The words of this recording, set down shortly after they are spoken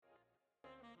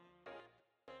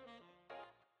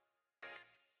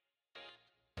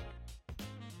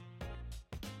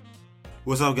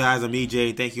What's up, guys? I'm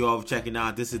EJ. Thank you all for checking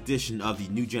out this edition of the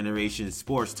New Generation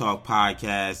Sports Talk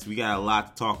Podcast. We got a lot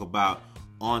to talk about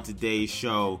on today's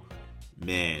show.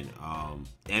 Man,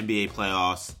 NBA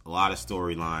playoffs, a lot of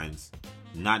storylines.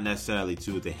 Not necessarily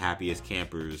two of the happiest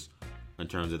campers in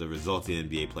terms of the resulting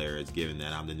NBA players, given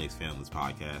that I'm the Knicks fan on this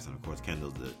podcast, and of course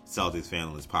Kendall's the Celtics fan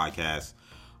on this podcast.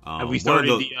 Have we started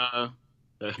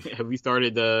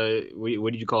the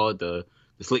what did you call it? The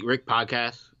Slick Rick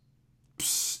podcast?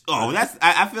 Oh,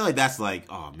 I feel like that's like,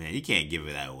 oh man, you can't give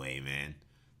it that away, man.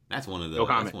 That's one of the. No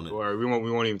comment. Or we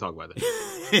won't even talk about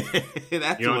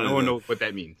that. No one knows what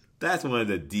that means. That's one of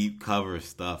the deep cover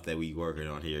stuff that we working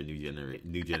on here,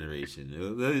 New Generation.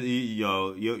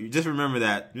 You just remember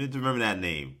that. Just remember that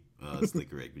name,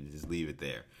 Slick Rick. Just leave it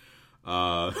there.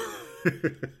 Oh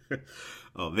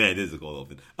man, this is a cold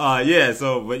open.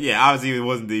 Obviously it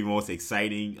wasn't the most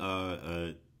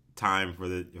exciting time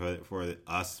for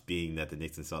us, being that the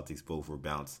Knicks and Celtics both were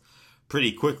bounced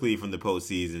pretty quickly from the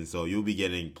postseason. So you'll be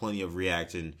getting plenty of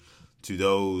reaction to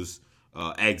those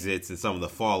exits and some of the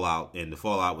fallout. And the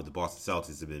fallout with the Boston Celtics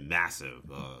has been massive.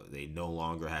 They no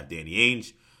longer have Danny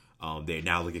Ainge. They're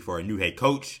now looking for a new head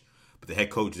coach, but the head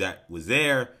coach that was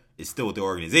there is still with the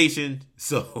organization.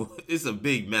 So it's a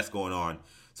big mess going on.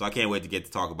 So I can't wait to get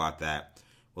to talk about that.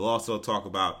 We'll also talk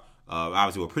about,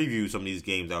 obviously we'll preview some of these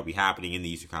games that will be happening in the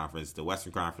Eastern Conference. The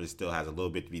Western Conference still has a little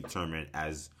bit to be determined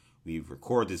as we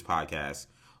record this podcast.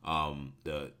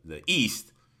 The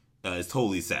East is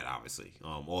totally set, obviously.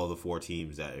 All the four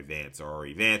teams that advance are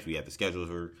already advanced. We have the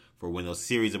schedule for when those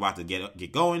series are about to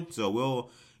get going. So we'll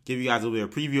give you guys a little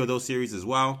bit of preview of those series as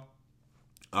well.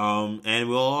 And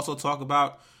we'll also talk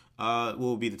about,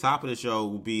 will be the top of the show,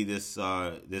 will be this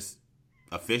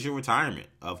official retirement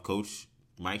of Coach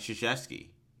Mike Krzyzewski.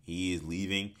 He is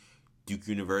leaving Duke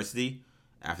University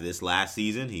after this last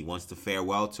season. He wants the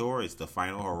farewell tour. It's the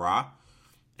final hurrah.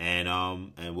 And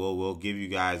we'll give you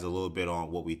guys a little bit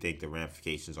on what we think the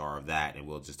ramifications are of that, and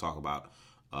we'll just talk about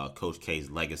Coach K's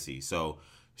legacy. So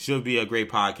should be a great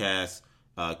podcast.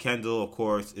 Kendall, of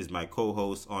course, is my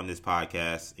co-host on this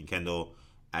podcast. And Kendall,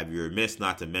 I'd be remiss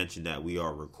not to mention that we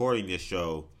are recording this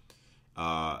show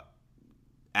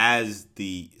as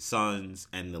the Suns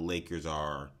and the Lakers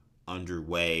are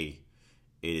underway.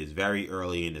 It is very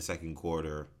early in the second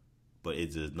quarter, but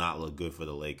it does not look good for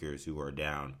the Lakers, who are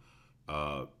down.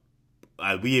 I'm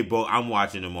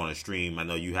watching them on a stream. I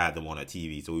know you had them on a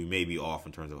TV, so we may be off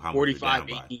in terms of how much they're down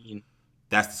by. 45-18.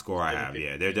 That's the score I have.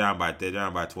 Yeah, they're down by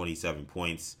 27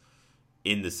 points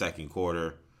in the second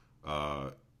quarter.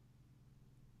 I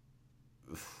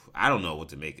don't know what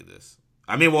to make of this.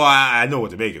 I mean, well, I know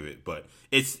what to make of it, but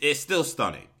it's still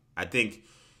stunning. I think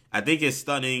it's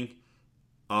stunning.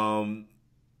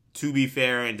 To be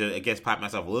fair, and to, I guess, pat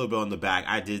myself a little bit on the back,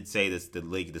 I did say this: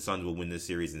 the Suns will win this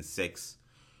series in 6.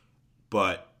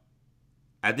 But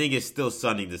I think it's still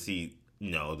stunning to see,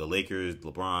 the Lakers,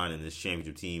 LeBron, and this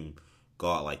championship team go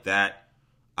out like that.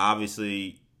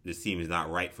 Obviously, this team is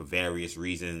not right for various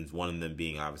reasons. One of them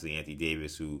being obviously Anthony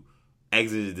Davis, who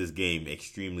exited this game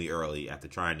extremely early after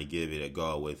trying to give it a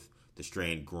go with the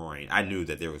strained groin. I knew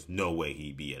that there was no way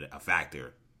he'd be a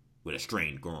factor with a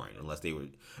strained groin, unless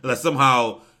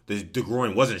somehow the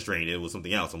groin wasn't strained, it was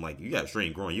something else. I'm like, you got a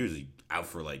strained groin, you're usually out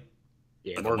for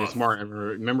Morgan Smart. I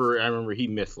remember he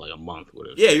missed like a month.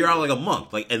 You're out like a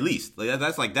month, like at least. Like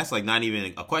that's not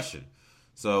even a question.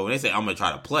 So when they say I'm gonna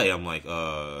try to play, I'm like,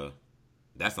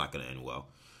 that's not gonna end well.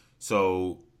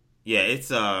 So yeah, it's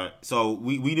so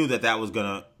we knew that was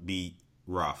gonna be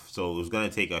rough. So it was gonna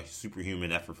take a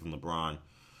superhuman effort from LeBron,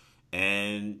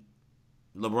 and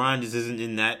LeBron just isn't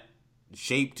in that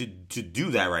shape to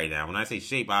do that right now. When I say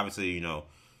shape, obviously,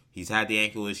 he's had the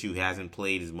ankle issue. He hasn't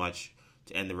played as much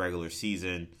to end the regular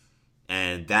season.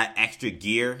 And that extra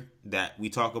gear that we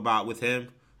talk about with him,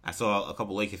 I saw a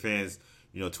couple Lakers fans,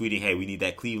 tweeting, hey, we need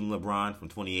that Cleveland LeBron from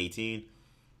 2018.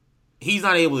 He's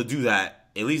not able to do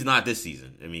that, at least not this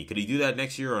season. I mean, could he do that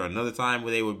next year or another time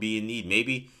where they would be in need?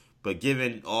 Maybe. But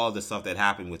given all the stuff that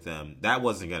happened with them, that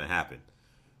wasn't going to happen.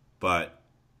 But,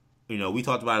 we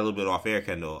talked about it a little bit off air,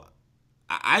 Kendall.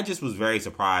 I just was very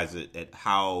surprised at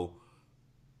how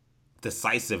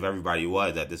decisive everybody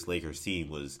was that this Lakers team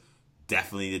was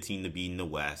definitely the team to beat in the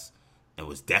West and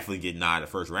was definitely getting out of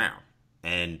the first round.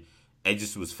 And it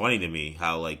just was funny to me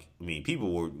how,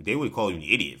 people would call you an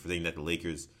idiot for thinking that the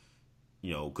Lakers,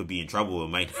 could be in trouble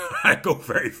and might not go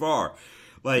very far.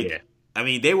 I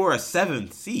mean, they were a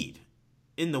 7th seed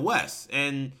in the West.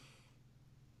 And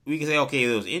we can say, okay,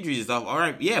 those injuries and stuff, all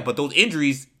right, yeah, but those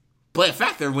injuries play a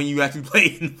factor when you actually play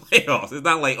in the playoffs. It's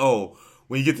not like,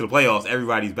 when you get to the playoffs,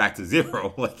 everybody's back to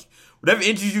zero. Like whatever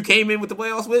injuries you came in with the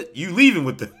playoffs with, you leaving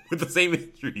with the same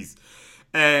injuries.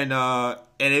 And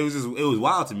it was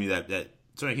wild to me that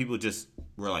certain people just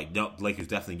were like, no, the Lakers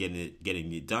definitely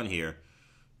getting it done here.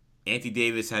 Anthony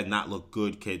Davis had not looked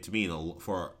good to me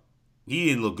he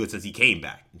didn't look good since he came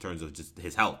back in terms of just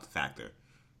his health factor.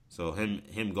 So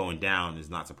him going down is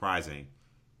not surprising.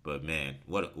 But man,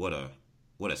 what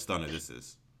a stunner this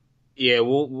is. Yeah,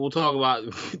 we'll talk about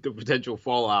the potential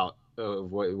fallout of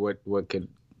what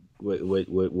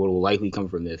will likely come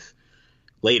from this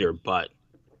later. But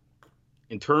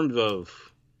in terms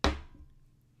of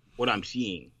what I'm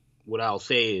seeing, what I'll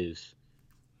say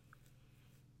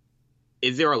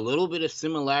is there a little bit of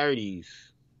similarities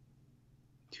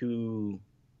to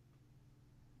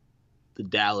the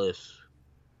Dallas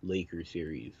Lakers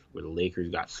series where the Lakers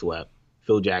got swept?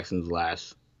 Phil Jackson's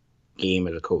last game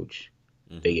as a coach,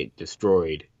 they get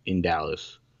destroyed in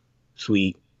Dallas.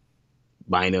 Sweet,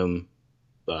 Bynum,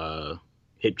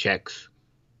 hip checks,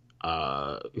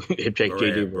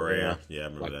 JJ Barea. Yeah, I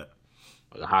remember that.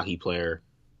 Like a hockey player,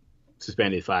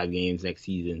 suspended 5 games next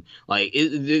season. Like,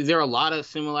 is there a lot of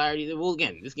similarities? Well,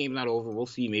 again, this game's not over. We'll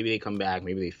see. Maybe they come back.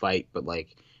 Maybe they fight. But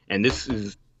like, and this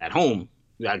is at home.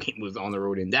 That game was on the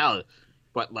road in Dallas.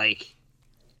 But like,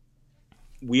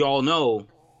 we all know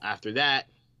after that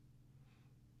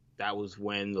was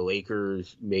when the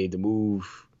Lakers made the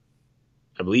move,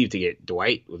 I believe, to get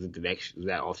Dwight. Was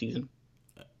that all season?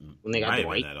 When they got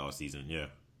Dwight? That all season, yeah.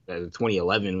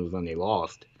 2011 was when they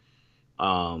lost.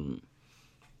 I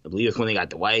believe it's when they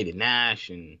got Dwight and Nash,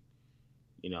 and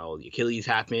the Achilles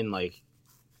happened. Like,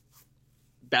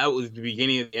 that was the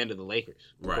beginning of the end of the Lakers,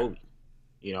 right? Kobe,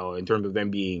 in terms of them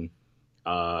being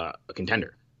a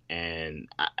contender. And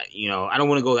I don't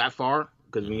want to go that far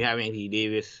because when you have Anthony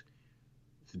Davis,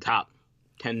 it's the top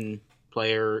 10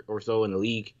 player or so in the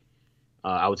league.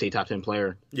 I would say top 10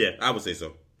 player. Yeah, I would say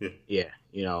so. Yeah.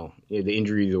 The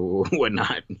injuries or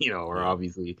whatnot, are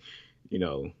obviously,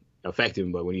 affect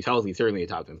him. But when he's healthy, certainly a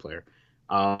top 10 player.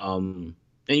 And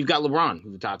you've got LeBron,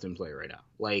 who's a top 10 player right now.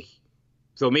 Like,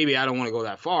 so maybe I don't want to go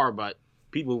that far, but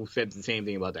people said the same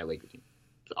thing about that Lakers team.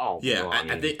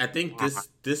 I think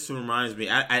this reminds me.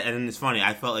 And it's funny.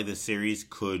 I felt like the series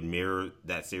could mirror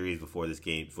that series before this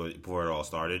game, before it all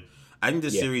started. I think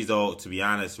this series, though, to be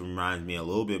honest, reminds me a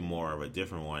little bit more of a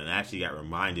different one. And I actually got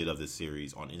reminded of this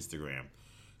series on Instagram.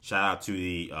 Shout out to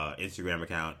the Instagram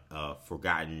account,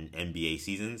 Forgotten NBA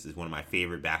Seasons. It's one of my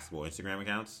favorite basketball Instagram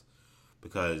accounts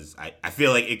because I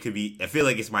feel like it could be. I feel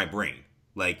like it's my brain.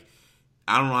 Like,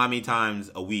 I don't know how many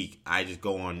times a week I just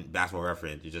go on Basketball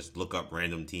Reference and just look up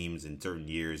random teams in certain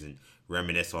years and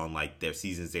reminisce on like their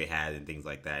seasons they had and things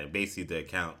like that. And basically the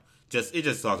account just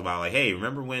talks about like, hey,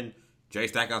 remember when Jerry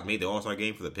Stackhouse made the All-Star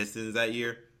game for the Pistons that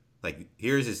year? Like,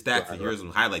 here's his stats and here's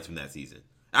some highlights from that season.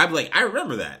 I'd be like, I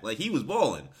remember that. Like, he was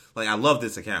balling. Like, I love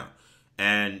this account.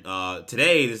 And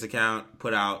today this account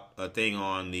put out a thing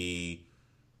on I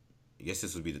guess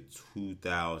this would be the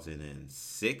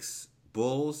 2006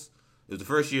 Bulls. It was the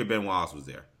first year Ben Wallace was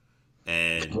there.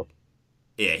 And,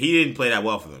 yeah, he didn't play that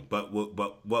well for them. But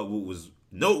what was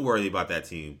noteworthy about that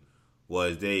team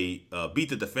was they beat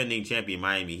the defending champion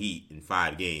Miami Heat in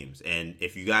 5 games. And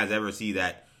if you guys ever see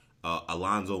that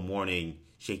Alonzo Mourning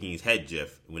shaking his head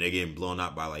gif when they're getting blown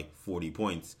up by like 40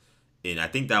 points, and I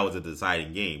think that was a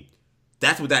deciding game,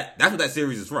 that's what that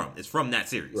series is from. It's from that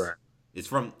series. Right.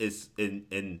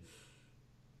 And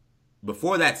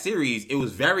before that series, it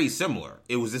was very similar.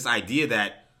 It was this idea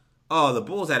that, the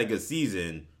Bulls had a good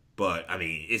season, but, I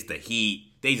mean, it's the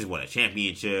Heat. They just won a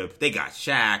championship. They got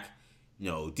Shaq.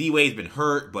 D-Wade's been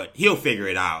hurt, but he'll figure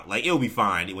it out. Like, it'll be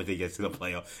fine when they get to the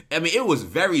playoff. I mean, it was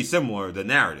very similar, the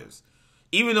narratives.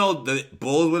 Even though the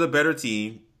Bulls were the better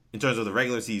team in terms of the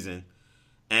regular season,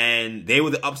 and they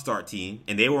were the upstart team,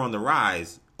 and they were on the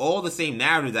rise, all the same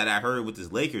narrative that I heard with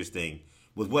this Lakers thing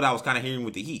was what I was kind of hearing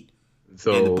with the Heat.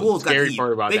 So and the Bulls got the Heat.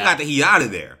 They got the Heat out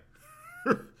of there.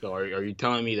 So are you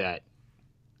telling me that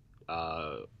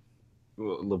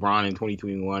LeBron in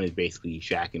 2021 is basically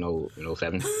Shaq in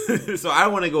 07? So I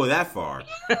don't want to go that far,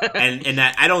 and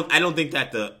that I don't think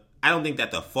that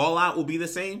the fallout will be the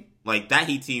same. Like, that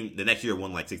Heat team the next year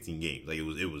won like 16 games. Like, it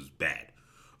was bad.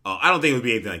 I don't think it would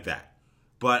be anything like that.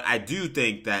 But I do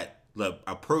think that the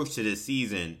approach to this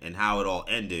season and how it all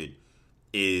ended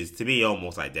is, to me,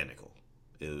 almost identical.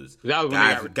 It was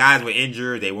guys were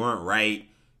injured. They weren't right.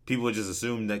 People just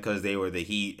assumed that because they were the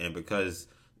Heat and because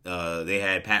they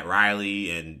had Pat Riley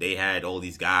and they had all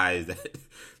these guys that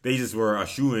they just were a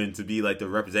shoo-in to be like the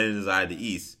representatives out of the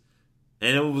East.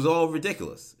 And it was all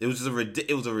ridiculous. It was just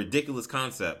a ridiculous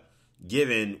concept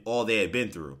given all they had been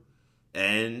through.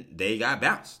 and they got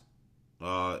bounced.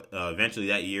 Eventually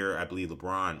that year, I believe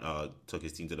LeBron took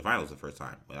his team to the finals the first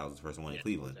time. That was the first one in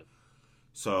Cleveland.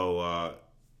 So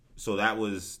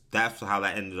that's how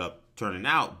that ended up turning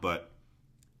out. But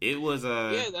it was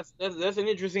that's an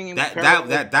interesting.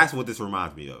 That's what this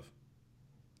reminds me of.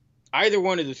 Either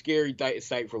one is a scary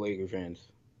sight for Laker fans.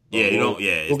 Yeah, we'll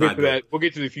get to that. We'll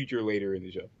get to the future later in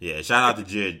the show. Yeah, shout out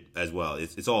to Jid as well.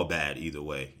 It's all bad either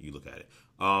way you look at it.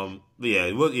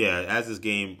 But as this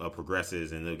game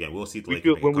progresses, and again, we'll see the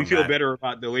Lakers when we feel better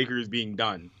about the Lakers being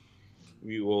done.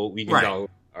 We can right. go.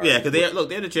 Yeah, because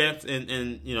they're the champs,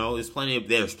 and there's plenty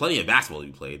of basketball to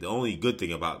be played. The only good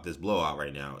thing about this blowout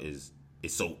right now is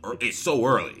it's so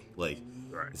early. Like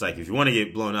It's like if you want to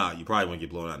get blown out, you probably want to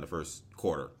get blown out in the first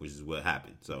quarter, which is what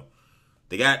happened. So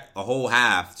they got a whole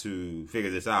half to figure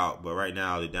this out, but right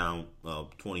now they're down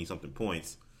 20-something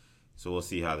points. So we'll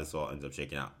see how this all ends up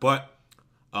shaking out. But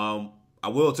I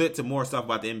will get to more stuff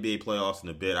about the NBA playoffs in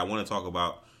a bit. I want to talk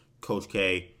about Coach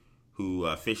K, who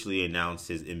officially announced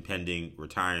his impending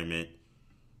retirement.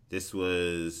 This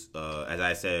was, as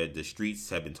I said, the streets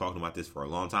have been talking about this for a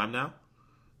long time now.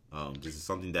 This is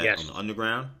something that on the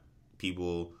underground,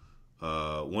 people,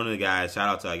 one of the guys, shout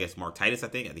out to, I guess, Mark Titus, I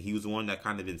think he was the one that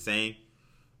kind of been saying,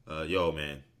 yo,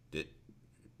 man,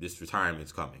 this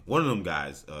retirement's coming. One of them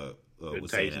guys was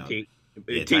saying that.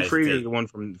 Tate Frazier is the one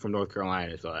from North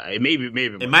Carolina, so it might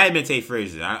have been Tate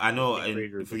Frazier. I know,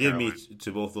 and forgive me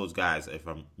to both those guys if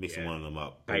I'm mixing one of them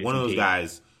up. But one of those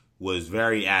guys was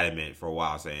very adamant for a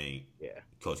while, saying,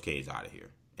 Coach K is out of here.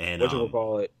 And what you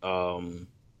call it?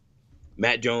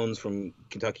 Matt Jones from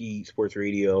Kentucky Sports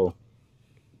Radio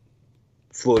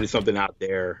floated something out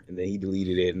there, and then he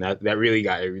deleted it, and that really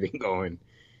got everything going.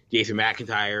 Jason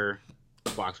McIntyre,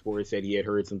 Fox Sports, said he had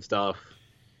heard some stuff.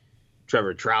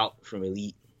 Trevor Trout from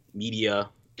Elite Media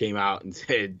came out and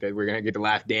said that we're going to get the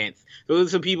last dance. So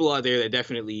there's some people out there that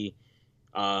definitely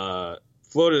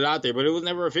floated out there, but it was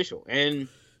never official. And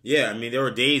yeah, I mean, there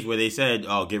were days where they said,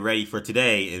 "Oh, get ready for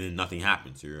today," and then nothing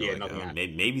happened. So you're nothing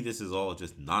happened. Maybe this is all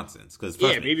just nonsense. Because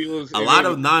maybe it was a lot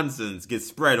of nonsense gets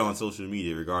spread on social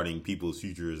media regarding people's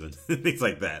futures and things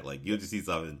like that. Like you'll just see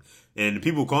something, and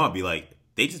people come up and be like,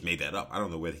 "They just made that up. I don't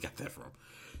know where they got that from."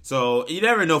 So you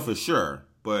never know for sure.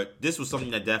 But this was something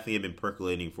that definitely had been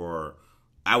percolating for,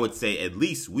 I would say, at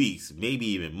least weeks, maybe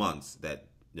even months. That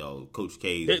Coach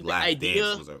K's last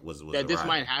dance was that this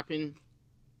might happen.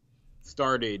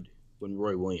 Started when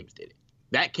Roy Williams did it.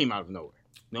 That came out of nowhere.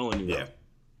 No one knew that.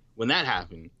 When that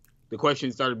happened, the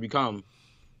question started to become,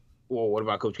 well, what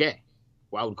about Coach K?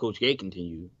 Why would Coach K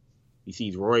continue? He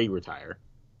sees Roy retire.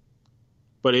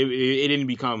 But it didn't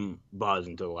become buzz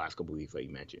until the last couple of weeks, like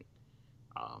you mentioned.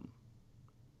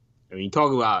 I mean, you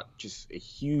talk about just a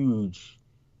huge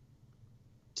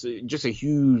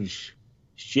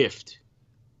shift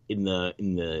in the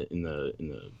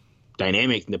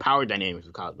dynamics, in the power dynamics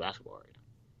of college basketball right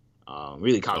now.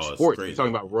 Really, college sports. You're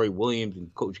talking about Roy Williams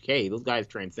and Coach K. Those guys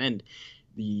transcend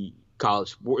the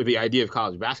college sport, the idea of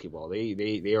college basketball.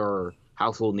 They are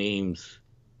household names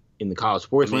in the college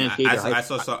sports landscape. I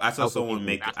saw someone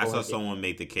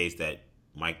make the case that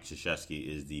Mike Krzyzewski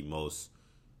is the most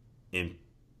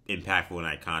impactful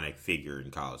and iconic figure in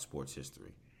college sports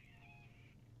history.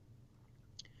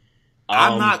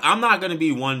 I'm not going to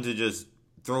be one to just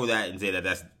throw that and say that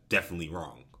that's definitely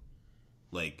wrong.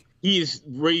 Like he's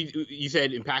you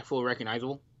said impactful and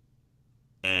recognizable,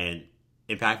 and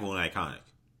impactful and iconic.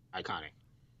 Iconic.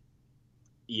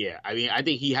 Yeah, I mean, I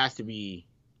think he has to be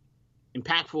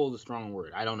impactful is a strong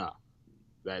word. I don't know.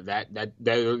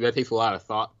 That takes a lot of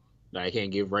thought that I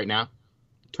can't give right now.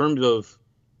 In terms of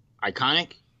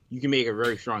iconic, you can make a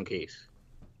very strong case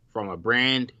from a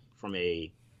brand, from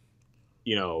a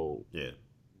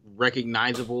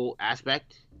recognizable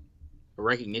aspect, a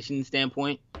recognition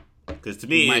standpoint. Because to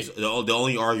me, the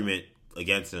only argument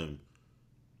against him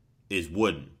is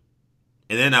Wooden,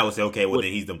 and then I would say, okay, well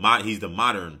then he's the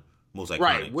modern most iconic.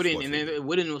 Right, Wooden, and then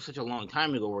Wooden was such a long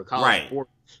time ago where college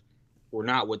sports were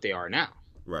not what they are now.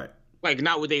 Right. Like,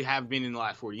 not what they have been in the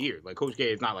last 40 years. Like, Coach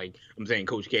K is not like, I'm saying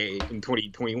Coach K in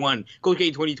 2021. Coach K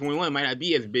in 2021 might not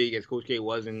be as big as Coach K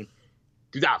was in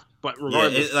 2000. But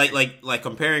regardless. Yeah, like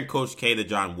comparing Coach K to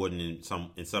John Wooden in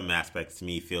some aspects, to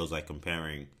me, feels like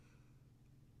comparing,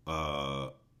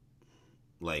 like,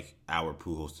 Albert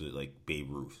Pujols to, like, Babe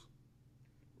Ruth.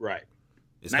 Right.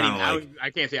 It's kind of like...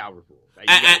 I can't say Albert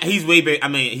Pujols. He's way better. I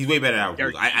mean, he's way better than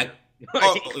Albert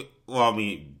Pujols. Well, I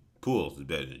mean, Pujols is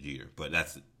better than Jeter, but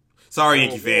that's... Sorry,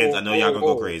 Yankee fans. I know y'all gonna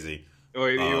go crazy.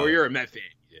 You're a Met fan.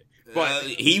 But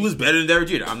he was better than Derek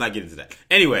Jeter. I'm not getting to that.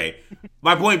 Anyway,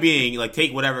 my point being, like,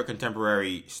 take whatever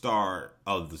contemporary star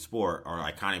of the sport or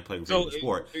iconic player of the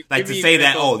sport. Like, to say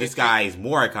that, oh, this guy is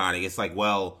more iconic, it's like,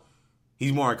 well,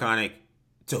 he's more iconic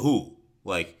to who?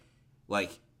 Like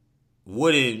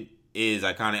Wooden is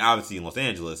iconic, obviously, in Los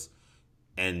Angeles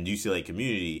and UCLA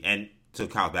community, and to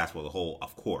college basketball as a whole,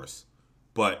 of course.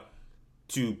 But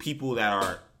to people that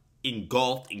are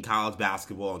engulfed in college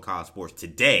basketball and college sports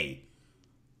today,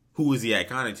 who is he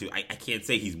iconic to? I can't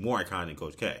say he's more iconic than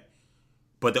Coach K.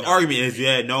 But the argument is,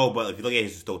 but if you look at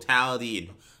his totality and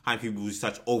how many people he's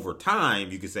touched over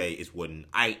time, you could say it's Wooden.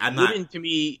 I'm not. Wooden, to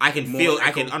me, I can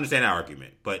understand that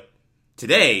argument, but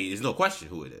today there's no question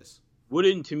who it is.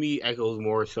 Wooden, to me, echoes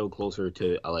more so closer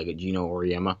to like a Gino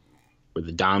Auriemma, where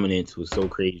the dominance was so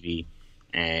crazy,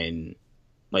 and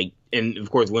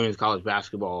of course, women's college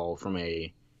basketball from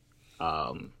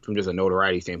just a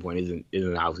notoriety standpoint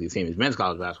isn't obviously the same as men's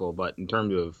college basketball, but in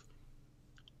terms of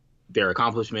their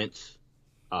accomplishments,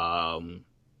 the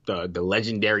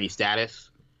legendary status,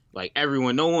 like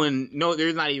everyone,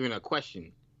 there's not even a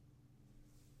question.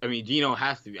 I mean, Gino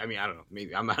has to be. I mean, I don't know.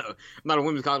 Maybe I'm not a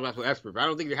women's college basketball expert, but I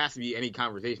don't think there has to be any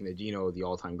conversation that Gino is the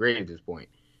all-time great at this point.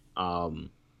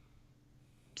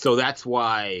 So that's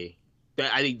why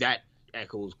I think that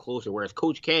echoes closer. Whereas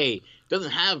Coach K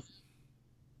doesn't have.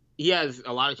 He has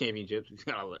a lot of championships. He's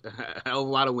got a hell of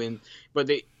a lot of wins,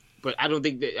 but I don't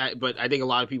think that. But I think a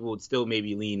lot of people would still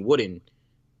maybe lean Wooden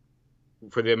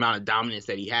for the amount of dominance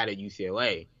that he had at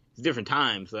UCLA. It's a different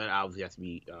time, so that obviously has to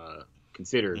be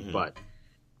considered. Mm-hmm. But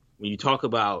when you talk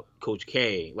about Coach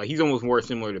K, like, he's almost more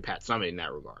similar to Pat Summitt in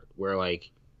that regard, where like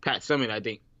Pat Summitt, I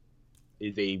think,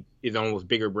 is almost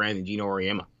bigger brand than Gino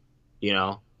Auriemma. You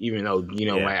know, even though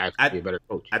Gino might actually be a better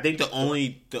coach. I think the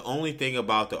only thing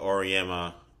about the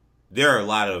Auriemma, there are a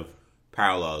lot of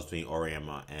parallels between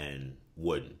Auriemma and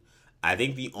Wooden. I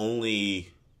think the only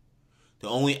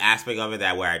aspect of it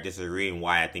that where I disagree and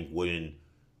why I think Wooden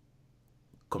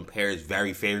compares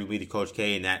very favorably to Coach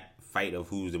K in that fight of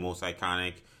who's the most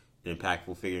iconic and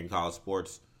impactful figure in college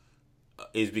sports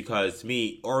is because, to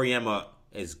me, Auriemma,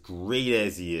 as great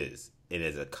as he is and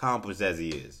as accomplished as he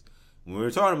is, when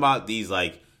we're talking about these,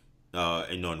 like,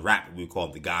 in rap, we call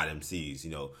them the God MCs.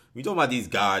 You know, when we talk about these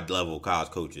God level college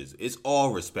coaches, it's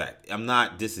all respect. I'm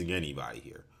not dissing anybody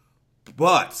here,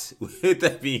 but with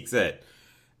that being said,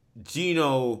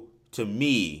 Gino, to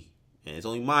me, and it's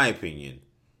only my opinion,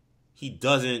 he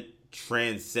doesn't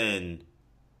transcend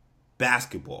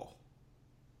basketball.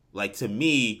 Like, to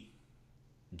me,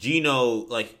 Gino,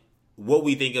 like, what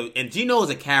we think of, and Gino is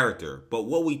a character, but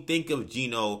what we think of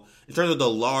Gino in terms of the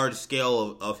large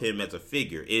scale of him as a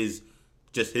figure is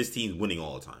just his team's winning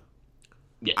all the time.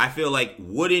 Yeah. I feel like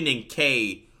Wooden and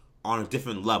K are on a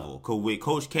different level. Cause with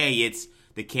Coach K, it's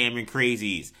the Cameron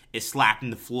Crazies, it's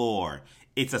slapping the floor,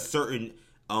 it's a certain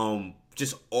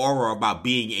just aura about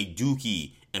being a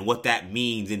Dookie and what that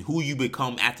means and who you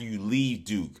become after you leave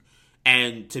Duke.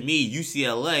 And to me,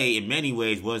 UCLA in many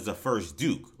ways was the first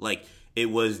Duke. Like, it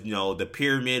was, you know, the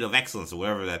pyramid of excellence or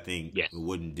whatever that thing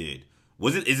Wooden did.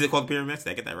 Is it called the pyramid? Did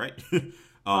I get that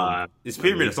right? It's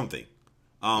pyramid of something.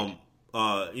 You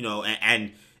know,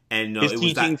 and his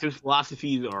teachings, his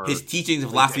philosophies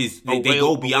they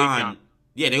go beyond.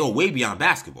 Yeah, they go way beyond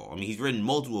basketball. I mean, he's written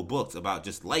multiple books about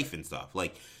just life and stuff.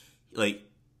 Like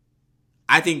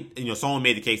I think, you know, someone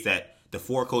made the case that the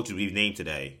four coaches we've named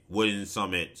today, Wooden,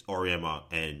 Summitt, Auriemma,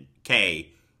 and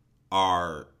K,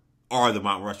 are the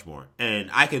Mount Rushmore. And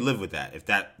I could live with that if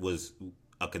that was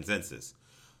a consensus.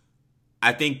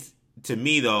 I think, to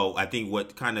me, though, I think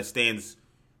what kind of stands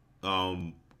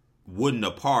Wooden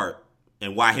apart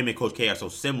and why him and Coach K are so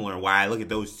similar and why I look at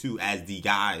those two as the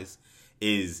guys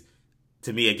is,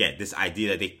 to me, again, this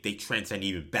idea that they transcend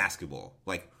even basketball.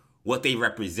 Like, what they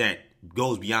represent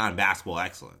goes beyond basketball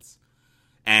excellence.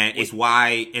 And it's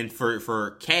why, and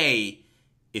for K,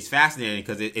 it's fascinating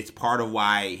because it's part of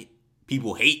why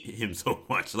people hate him so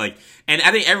much. Like, and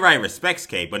I think everybody respects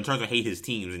K, but in terms of hate his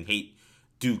teams and hate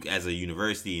Duke as a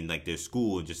university and like their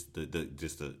school and just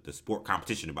the sport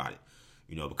competition about it,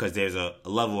 you know, because there's a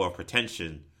level of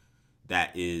pretension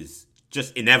that is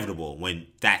just inevitable when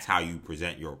that's how you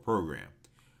present your program.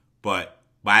 But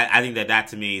I think that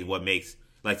to me is what makes,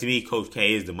 like, to me, Coach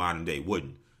K is the modern day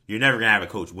Wooden. You're never going to have a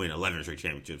coach win 11 straight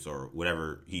championships or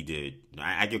whatever he did.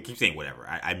 I keep saying whatever.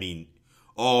 I mean,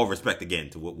 all respect, again,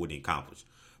 to what Wooden accomplished.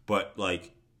 But,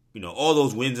 like, you know, all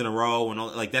those wins in a row and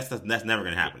all, like, that's never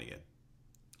going to happen again.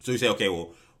 So you say, okay,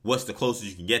 well, what's the closest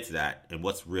you can get to that and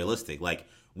what's realistic? Like,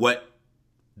 what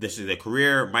the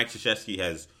career Mike Krzyzewski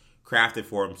has crafted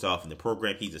for himself and the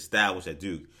program he's established at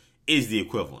Duke is the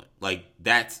equivalent. Like,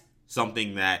 that's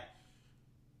something that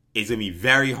is going to be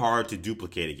very hard to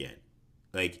duplicate again.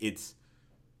 Like, it's...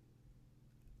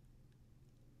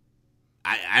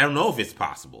 I don't know if it's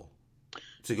possible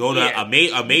to go to a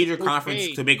major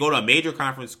conference, go to a major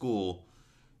conference school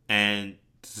and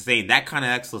sustain that kind of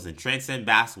excellence and transcend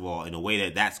basketball in a way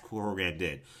that school program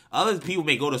did. Other people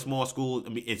may go to small schools,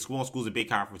 in small schools and big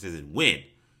conferences and win,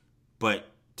 but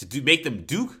to make them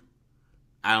Duke,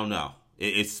 I don't know.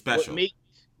 It's special.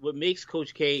 What makes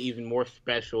Coach K even more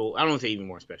special? I don't want to say even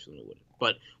more special than Wooden,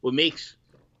 but what makes,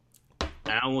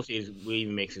 I don't want to say what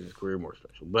even makes his career more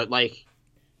special, but like,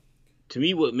 to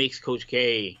me, what makes Coach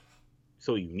K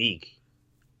so unique,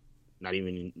 I'm not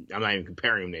even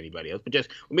comparing him to anybody else, but just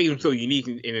what makes him so unique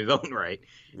in his own right,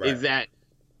 is that,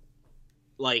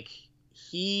 like,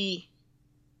 he,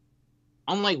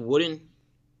 unlike Wooden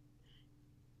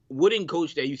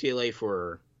coached at UCLA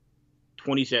for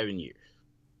 27 years.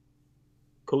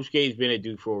 Coach K's been at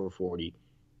Duke for over 40.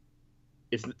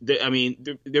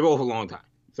 They're both a long time.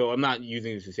 So I'm not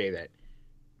using this to say that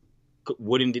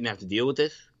Wooden didn't have to deal with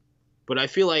this. But I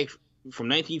feel like from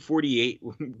 1948,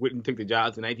 when Wooden took the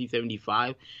job, to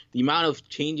 1975, the amount of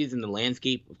changes in the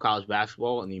landscape of college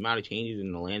basketball and the amount of changes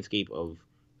in the landscape of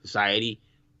society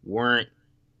weren't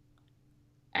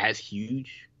as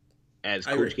huge as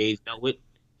Coach K's dealt with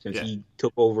since he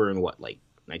took over in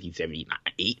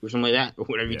 1978 or something like that, or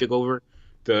whatever he took over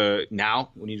to now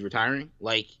when he's retiring.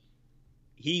 Like,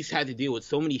 he's had to deal with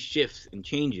so many shifts and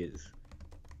changes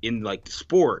in, like, the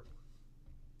sport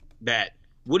that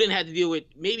Wooden had to deal with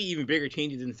maybe even bigger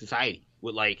changes in society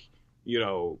with, like, you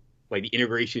know, like the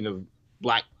integration of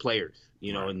black players,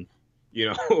 you know, and, you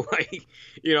know, like,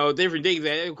 you know, different things.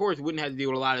 And of course, Wooden had to deal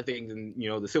with a lot of things in, you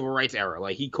know, the civil rights era.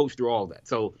 Like, he coached through all of that.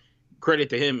 So credit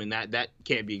to him, and that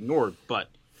can't be ignored. But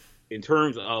in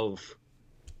terms of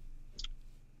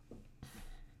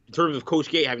Coach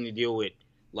K having to deal with,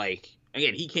 like,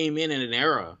 again, he came in an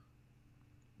era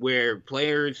where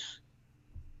players,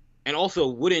 and also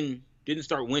Wooden didn't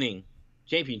start winning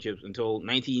championships until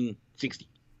 1960,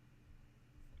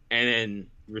 and then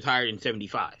retired in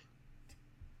 75.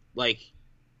 Like,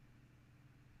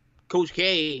 Coach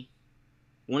K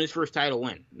won his first title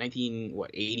when?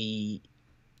 80?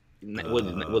 Was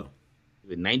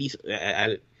it 90s?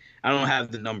 I don't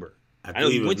have the number. I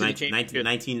believe it was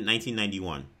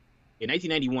 1991. In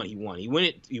 1991, he won. He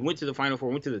went to the Final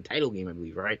Four, went to the title game, I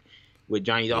believe, right? With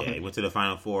Johnny Dawkins. Yeah, he went to the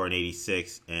Final Four in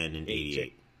 86 and in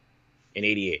 88. In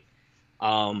 88.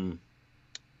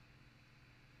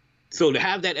 So to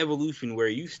have that evolution where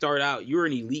you start out, you're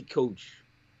an elite coach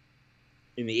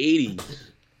in the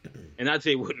 80s, and I'd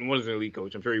say Wooden was an elite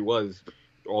coach. I'm sure he was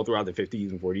all throughout the 50s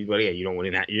and 40s, but yeah, you don't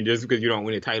win that. Just because you don't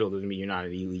win a title doesn't mean you're not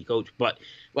an elite coach. But,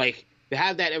 like, to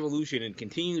have that evolution and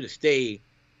continue to stay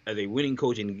as a winning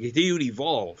coach and continue to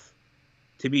evolve,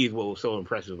 to me, is what was so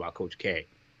impressive about Coach K.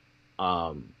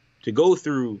 To go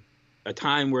through a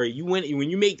time where when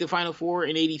you make the Final Four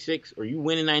in 86 or you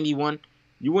win in 91,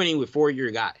 you're winning with 4-year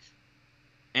guys.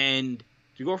 And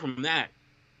to go from that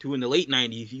to in the late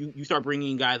 90s, you start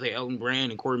bringing in guys like Elton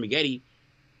Brand and Corey Maggette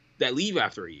that leave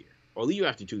after a year or leave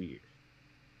after 2 years.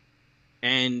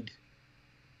 And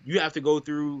you have to go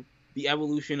through the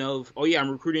evolution of, oh, yeah, I'm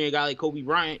recruiting a guy like Kobe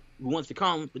Bryant who wants to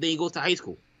come, but then he goes to high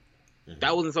school. Mm-hmm.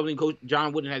 That wasn't something Coach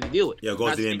John Wooden had to deal with. Yeah, it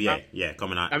goes to the NBA. Yeah,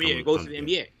 coming out. It goes to the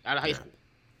NBA out of high school.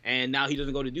 And now he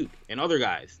doesn't go to Duke. And other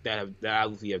guys that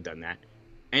obviously have done that.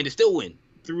 And to still win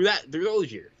through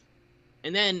those years.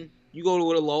 And then you go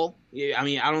to a lull. Yeah, I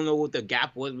mean, I don't know what the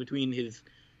gap was between his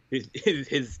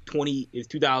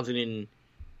 2000 and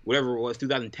whatever it was,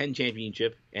 2010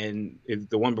 championship and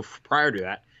the one prior to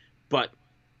that. But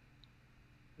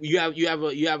you have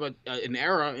an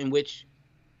era in which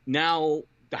now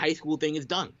the high school thing is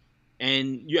done,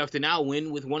 and you have to now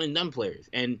win with one and done players.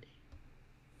 And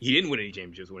he didn't win any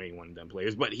championships with any one and done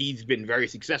players, but he's been very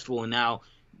successful. And now,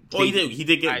 he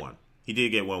did get one. He did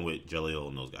get one with Jaleel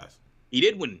and those guys. He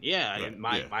did win, yeah.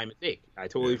 My mistake. I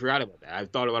totally forgot about that. I've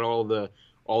thought about all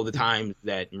the times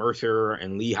that Mercer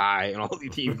and Lehigh and all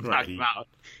these teams talked about.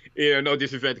 You know, no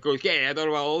disrespect to Coach K. I thought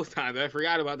about all those times. I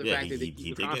forgot about the fact that he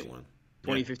did get one.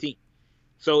 2015. Yeah.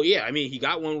 So yeah, I mean, he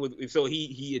got one so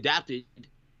he adapted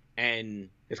and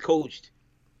has coached.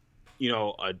 You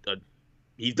know,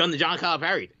 he's done the John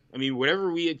Calipari thing. I mean,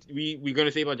 whatever we're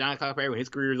gonna say about John Calipari when his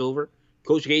career is over,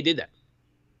 Coach K did that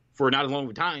for not as long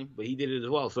of a time, but he did it as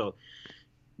well. So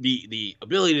the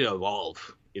ability to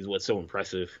evolve is what's so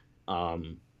impressive.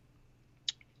 And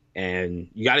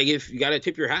you gotta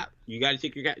tip your hat. You gotta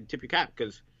tip your cap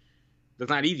because that's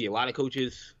not easy. A lot of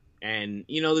coaches, and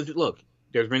you know,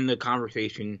 there's been the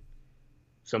conversation.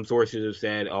 Some sources have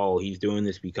said, "Oh, he's doing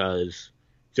this because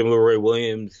similar to Roy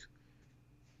Williams,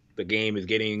 the game is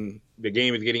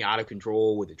getting out of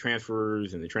control with the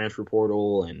transfers and the transfer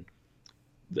portal and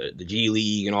the G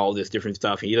League and all this different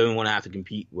stuff. He doesn't want to have to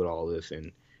compete with all this,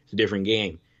 and it's a different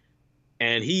game.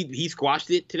 And he squashed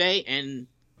it today, and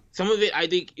some of it, I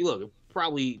think, look,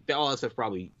 probably all that stuff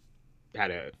probably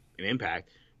had an impact,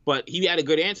 but he had a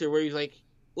good answer where he's like,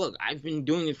 look, I've been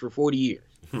doing this for 40 years.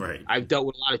 Right. I've dealt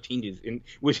with a lot of changes,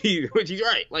 which he's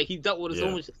right. Like, he's dealt with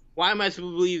so much. Why am I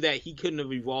supposed to believe that he couldn't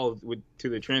have evolved to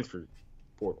the transfer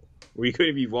portal, or he could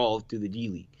have evolved to the G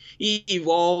League? He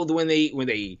evolved when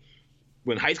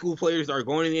high school players started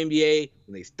going to the NBA,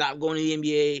 when they stopped going to the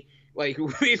NBA. Like,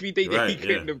 who makes me think that he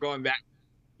couldn't have gone back?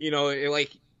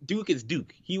 Like, Duke is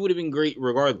Duke. He would have been great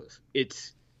regardless.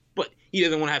 But he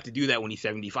doesn't want to have to do that when he's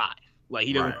 75. Like,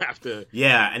 he doesn't have to.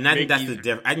 Yeah, and I think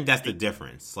that's the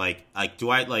difference. Like, do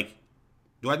I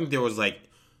think there was like,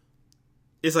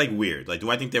 it's like weird. Like, do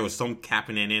I think there was some cap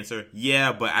in that answer?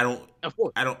 Yeah, but I don't. Of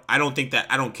course. I don't think that.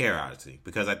 I don't care, honestly,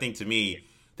 because I think, to me,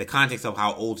 the context of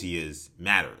how old he is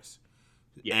matters.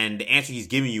 Yeah. And the answer he's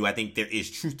giving you, I think there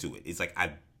is truth to it. It's like,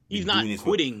 he's not doing this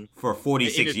quitting for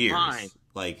 46 years. Prime.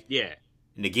 Like, yeah.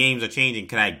 And the games are changing.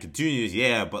 Can I continue this?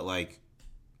 Yeah, but like,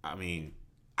 I mean,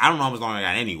 I don't know how much longer I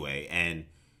got anyway, and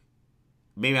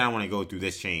maybe I don't want to go through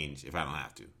this change if I don't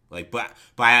have to. Like, but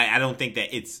I don't think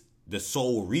that it's the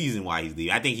sole reason why he's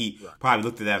leaving. I think he probably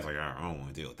looked at that and was like, I don't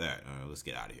want to deal with that. Let's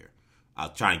get out of here.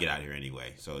 I'll try and get out of here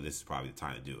anyway. So this is probably the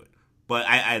time to do it. But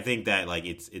I think that, like,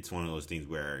 it's one of those things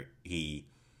where and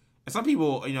some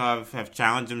people, have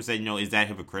challenged him and said, is that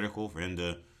hypocritical for him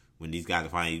to, when these guys are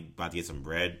finally about to get some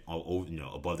bread,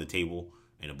 above the table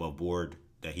and above board,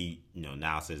 that he,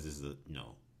 now says this is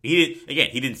he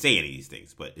didn't say any of these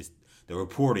things, but the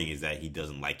reporting is that he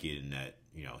doesn't like it, and that,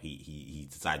 he's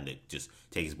deciding to just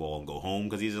take his ball and go home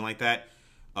because he doesn't like that.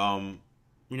 I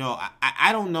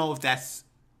don't know if that's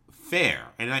fair.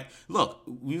 And look,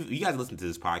 you guys listen to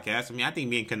this podcast. I mean, I think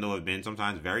me and Kendall have been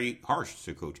sometimes very harsh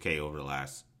to Coach K over the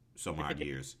last some odd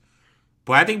years.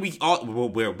 But I think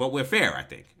we're fair, I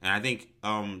think. And I think,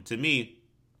 to me,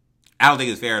 I don't think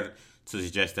it's fair to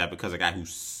suggest that because a guy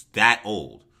who's that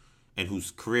old and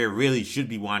whose career really should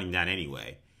be winding down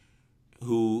anyway,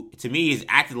 who, to me, has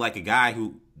acted like a guy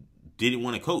who didn't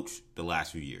want to coach the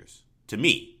last few years. To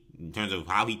me, in terms of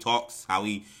how he talks, how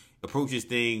he approaches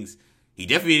things, he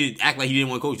definitely didn't act like he didn't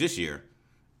want to coach this year.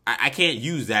 I can't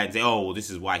use that and say, oh, well, this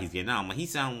is why he's getting out. I'm like, he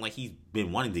sounded like he's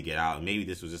been wanting to get out, and maybe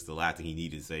this was just the last thing he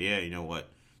needed to say, yeah, you know what,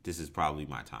 this is probably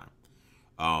my time.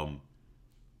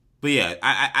 But yeah,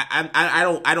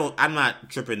 I'm not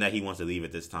tripping that he wants to leave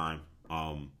at this time.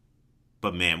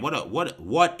 But man,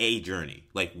 what a journey!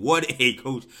 Like, what a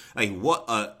coach! Like, what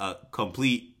a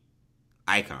complete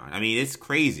icon! I mean, it's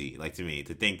crazy. Like, to me,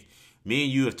 to think me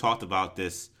and you have talked about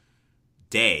this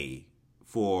day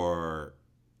for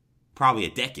probably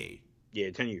a decade. Yeah,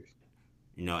 10 years.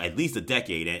 At least a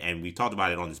decade, and we talked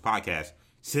about it on this podcast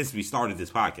since we started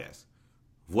this podcast.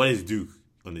 What is Duke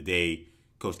on the day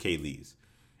Coach K leaves?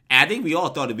 And I think we all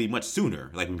thought it'd be much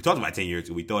sooner. Like, when we talked about 10 years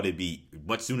ago, we thought it'd be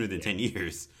much sooner than 10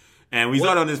 years. And we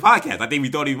saw it on this podcast. I think we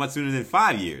thought it'd be much sooner than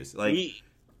 5 years. Like,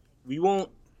 we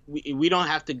don't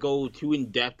have to go too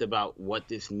in depth about what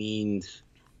this means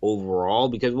overall,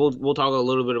 because we'll talk a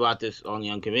little bit about this on the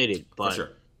Uncommitted. But for sure.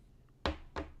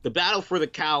 The battle for the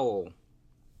cowl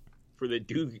for the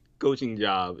Duke coaching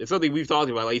job is something we've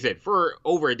talked about, like you said, for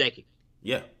over a decade.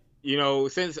 Yeah.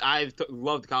 Since I've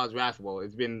loved college basketball,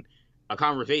 it's been a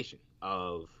conversation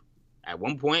of, at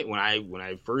one point when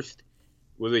I first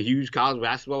was a huge college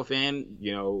basketball fan,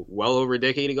 well over a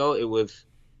decade ago, it was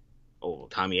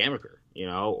Tommy Amaker,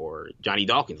 or Johnny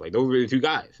Dawkins. Like, those were the two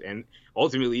guys. And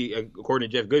ultimately,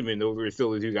 according to Jeff Goodman, those were still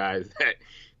the two guys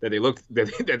that they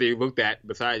looked at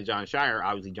besides John Shire.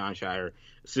 Obviously, John Shire,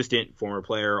 assistant, former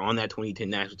player on that 2010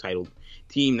 national title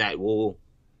team that will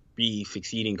be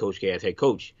succeeding Coach K as head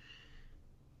coach.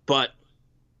 But,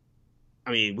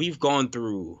 I mean, we've gone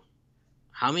through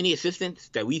how many assistants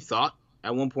that we thought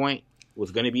at one point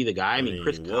was going to be the guy? I mean,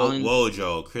 Chris Collins.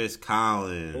 Wojo, Chris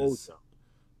Collins.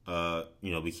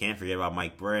 We can't forget about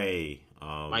Mike Bray.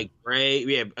 Mike Bray,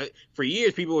 yeah. For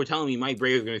years, people were telling me Mike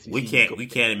Bray was going to. We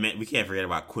can't forget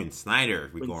about Quinn Snyder.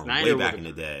 We're going way back in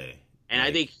the day, and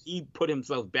I think he put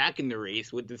himself back in the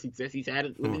race with the success he's had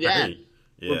with the Jazz.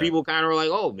 Yeah. Where people kind of were like,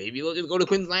 "Oh, maybe let's just go to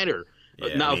Quinn Snyder."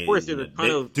 Yeah, now, of course, there's a ton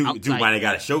of Dude might have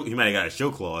got a show. He might have got a show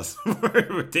clause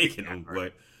for taking him,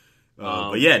 but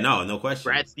yeah, no question.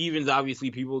 Brad Stevens,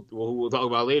 obviously, people who we'll talk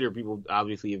about later. People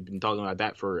obviously have been talking about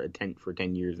that for 10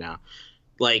 years now,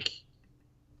 like.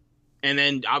 And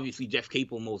then obviously Jeff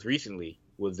Capel most recently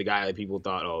was the guy that people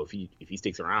thought, if he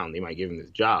sticks around, they might give him this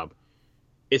job.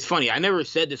 it's funny. I never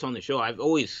said this on the show. I've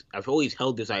always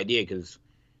held this idea because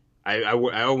I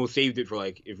almost saved it for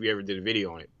like if we ever did a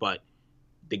video on it. But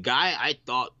the guy I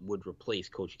thought would replace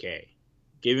Coach K,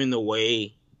 given the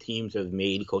way teams have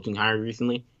made coaching hires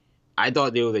recently, I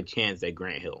thought there was a chance that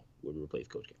Grant Hill would replace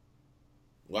Coach K.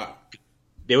 Wow.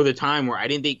 There was a time where I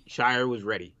didn't think Shire was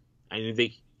ready. I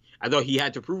thought he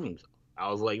had to prove himself. I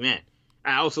was like, man.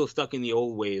 I also stuck in the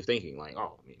old way of thinking, like,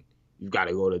 oh, I mean, you've got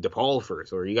to go to DePaul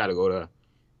first, or you got to go to,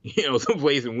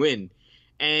 someplace and win.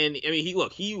 And I mean,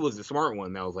 he was the smart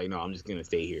one that was like, no, I'm just gonna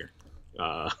stay here.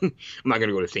 I'm not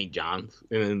gonna go to St. John's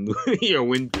and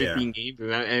win 15 games,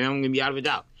 and I'm gonna be out of a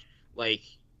job. Like,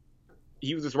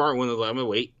 he was the smart one that was like, I'm gonna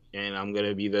wait and I'm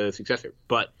gonna be the successor.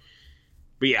 But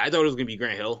yeah, I thought it was gonna be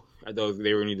Grant Hill. I thought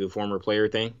they were gonna do the former player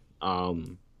thing.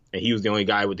 And he was the only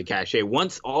guy with the cachet.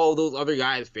 Once all those other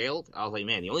guys failed, I was like,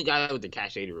 man, the only guy with the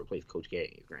cachet to replace Coach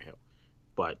K is Grant Hill.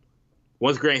 But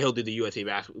once Grant Hill took the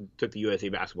USA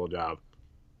basketball job,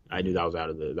 I knew that was out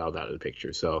of the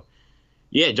picture. So,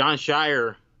 yeah, Jon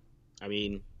Scheyer. I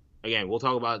mean, again, we'll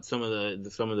talk about some of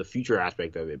the future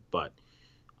aspect of it. But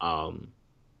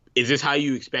is this how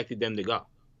you expected them to go?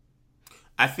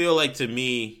 I feel like, to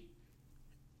me,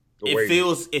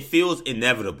 it feels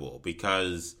inevitable,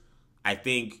 because I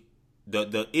think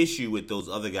the issue with those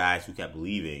other guys who kept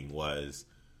leaving was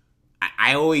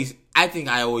I always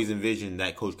envisioned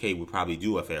that Coach K would probably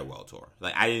do a farewell tour.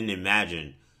 Like, I didn't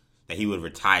imagine that he would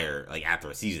retire like after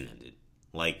a season ended.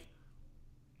 Like,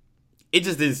 it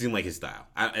just didn't seem like his style.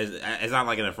 It's not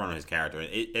like an affront on his character.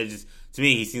 It just, to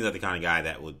me, he seems like the kind of guy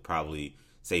that would probably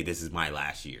say, this is my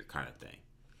last year kind of thing.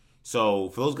 So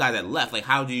for those guys that left, like,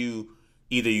 how do you,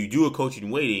 either you do a coach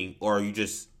in waiting, or you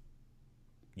just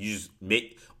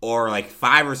make, or like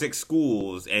 5 or 6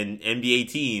 schools and NBA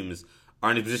teams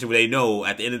are in a position where they know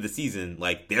at the end of the season,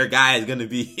 like, their guy is going to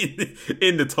be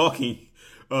in the talking,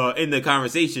 in the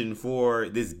conversation for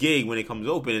this gig when it comes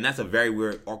open. And that's a very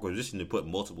weird, awkward position to put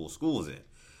multiple schools in.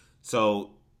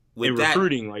 So with that,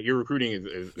 recruiting, like, your recruiting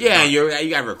is yeah, you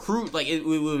got to recruit. Like, it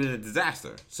would have been a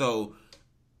disaster. So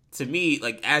to me,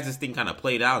 like, as this thing kind of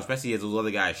played out, especially as those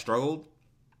other guys struggled,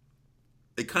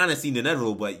 it kind of seemed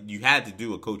inevitable, but you had to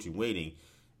do a coach in waiting.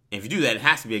 And if you do that, it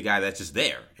has to be a guy that's just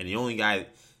there. And the only guy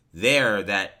there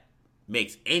that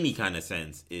makes any kind of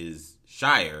sense is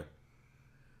Scheyer,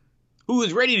 who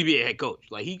is ready to be a head coach.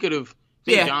 Like, he could have,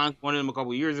 St. John's wanted him a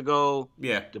couple years ago.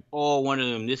 Yeah. DePaul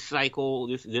wanted him this cycle,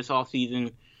 this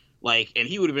offseason. Like, and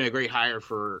he would have been a great hire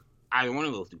for either one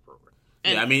of those two programs.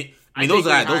 And yeah, I mean those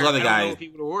guys, those other guys. I don't know if he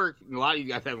would have worked. A lot of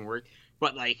these guys haven't worked.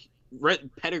 But, like,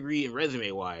 pedigree and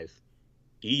resume-wise,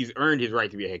 he's earned his right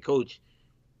to be a head coach.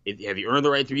 Have you earned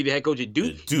the right to be the head coach at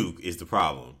Duke? Duke is the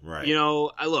problem, right?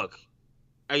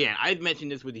 I'd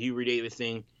mentioned this with the Hubert Davis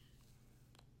thing.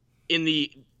 In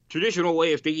the traditional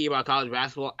way of thinking about college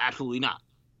basketball, absolutely not.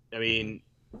 I mean,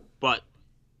 but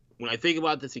when I think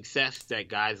about the success that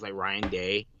guys like Ryan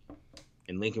Day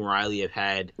and Lincoln Riley have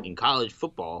had in college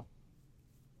football,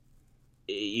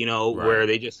 right, where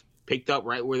they just picked up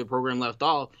right where the program left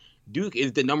off, Duke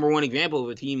is the number one example of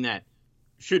a team that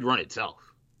should run itself.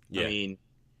 Yeah. I mean,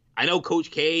 I know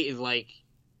Coach K is like,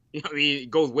 it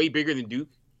goes way bigger than Duke,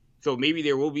 so maybe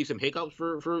there will be some hiccups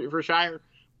for Scheyer,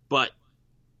 but,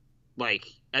 like,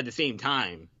 at the same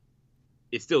time,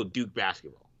 it's still Duke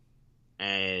basketball,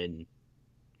 and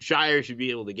Scheyer should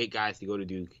be able to get guys to go to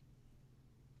Duke.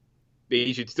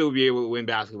 He should still be able to win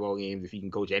basketball games if he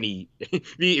can coach any,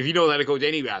 if he knows how to coach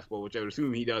any basketball, which I would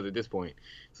assume he does at this point.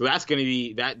 So that's going to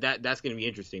be that's going to be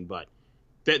interesting, but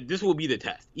this will be the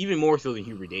test, even more so than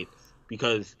Hubert Davis,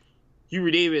 because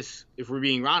Hubert Davis, if we're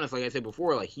being honest, like I said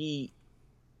before, like, he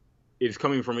is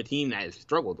coming from a team that has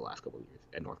struggled the last couple of years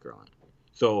at North Carolina.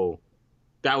 So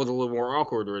that was a little more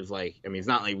awkward, where it's like, I mean, it's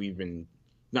not like we've been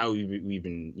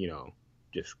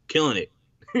just killing it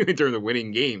in terms of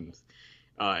winning games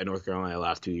at North Carolina the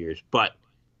last 2 years. But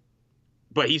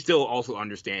he still also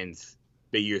understands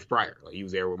the years prior. Like, he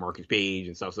was there with Marcus Page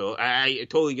and stuff. So I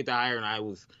totally get the hire, and that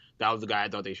was the guy I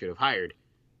thought they should have hired.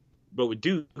 But with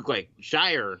Duke, like,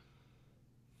 Scheyer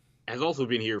has also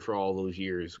been here for all those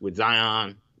years with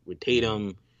Zion, with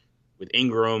Tatum, with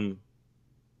Ingram.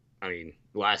 I mean,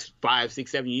 the last 5,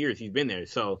 6, 7 years he's been there.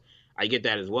 So I get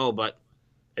that as well. But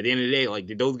at the end of the day, like,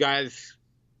 did those guys,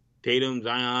 Tatum,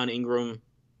 Zion, Ingram,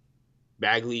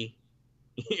 Bagley,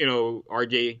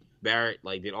 RJ Barrett,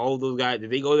 like, did all of those guys, did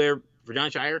they go there for Jon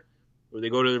Scheyer, or did they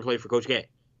go there to play for Coach K?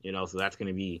 So that's going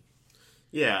to be.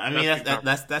 Yeah, I mean,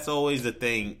 that's always the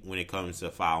thing when it comes to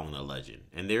following a legend.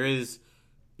 And there is,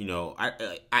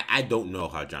 I don't know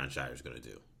how Jon Scheyer is going to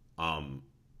do.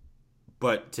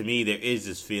 But to me, there is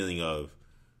this feeling of,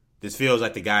 This feels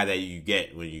like the guy that you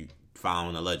get when you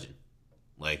following a legend.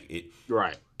 Like it,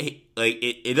 right?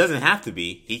 It doesn't have to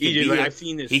be. He could be. Like, I've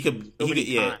seen this. He could. So he many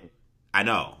could. Yeah. times. I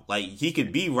know. Like he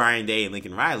could be Ryan Day and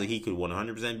Lincoln Riley. He could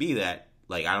 100% be that.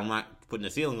 Like I'm not putting a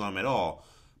ceiling on him at all,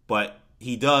 but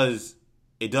he does.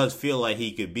 It does feel like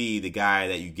he could be the guy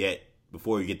that you get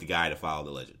before you get the guy to follow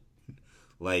the legend.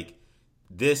 Like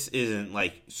this isn't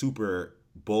like super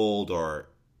bold or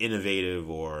innovative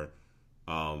or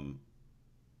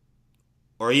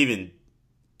even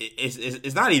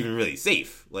it's not even really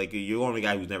safe. Like you're only a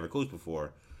guy who's never coached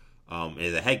before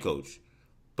as a head coach,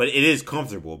 but it is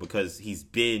comfortable because he's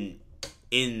been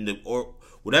in the or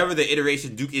whatever the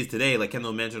iteration Duke is today. Like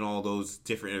Kendall mentioned, all those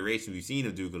different iterations we've seen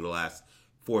of Duke in the last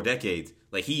 4 decades.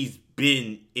 Like he's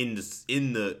been in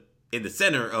the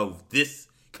center of this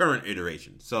current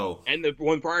iteration. So and the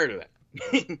one prior to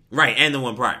that, right, and the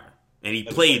one prior, and he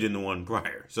played in the one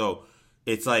prior. So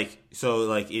it's like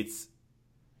it's.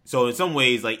 So in some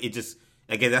ways, like it just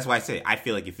again, that's why I say I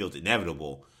feel like it feels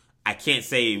inevitable. I can't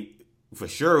say for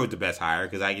sure it was the best hire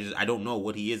because I don't know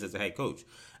what he is as a head coach.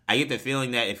 I get the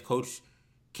feeling that if Coach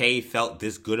K felt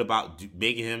this good about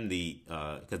making him the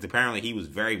because apparently he was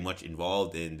very much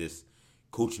involved in this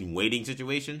coaching waiting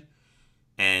situation,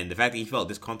 and the fact that he felt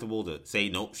this comfortable to say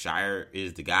nope, Shire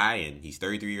is the guy, and he's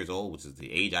 33 years old, which is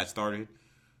the age I started.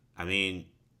 I mean,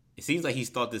 it seems like he's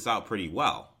thought this out pretty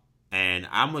well, and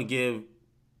I'm gonna give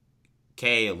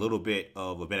K a little bit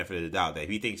of a benefit of the doubt that if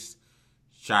he thinks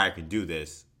Shire can do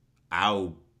this,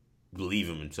 I'll believe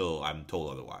him until I'm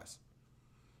told otherwise.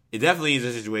 It definitely is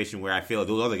a situation where I feel like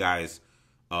those other guys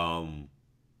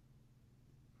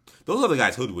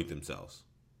hoodwinked themselves.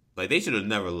 Like they should have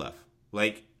never left.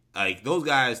 Like those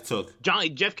guys took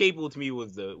Jeff Capel to me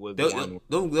was the one.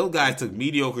 Those guys took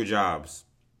mediocre jobs,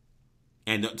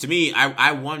 and to me,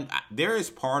 there is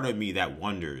part of me that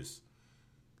wonders.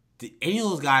 Did any of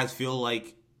those guys feel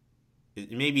like,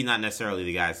 maybe not necessarily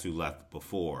the guys who left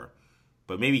before,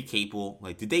 but maybe Capel,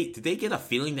 like did they get a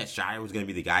feeling that Shire was going to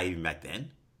be the guy even back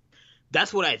then?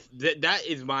 That's what that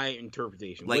is my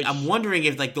interpretation. Like I'm wondering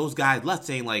if like those guys left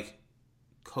saying like,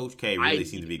 Coach K really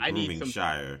seems to be grooming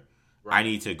Shire. Right. I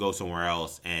need to go somewhere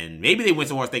else, and maybe they went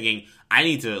somewhere else thinking I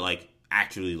need to like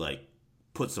actually like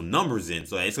put some numbers in,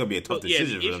 so it's going to be a tough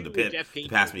decision for them to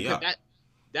pass me up.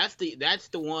 That's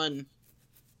the one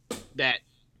that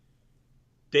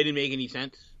they didn't make any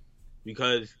sense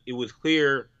because it was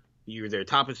clear you were their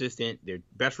top assistant, their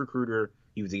best recruiter.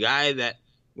 He was the guy that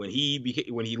when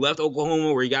he left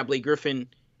Oklahoma, where he got Blake Griffin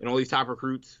and all these top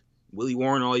recruits, Willie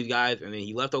Warren, all these guys, and then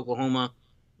he left Oklahoma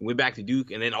and went back to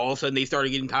Duke, and then all of a sudden they started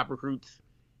getting top recruits.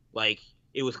 Like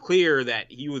it was clear that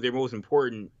he was their most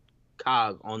important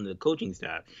cog on the coaching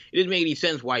staff. It didn't make any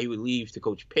sense why he would leave to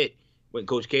coach Pitt when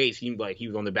Coach K seemed like he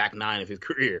was on the back nine of his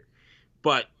career.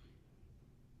 But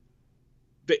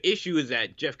the issue is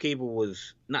that Jeff Capel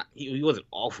was not he wasn't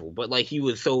awful, but like he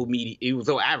was so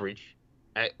average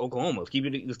at Oklahoma.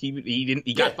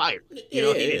 He got fired.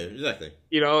 Exactly.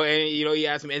 And he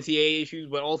had some NCAA issues,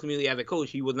 but ultimately as a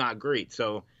coach he was not great.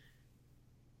 So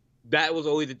that was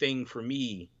always the thing for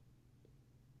me.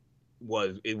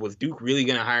 Was Duke really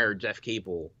going to hire Jeff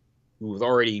Capel, who was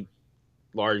already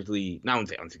largely, not to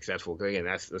say unsuccessful, because again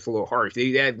that's a little harsh.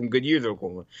 They had some good years at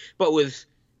Oklahoma, but was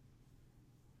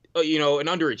an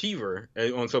underachiever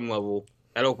on some level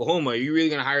at Oklahoma. Are you really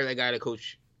going to hire that guy to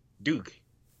coach Duke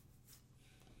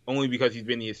only because he's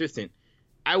been the assistant?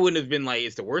 I wouldn't have been like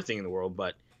it's the worst thing in the world,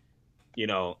 but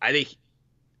I think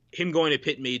him going to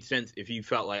Pitt made sense if he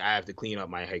felt like I have to clean up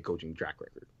my head coaching track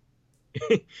record.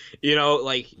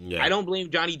 I don't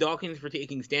blame Johnny Dawkins for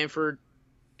taking Stanford.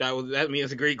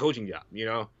 That's a great coaching job.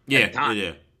 It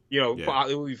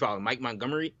would be following Mike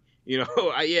Montgomery.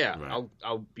 Right.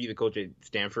 I'll be the coach at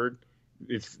Stanford.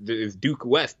 It's Duke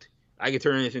West. I could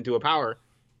turn this into a power.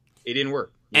 It didn't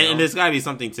work. And there's got to be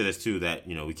something to this too that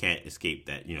we can't escape.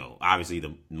 That obviously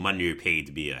the money you're paid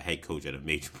to be a head coach at a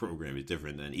major program is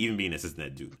different than even being an assistant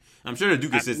at Duke. I'm sure the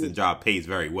Duke assistant job pays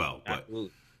very well, but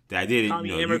the idea that Tommy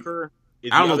Amaker.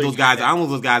 I don't know if those guys. I don't know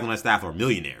if those guys on that staff are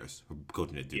millionaires for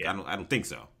coaching at Duke. Yeah. I don't think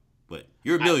so. But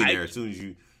you're a millionaire as soon as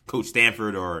you coach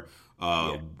Stanford or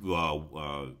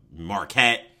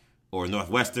Marquette or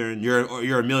Northwestern.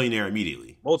 You're a millionaire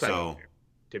immediately.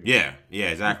 Yeah,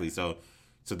 exactly. So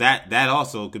that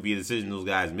also could be a decision those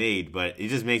guys made. But it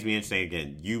just makes me interesting.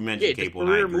 Again, you mentioned Capel,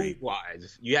 and I agree.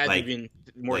 Wise, you had to be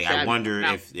more. I wonder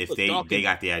if they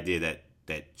got the idea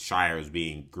that Shire was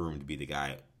being groomed to be the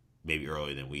guy. Maybe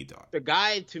earlier than we thought. The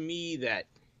guy to me that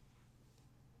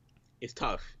is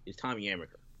tough is Tommy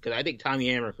Amaker. Because I think Tommy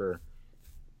Amaker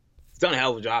has done a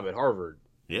hell of a job at Harvard.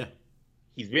 Yeah.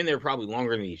 He's been there probably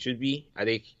longer than he should be. I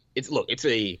think it's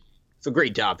a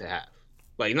great job to have.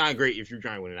 Like, not great if you're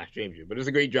trying to win a national championship, but it's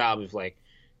a great job if like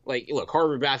look,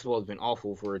 Harvard basketball has been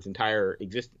awful for its entire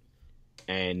existence,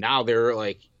 and now they're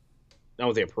like, I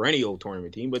don't say a perennial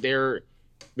tournament team, but they're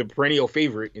the perennial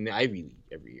favorite in the Ivy League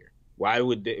every year. Why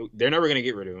would they're never going to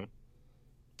get rid of him?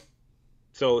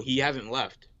 So he hasn't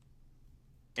left,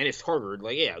 and it's Harvard.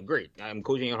 Like, yeah, great. I'm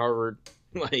coaching at Harvard.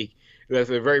 Like, that's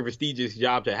a very prestigious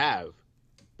job to have,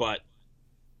 but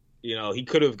he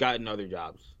could have gotten other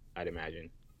jobs, I'd imagine.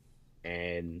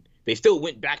 And they still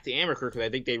went back to Amaker because I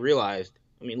think they realized,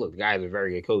 I mean, look, the guy is a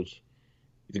very good coach.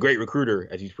 He's a great recruiter,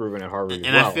 as he's proven at Harvard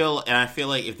as well. I feel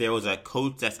like if there was a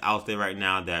coach that's out there right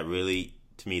now that really,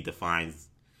 to me, defines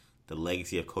the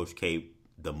legacy of Coach K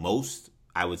the most,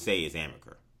 I would say is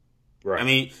Amaker. Right. I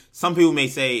mean, some people may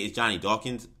say it's Johnny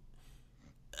Dawkins.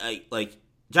 Like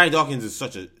Johnny Dawkins is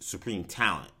such a supreme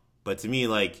talent, but to me,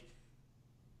 like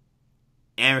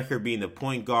Amaker being the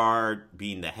point guard,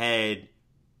 being the head,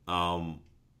 I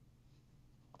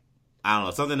don't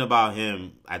know, something about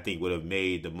him I think would have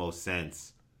made the most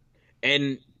sense.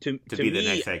 And to be the me,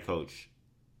 next head coach.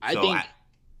 I think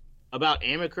about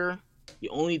Amaker, the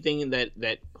only thing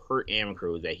that hurt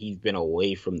Amaker was that he's been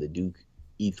away from the Duke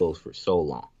ethos for so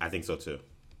long. I think so too.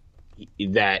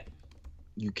 That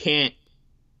you can't.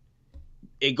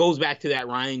 It goes back to that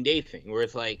Ryan Day thing where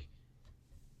it's like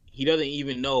he doesn't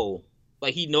even know.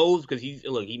 Like, he knows because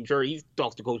I'm sure he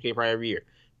talks to Coach K probably every year,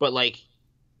 but like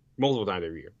multiple times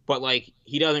every year. But like,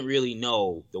 he doesn't really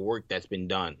know the work that's been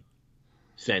done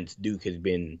since Duke has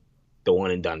been the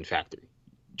one and done factory.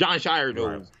 Jon Scheyer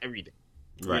knows everything.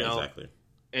 Right, exactly.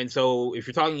 And so if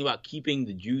you're talking about keeping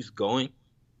the juice going,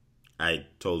 I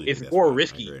totally it's more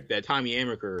risky that Tommy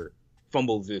Amaker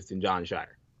fumbles this than Jon Scheyer.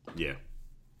 Yeah.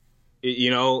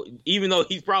 Even though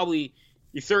he's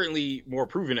certainly more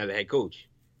proven as a head coach.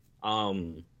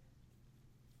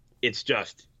 It's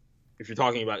just, if you're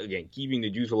talking about, again, keeping the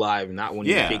juice alive and not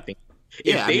wanting to take things.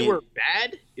 If they were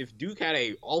bad, if Duke had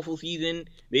a awful season,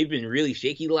 they've been really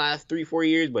shaky the last 3-4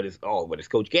 years, but it's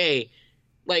Coach K.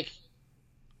 Like,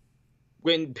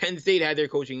 when Penn State had their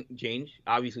coaching change,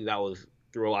 obviously that was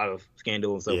through a lot of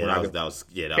scandal and stuff. Yeah, that was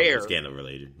scandal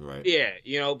related, right?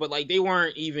 Yeah, but like, they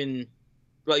weren't even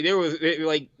like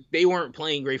they weren't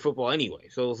playing great football anyway.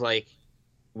 So it was like,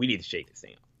 we need to shake this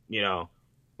thing up,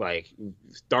 like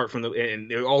start from and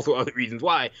there are also other reasons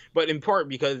why, but in part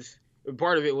because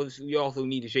part of it was we also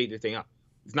need to shake this thing up.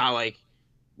 It's not like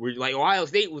we're like Ohio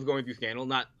State was going through scandal,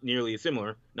 not nearly as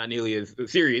similar, not nearly as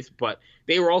serious, but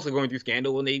they were also going through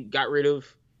scandal when they got rid of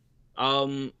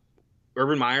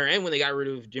Urban Meyer and when they got rid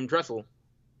of Jim Tressel.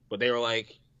 But they were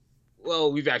like,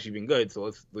 well, we've actually been good, so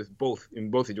let's both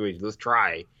in both situations, let's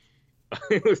try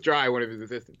one of his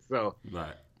assistants. So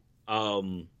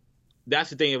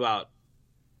that's the thing about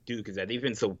Duke, is that they've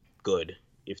been so good.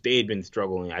 If they had been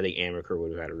struggling, I think Amaker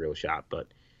would have had a real shot. But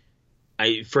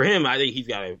for him, I think he's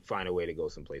got to find a way to go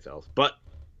someplace else. But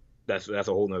that's a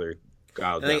whole nother.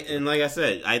 And like I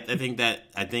said, I think I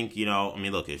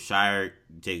mean, look, if Scheyer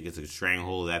gets a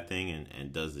stranglehold of that thing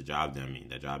and does the job, then I mean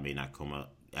that job may not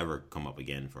ever come up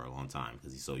again for a long time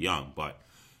because he's so young. But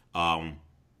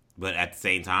at the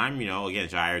same time, again,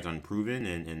 Scheyer's unproven,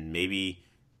 and maybe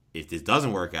if this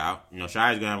doesn't work out,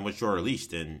 Scheyer's gonna have a much shorter leash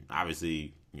than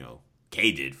obviously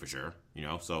K did for sure.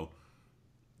 So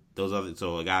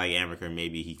a guy like Amaker,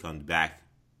 maybe he comes back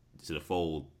to the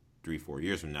fold 3-4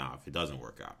 years from now if it doesn't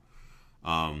work out.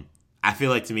 I feel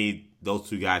like, to me, those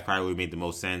two guys probably would have made the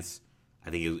most sense. I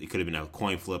think it could have been a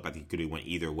coin flip. I think it could have went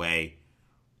either way.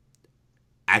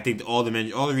 I think all the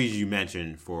reasons you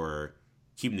mentioned for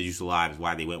keeping the juice alive is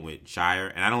why they went with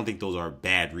Scheyer, and I don't think those are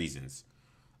bad reasons.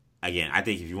 Again, I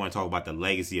think if you want to talk about the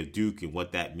legacy of Duke and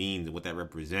what that means and what that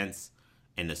represents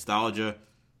and nostalgia,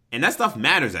 and that stuff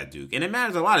matters at Duke, and it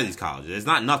matters a lot of these colleges. It's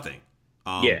not nothing.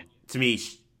 To me,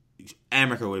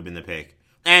 Amaker would have been the pick.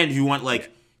 And if you want,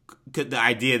 the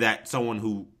idea that someone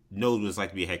who knows what it's like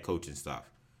to be a head coach and stuff,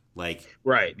 Amaker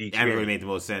would have made the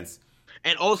most sense.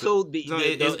 And also,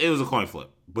 it was a coin flip.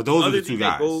 But those are the two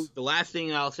guys. The last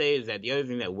thing I'll say is that the other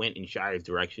thing that went in Scheyer's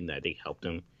direction that I think helped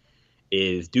him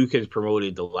is Duke has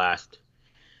promoted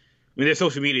their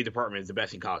social media department is the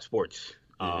best in college sports,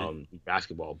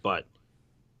 basketball,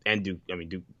 and Duke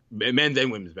men's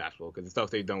and women's basketball, because the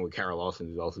stuff they've done with Carol Lawson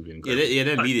has also been incredible. Yeah,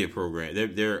 their media program,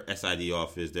 their SID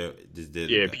office,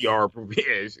 PR,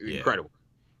 is incredible.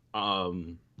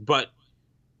 But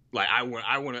I want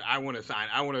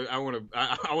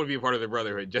to be a part of the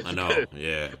brotherhood. Just I know,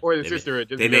 or the sisterhood.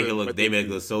 They make it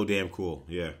look so damn cool.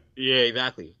 Yeah,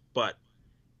 exactly. But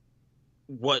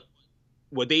what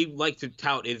they like to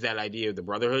tout is that idea of the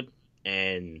brotherhood,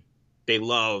 and they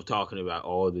love talking about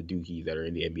all the dookies that are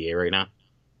in the NBA right now,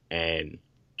 and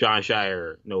Jon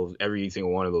Scheyer knows every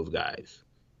single one of those guys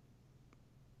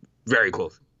very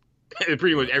close.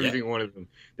 Pretty much every single one of them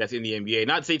that's in the NBA.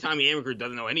 Not to say Tommy Amaker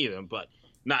doesn't know any of them, but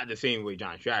not the same way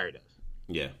Jon Scheyer does.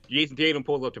 Yeah. Jason Tatum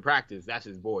pulls up to practice. That's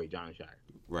his boy, Jon Scheyer.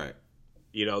 Right.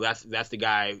 That's the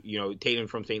guy. Tatum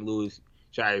from St. Louis,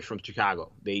 Scheyer from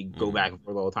Chicago. They go back and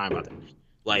forth all the time about that.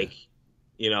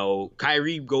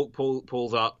 Kyrie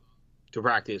pulls up to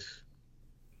practice.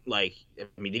 Did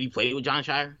he play with Jon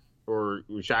Scheyer? Or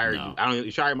Scheyer? No. I don't know.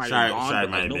 Scheyer might have gone. Scheyer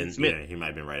might have Nolan been. Smith. Yeah, he might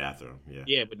have been right after him. Yeah.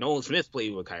 Yeah, but Nolan Smith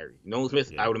played with Kyrie. Nolan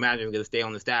Smith, I would imagine, is going to stay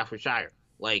on the staff with Scheyer.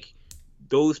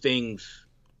 Those things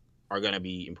are going to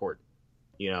be important.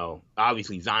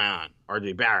 Obviously Zion,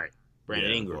 R.J. Barrett,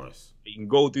 Brandon Ingram. Of course. You can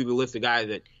go through the list of guys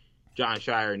that Jon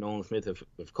Scheyer and Nolan Smith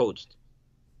have coached.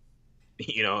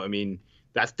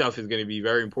 That stuff is going to be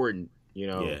very important.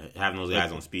 Yeah, having those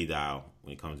guys on speed dial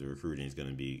when it comes to recruiting is going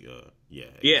to be,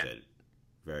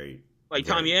 very like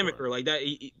very Tommy important. Amaker, like that.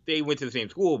 They went to the same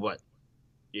school, but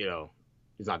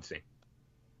it's not the same.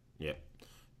 Yeah,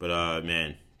 but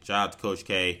man, shout out to Coach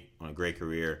K on a great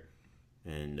career,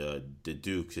 and the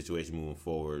Duke situation moving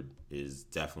forward is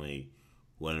definitely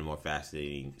one of the more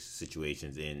fascinating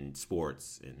situations in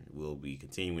sports, and we'll be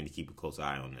continuing to keep a close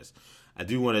eye on this. I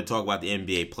do want to talk about the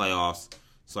NBA playoffs.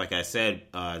 So like I said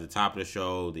at the top of the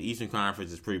show, the Eastern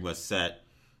Conference is pretty much set.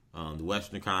 The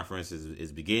Western Conference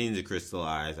is beginning to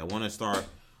crystallize. I want to start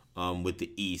with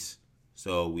the East.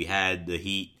 So we had the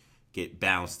Heat get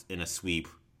bounced in a sweep.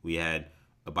 We had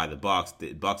by the Bucks.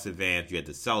 The Bucks advanced. You had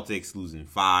the Celtics losing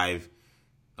 5.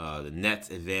 The Nets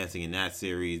advancing in that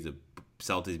series. The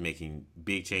Celtics making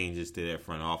big changes to their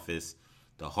front office.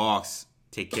 The Hawks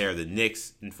take care of the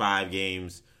Knicks in 5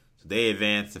 games. So they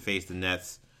advance to face the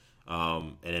Nets.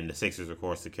 And then the Sixers, of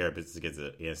course, took care of business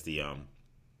against the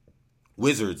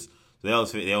Wizards. So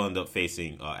they'll end up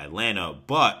facing Atlanta.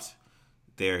 But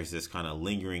there's this kind of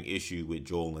lingering issue with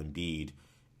Joel Embiid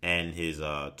and his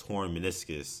torn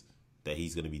meniscus that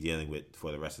he's going to be dealing with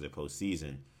for the rest of the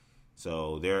postseason.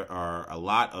 So there are a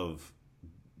lot of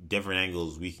different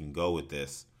angles we can go with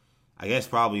this. I guess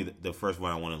probably the first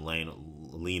one I want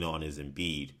to lean on is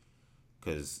Embiid,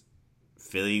 because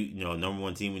Philly, number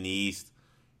 1 team in the East,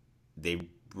 they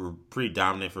were pretty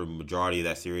dominant for the majority of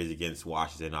that series against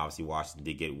Washington. Obviously, Washington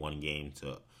did get 1 game,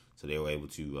 so they were able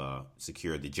to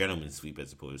secure the gentleman's sweep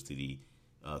as opposed to the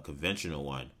conventional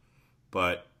one.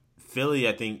 But Philly,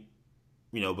 I think,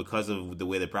 because of the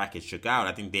way the bracket shook out,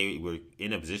 I think they were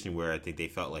in a position where I think they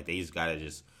felt like they just got to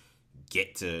just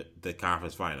get to the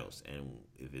conference finals. And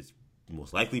if it's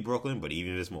most likely Brooklyn, but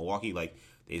even if it's Milwaukee, they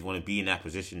just want to be in that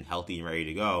position healthy and ready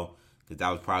to go, because that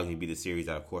was probably going to be the series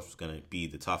that, of course, was going to be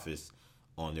the toughest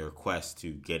on their quest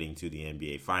to getting to the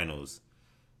NBA Finals.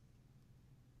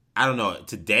 I don't know.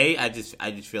 Today, I just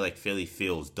feel like Philly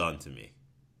feels done to me.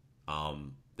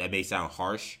 That may sound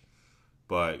harsh,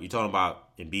 but you're talking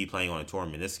about Embiid playing on a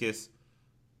torn meniscus.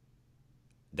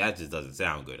 That just doesn't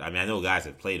sound good. I mean, I know guys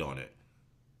have played on it.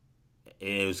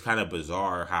 It was kind of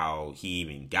bizarre how he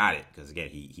even got it, because again,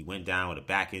 he went down with a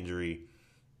back injury,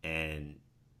 and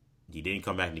he didn't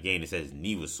come back in the game. It said his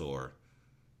knee was sore.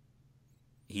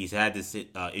 He's had this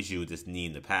issue with this knee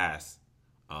in the past.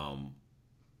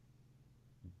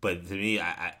 But to me,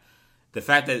 the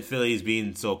fact that Philly is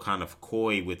being so kind of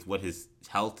coy with what his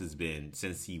health has been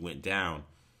since he went down,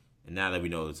 and now that we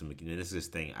know it's a meniscus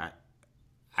thing,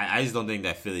 I just don't think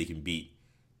that Philly can beat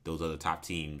those other top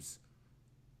teams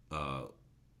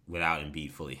without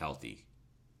Embiid fully healthy.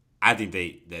 I think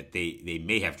they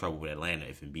may have trouble with Atlanta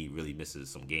if Embiid really misses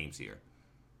some games here.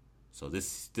 So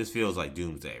this feels like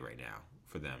doomsday right now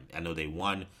for them. I know they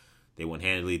won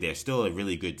handily. They're still a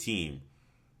really good team,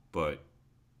 but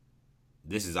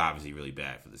this is obviously really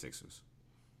bad for the Sixers.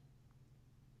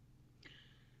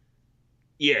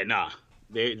 Yeah, nah.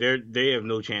 They have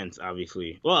no chance,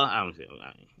 obviously. Well, I don't say.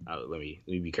 Let me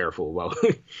be careful about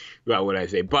about what I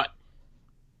say. But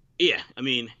yeah, I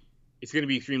mean, it's going to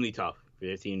be extremely tough for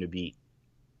their team to beat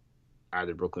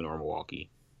either Brooklyn or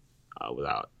Milwaukee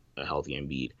without a healthy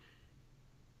Embiid.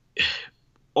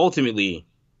 Ultimately,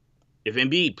 if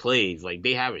Embiid plays,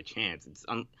 they have a chance.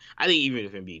 I think even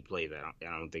if Embiid plays, I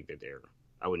don't think that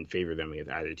I wouldn't favor them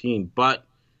against either team. But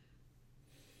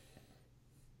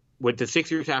what the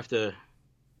Sixers have to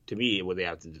me, what they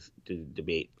have to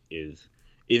debate is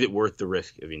it worth the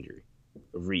risk of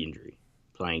re-injury,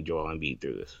 playing Joel Embiid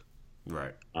through this?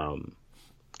 Right.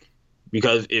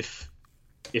 Because if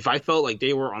I felt like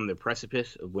they were on the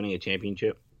precipice of winning a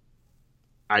championship,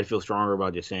 I'd feel stronger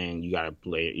about just saying you gotta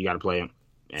play him.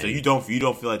 So you don't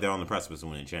feel like they're on the precipice of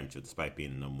winning a championship despite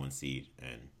being the number 1 seed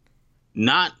and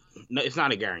Not, no, it's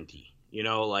not a guarantee.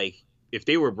 Like if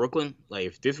they were Brooklyn,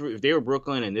 like if they were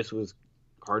Brooklyn and this was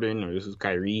Harden or this was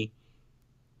Kyrie,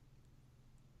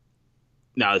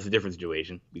 now it's a different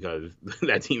situation because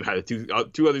that team had two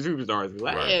other superstars.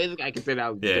 Like, Right. hey, this guy can sit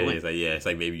out. Yeah, it's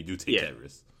like maybe you do take that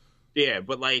risk. Yeah,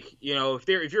 but like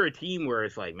if you're a team where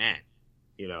it's like, man,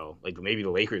 like maybe the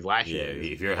Lakers last year.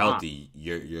 Yeah, if you're healthy,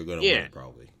 you're gonna win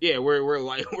probably. Yeah,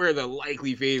 we're the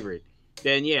likely favorite.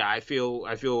 Then yeah, I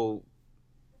feel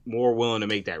more willing to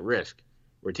make that risk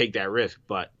or take that risk.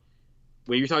 But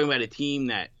when you're talking about a team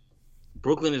that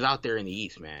Brooklyn is out there in the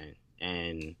East, man,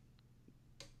 and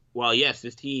while yes,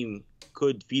 this team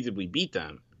could feasibly beat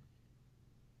them,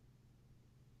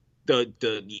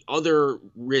 the other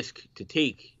risk to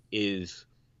take is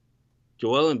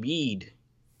Joel Embiid.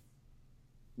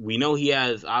 We know he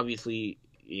has obviously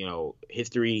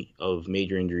history of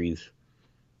major injuries.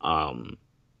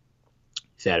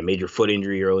 He's had a major foot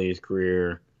injury early in his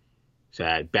career. He's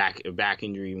had a back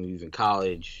injury when he was in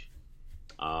college.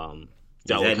 He's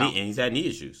had knee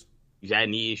issues. He's had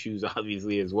knee issues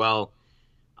obviously as well.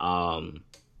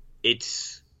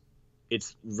 It's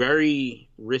very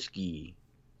risky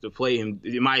to play him,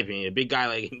 in my opinion, a big guy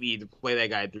like me, to play that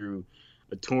guy through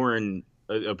a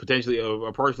potentially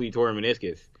a partially torn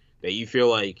meniscus that you feel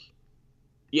like,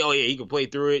 he can play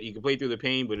through it, he can play through the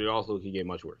pain, but it also could get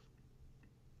much worse.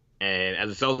 And as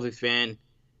a Celtics fan,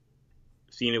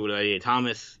 seeing it with Isaiah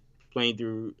Thomas playing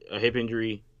through a hip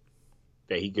injury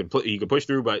that he could push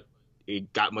through, but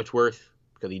it got much worse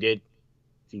because he did.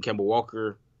 Seen Kemba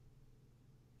Walker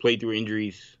play through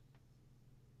injuries,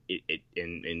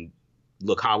 and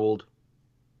look hobbled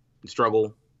and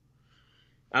struggle.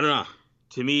 I don't know.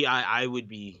 To me, I would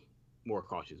be more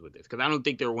cautious with this because I don't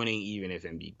think they're winning even if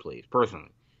Embiid plays.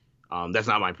 Personally, that's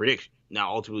not my prediction.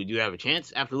 Now, ultimately, do they have a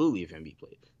chance? Absolutely, if Embiid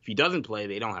plays. If he doesn't play,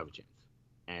 they don't have a chance,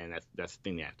 and that's the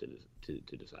thing they have to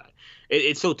decide.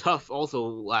 It's so tough. Also,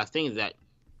 last thing is that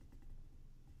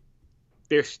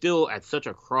they're still at such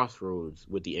a crossroads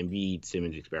with the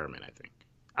Embiid-Simmons experiment.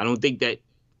 I don't think that.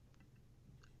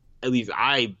 At least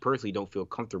I personally don't feel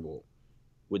comfortable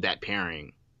with that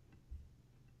pairing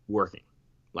working.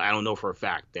 Like, I don't know for a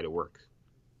fact that it works,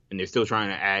 and they're still trying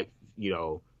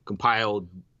to compile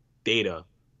data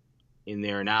in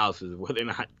their analysis of whether or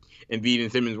not Embiid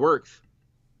and Simmons works.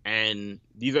 And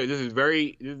this is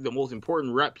the most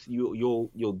important reps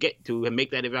you'll get to make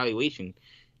that evaluation.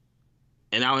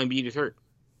 And now Embiid is hurt,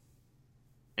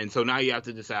 and so now you have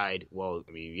to decide. Well,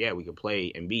 I mean, yeah, we could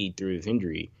play Embiid through this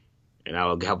injury, and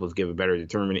that'll help us give a better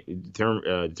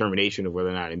determination of whether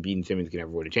or not Embiid and Simmons can ever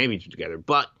win a championship together.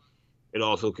 But it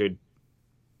also could,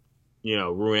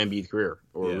 ruin Embiid's career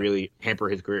or really hamper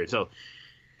his career. So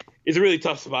it's a really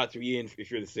tough spot to be in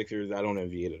if you're the Sixers. I don't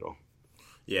envy it at all.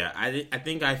 Yeah, I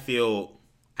think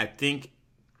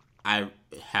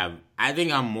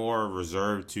I'm more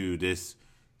reserved to this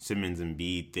Simmons and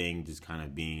Embiid thing just kind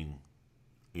of being,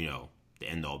 the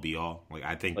end all be all. Like,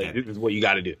 I think that this is what you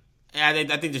got to do. I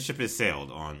think the ship has sailed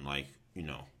on, like,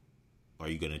 are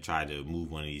you going to try to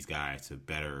move one of these guys to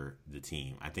better the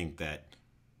team? I think that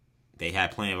they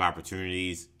had plenty of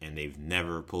opportunities and they've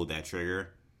never pulled that trigger.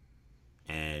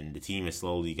 And the team has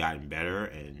slowly gotten better,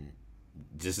 and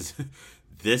this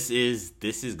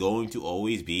is going to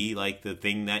always be like the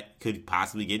thing that could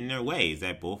possibly get in their way, is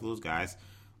that both of those guys,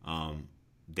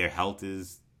 their health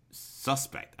is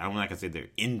suspect. I'm not gonna say they're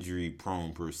injury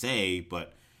prone per se,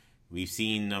 but we've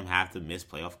seen them have to miss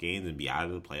playoff games and be out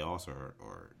of the playoffs or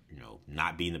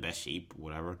not be in the best shape,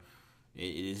 whatever.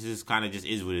 It just kind of just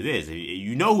is what it is.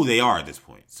 You know who they are at this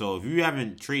point. So if you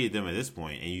haven't traded them at this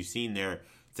point and you've seen their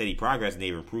steady progress and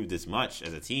they've improved this much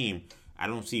as a team, I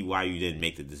don't see why you didn't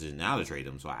make the decision now to trade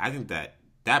them. So I think that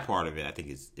part of it, I think,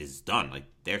 is done. Like,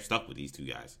 they're stuck with these two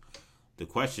guys. The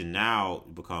question now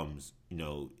becomes,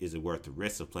 is it worth the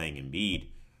risk of playing Embiid?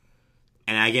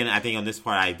 And again, I think on this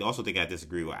part, I also think I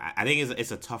disagree with. I think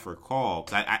it's a tougher call.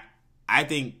 I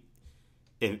think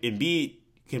if Embiid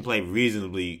can play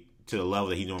reasonably to the level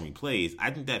that he normally plays,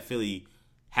 I think that Philly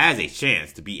has a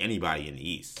chance to beat anybody in the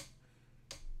East.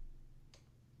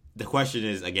 The question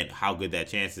is, again, how good that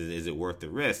chance is. Is it worth the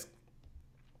risk?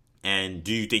 And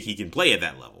do you think he can play at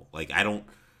that level? Like, I don't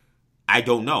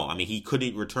know. I mean, he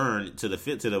couldn't return to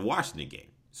the Washington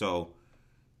game. So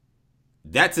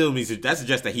that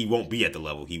suggests that he won't be at the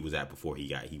level he was at before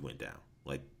he went down.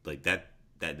 Like that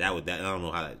I don't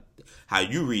know how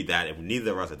you read that, if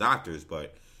neither of us are doctors,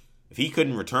 but if he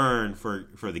couldn't return for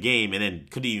the game and then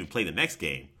couldn't even play the next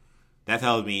game, that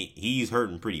tells me he's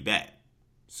hurting pretty bad.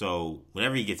 So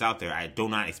whenever he gets out there, I do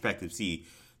not expect to see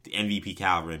the MVP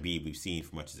caliber Embiid we've seen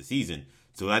for much of the season.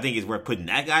 So I think it's worth putting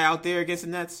that guy out there against the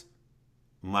Nets.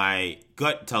 my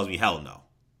gut tells me hell no.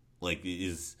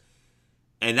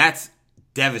 And that's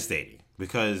devastating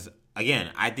because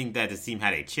again, I think that this team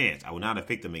had a chance. I would not have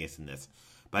picked them against the Nets,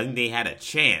 but I think they had a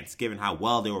chance given how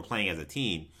well they were playing as a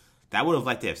team. That would have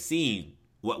liked to have seen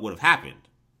what would have happened,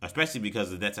 especially because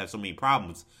the Nets have so many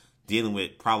problems dealing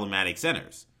with problematic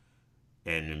centers.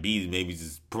 And Embiid maybe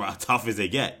just tough as they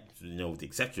get, with the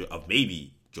exception of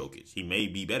maybe Jokic. He may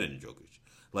be better than Jokic.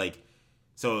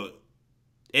 So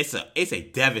it's a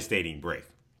devastating break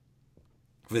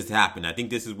for this to happen. I think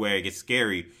this is where it gets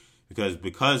scary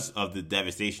because of the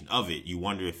devastation of it, you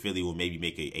wonder if Philly will maybe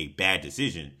make a bad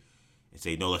decision and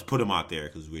say, no, let's put him out there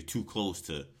because we're too close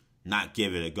to not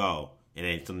give it a go, and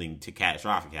then something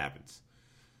catastrophic happens.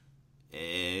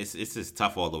 It's just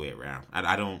tough all the way around.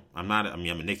 I'm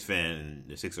a Knicks fan, and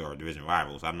the Sixers are division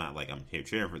rivals. I'm not I'm here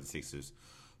cheering for the Sixers,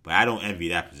 but I don't envy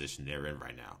that position they're in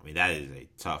right now. I mean, that is a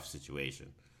tough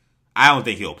situation. I don't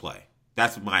think he'll play.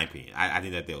 That's my opinion. I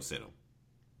think that they'll sit him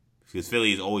because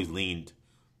Philly has always leaned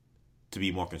to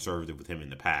be more conservative with him in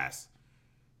the past,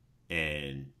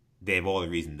 and they have all the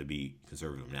reason to be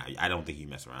conservative now. I don't think he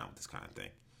mess around with this kind of thing.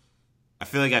 I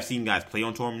feel like I've seen guys play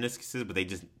on torn meniscuses, but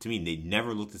to me, they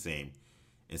never look the same.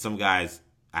 And some guys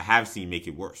I have seen make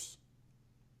it worse.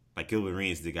 Like Gilbert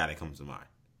Arenas is the guy that comes to mind.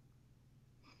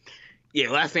 Yeah,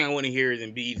 last thing I want to hear is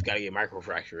Embiid's got to get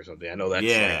microfracture or something. I know that's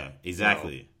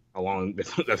exactly.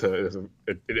 That's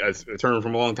a term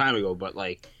from a long time ago, but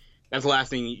that's the last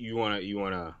thing you want to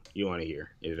hear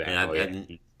is that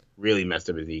he really messed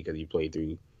up his knee because he played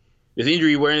through this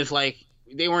injury where it's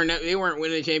they weren't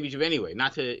winning the championship anyway.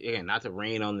 Not to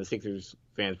rain on the Sixers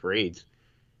fans' parades,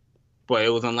 but it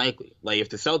was unlikely. If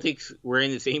the Celtics were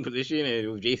in the same position and it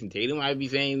was Jason Tatum, I'd be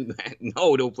saying,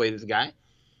 no, don't play this guy.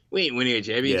 We ain't winning a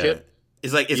championship. Yeah.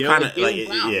 It's kind of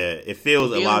it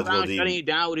feels illogical. Shutting it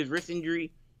down with his wrist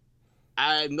injury,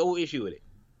 I have no issue with it.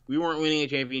 We weren't winning a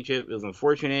championship. It was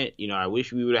unfortunate. I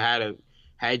wish we would have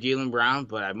had Jaylen Brown,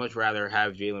 but I'd much rather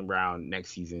have Jaylen Brown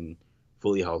next season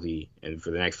fully healthy and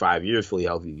for the next 5 years fully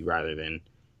healthy rather than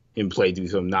him play through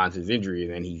some nonsense injury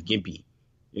and then he's gimpy.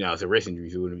 It's a wrist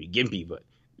injury, so it wouldn't be gimpy, but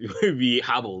it would be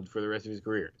hobbled for the rest of his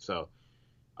career. So,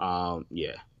 to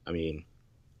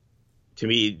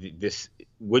me, this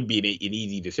would be an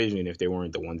easy decision if they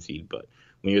weren't the 1 seed, but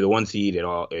when you're the 1 seed,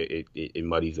 it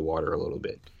muddies the water a little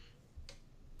bit.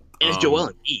 And it's Joel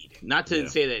Embiid. Not to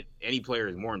say that any player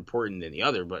is more important than the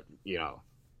other, but you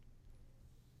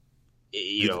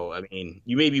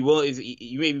may be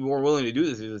more willing to do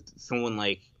this if someone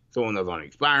that's on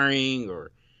expiring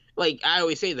or I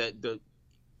always say that the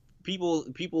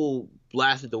people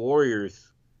blasted the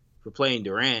Warriors for playing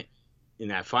Durant in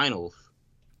that finals,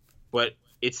 but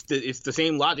it's the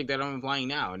same logic that I'm applying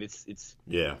now, and it's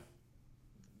when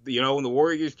the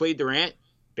Warriors played Durant.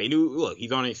 They knew, look,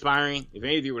 he's on expiring. If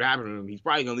anything would happen to him, he's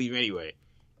probably going to leave anyway.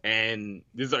 And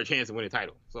this is our chance to win a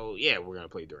title. So, yeah, we're going to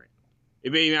play Durant.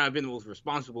 It may not have been the most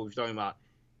responsible if you're talking about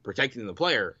protecting the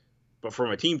player, but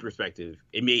from a team perspective,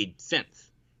 it made sense.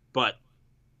 But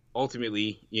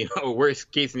ultimately,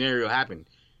 worst case scenario happened.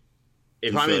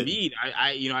 If I'm Embiid,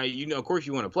 of course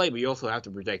you want to play, but you also have to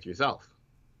protect yourself.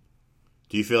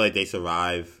 Do you feel like they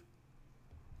survive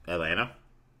Atlanta?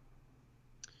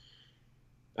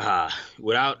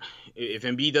 If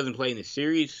Embiid doesn't play in the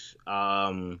series,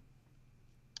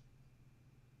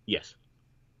 yes.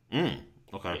 Okay.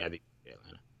 Yeah,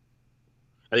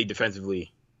 I think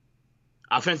defensively,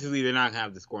 offensively, they're not gonna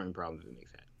have the scoring problems the Knicks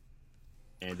had.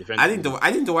 And defensively,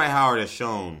 I think Dwight Howard has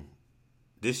shown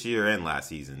this year and last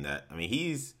season that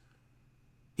he's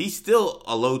still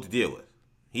a load to deal with.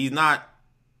 He's not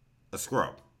a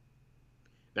scrub.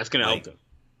 That's gonna help them.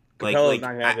 I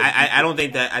don't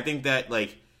think that. I think that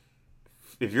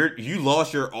if you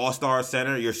lost your all-star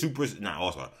center, your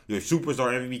superstar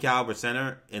MVP caliber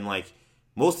center, and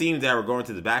most teams that were going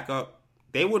to the backup,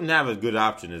 they wouldn't have a good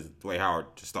option as Dwight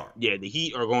Howard to start. Yeah, the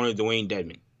Heat are going to Dwayne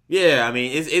Dedmon. Yeah,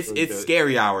 it's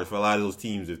scary hours for a lot of those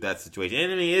teams with that situation,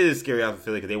 and it is scary hours for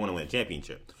Philly because they want to win a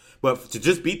championship. But to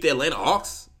just beat the Atlanta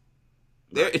Hawks,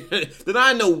 they're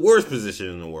not in the worst position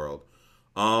in the world.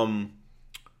 I'm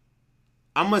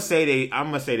gonna say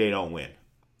they don't win.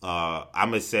 I'm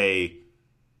gonna say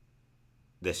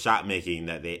the shot making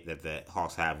that the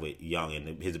Hawks have with Young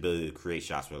and his ability to create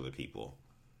shots for other people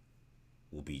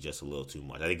will be just a little too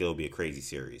much. I think it'll be a crazy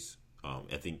series.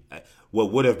 I think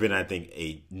what would have been,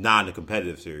 a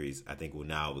non-competitive series, I think will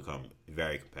now become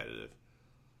very competitive.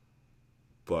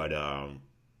 But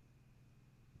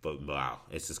wow,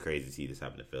 it's just crazy to see this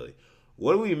happen to Philly.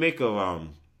 What do we make of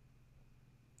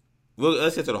Well,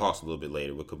 let's get to the Hawks a little bit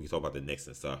later. We can talk about the Knicks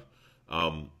and stuff.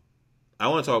 I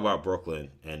want to talk about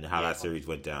Brooklyn and how that series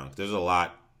went down. There's a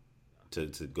lot to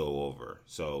go over.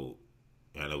 So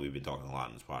I know we've been talking a lot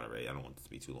in this pod already. I don't want this to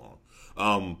be too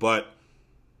long. But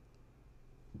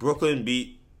Brooklyn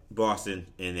beat Boston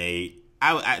in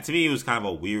to me, it was kind of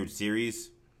a weird series.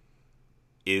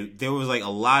 There was like a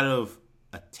lot of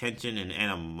attention and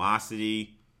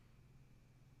animosity,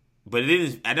 but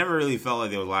I never really felt like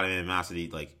there was a lot of animosity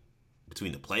like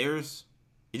between the players.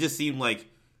 It just seemed like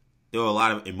there were a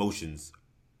lot of emotions,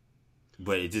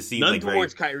 but it just seemed none like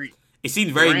towards Kyrie. It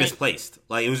seemed very misplaced.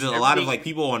 Like it was just a lot of like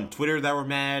people on Twitter that were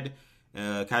mad.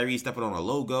 Kyrie stepping on a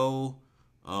logo.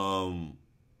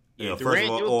 First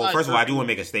of all, I do want to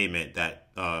make a statement that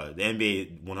the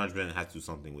NBA 100% has to do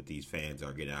something with these fans that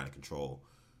are getting out of control,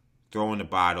 throwing the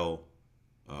bottle,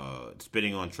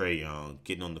 spitting on Trae Young,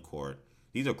 getting on the court.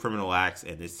 These are criminal acts,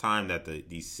 and it's time that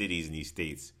these cities and these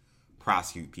states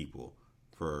prosecute people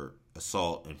for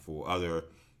assault and for other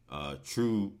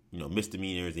true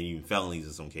misdemeanors and even felonies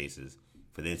in some cases.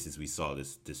 For the instance we saw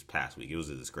this past week, it was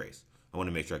a disgrace. I want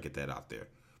to make sure I get that out there.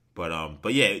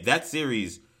 But yeah, that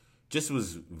series just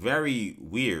was very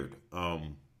weird.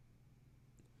 The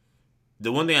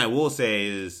one thing I will say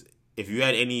is, if you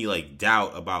had any like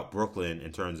doubt about Brooklyn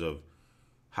in terms of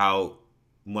how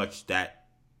much that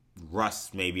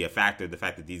rust may be a factor, the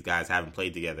fact that these guys haven't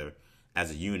played together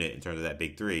as a unit in terms of that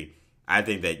big three, I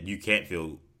think that you can't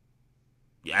feel.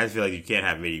 I feel like you can't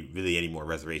have really any more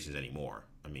reservations anymore.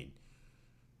 I mean,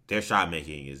 their shot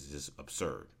making is just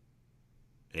absurd.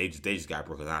 They just got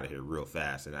Brooklyn out of here real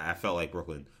fast, and I felt like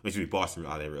Boston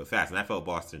out of there real fast, and I felt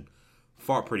Boston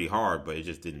fought pretty hard, but it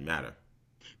just didn't matter.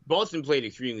 Boston played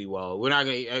extremely well. We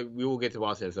will get to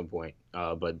Boston at some point,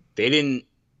 but they didn't.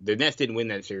 The Nets didn't win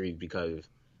that series because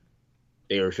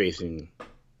they weren't facing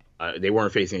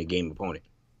a game opponent.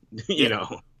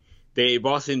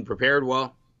 Boston prepared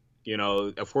well.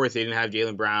 Of course they didn't have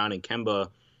Jaylen Brown, and Kemba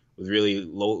was really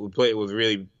low. It was a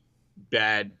really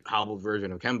bad hobbled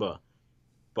version of Kemba.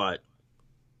 But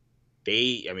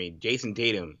Jason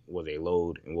Tatum was a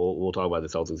load, and we'll talk about the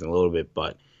Celtics in a little bit.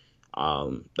 But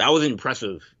that was an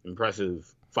impressive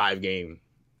 5-game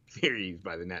series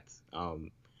by the Nets.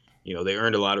 They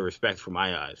earned a lot of respect from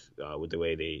my eyes with the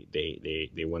way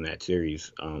they won that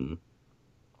series.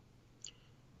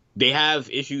 They have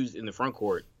issues in the front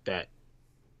court that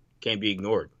can't be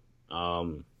ignored.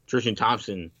 Tristan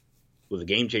Thompson was a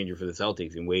game changer for the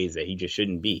Celtics in ways that he just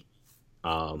shouldn't be.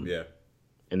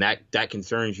 And that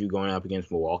concerns you going up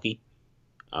against Milwaukee.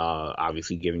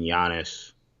 Obviously, given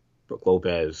Giannis, Brook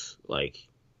Lopez,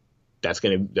 those guys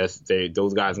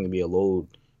are gonna be a load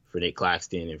for Nick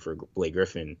Claxton and for Blake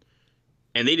Griffin.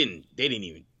 And they didn't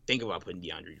even think about putting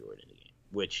DeAndre Jordan in the game,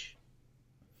 which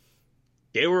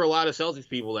there were a lot of Celtics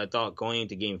people that thought going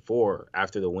into Game 4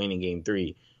 after the win in Game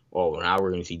 3, now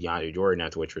we're going to see DeAndre Jordan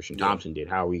after what Tristan Thompson did.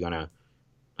 How are we gonna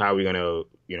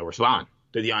respond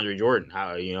to DeAndre Jordan?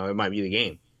 How it might be the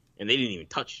game, and they didn't even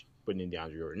touch putting in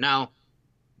DeAndre Jordan. Now,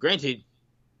 granted,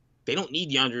 they don't need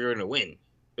DeAndre Jordan to win,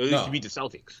 at least to beat the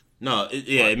Celtics. No,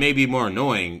 it may be more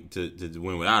annoying to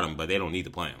win without him, but they don't need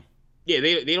to play him. Yeah,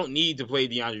 they don't need to play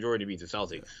DeAndre Jordan to beat the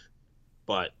Celtics,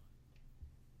 but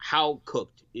how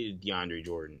cooked is DeAndre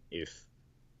Jordan if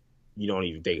you don't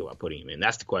even think about putting him in?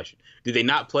 That's the question. Did they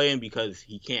not play him because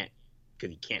he can't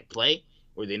play,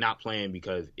 or did they not play him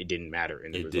because it didn't matter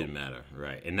in the result? Didn't matter,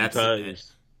 right? And that's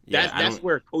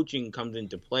where coaching comes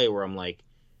into play. Where I'm like,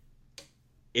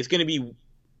 it's going to be.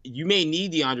 You may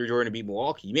need DeAndre Jordan to beat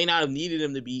Milwaukee. You may not have needed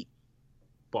him to beat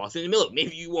Boston. And look,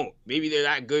 maybe you won't. Maybe they're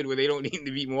that good where they don't need him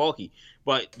to beat Milwaukee.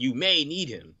 But you may need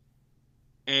him.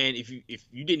 And if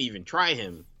you didn't even try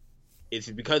him, is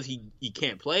it because he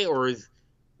can't play, or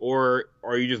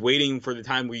are you just waiting for the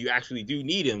time where you actually do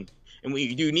need him? And when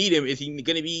you do need him, is he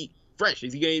going to be fresh?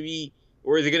 Is he going to be,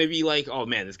 or is it going to be like, oh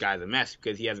man, this guy's a mess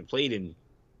because he hasn't played in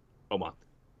a month?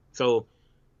 So,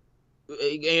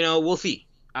 we'll see.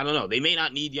 I don't know. They may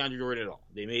not need DeAndre Jordan at all.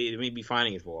 They may be fine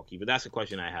against Milwaukee, but that's the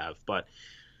question I have. But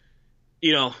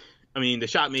the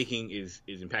shot making is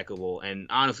impeccable, and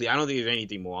honestly, I don't think there's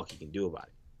anything Milwaukee can do about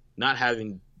it. Not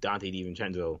having Dante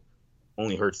DiVincenzo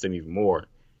only hurts them even more,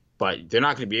 but they're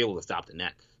not going to be able to stop the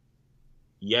Nets.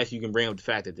 Yes, you can bring up the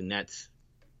fact that the Nets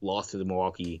lost to the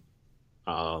Milwaukee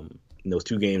in those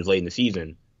 2 games late in the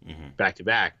season, back to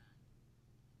back,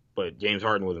 but James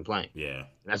Harden wasn't playing. Yeah,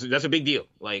 that's a big deal.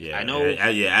 I know.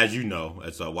 As you know,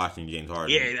 as watching James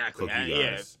Harden. Yeah, exactly.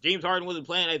 If James Harden wasn't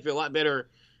playing, I'd feel a lot better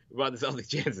about the Celtics'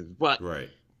 chances. But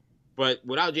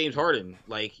without James Harden,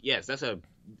 yes, that's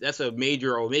a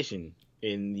major omission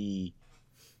in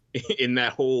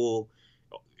that whole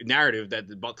narrative that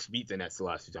the Bucks beat the Nets the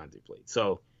last 2 times they played.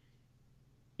 So,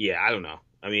 yeah, I don't know.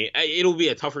 I mean, it'll be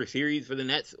a tougher series for the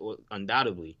Nets,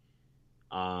 undoubtedly.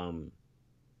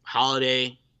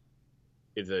 Holiday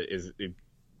is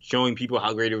showing people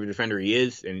how great of a defender he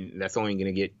is, and that's only going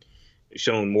to get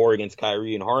shown more against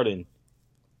Kyrie and Harden.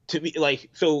 To be like,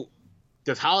 so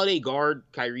does Holiday guard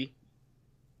Kyrie?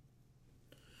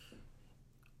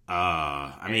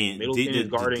 I mean, Middleton is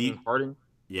guarding Harden.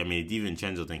 Yeah, I mean, the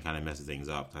DiVincenzo thing kind of messes things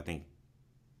up. I think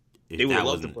they would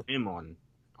love to put him on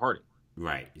Harden.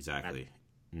 Right, exactly.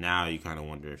 Now you kind of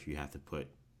wonder if you have to put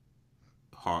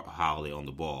Holiday on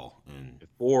the ball and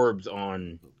Forbes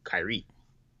on Kyrie.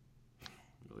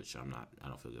 Which I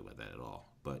don't feel good about that at all.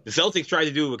 But the Celtics tried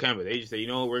to do it with Kemba. They just said,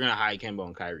 we're gonna hide Kemba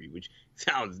on Kyrie, which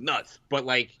sounds nuts. But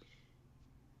like,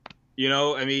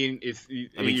 I mean,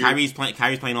 Kyrie's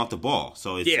playing off the ball,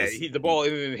 so the ball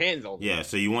is in his hands all the time. Yeah,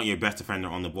 so you want your best defender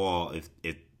on the ball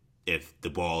if the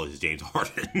ball is James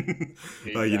Harden.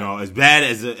 Exactly. As bad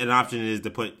as an option is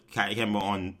to put Kemba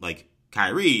on like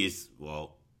Kyrie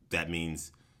that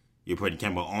means you're putting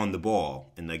Kemba on the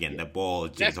ball, and again, that ball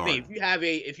is James Harden. If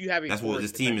you have a that's what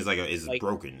this team is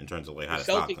broken in terms of like how to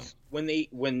stop them.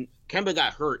 When Kemba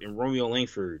got hurt and Romeo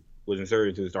Langford was inserted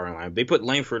into the starting line, they put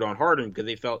Langford on Harden because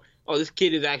they felt, this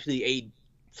kid is actually a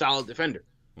solid defender.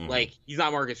 Mm-hmm. Like, he's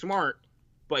not Marcus Smart,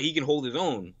 but he can hold his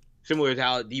own, similar to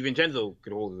how DiVincenzo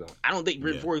could hold his own. I don't think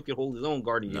Bryn Forbes could hold his own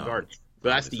guarding James Harden. But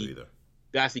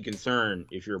that's the concern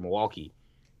if you're Milwaukee,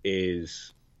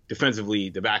 is defensively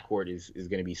the backcourt is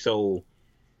going to be so,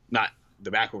 not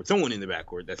the backcourt, someone in the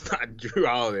backcourt that's not Jrue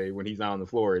Holiday when he's not on the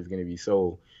floor is going to be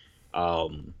so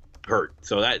hurt.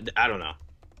 So that, I don't know.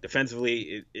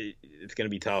 Defensively, it's going to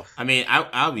be tough. I mean,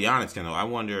 I'll be honest, I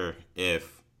wonder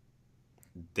if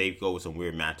they go with some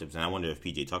weird matchups, and I wonder if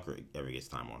PJ Tucker ever gets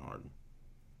time on Harden.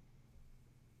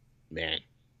 Man,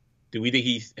 do we think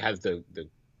he has the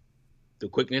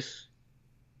quickness?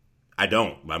 I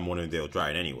don't, but I'm wondering if they'll try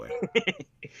it anyway.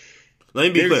 Let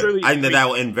me be clear. I think that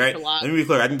will end very. Let me be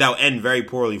clear. I think that will end very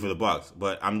poorly for the Bucks.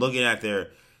 But I'm looking at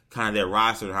their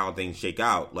roster and how things shake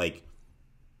out. Like,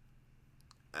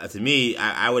 to me,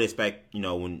 I would expect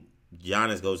when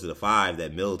Giannis goes to the 5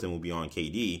 that Middleton will be on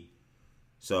KD.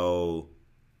 So,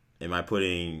 am I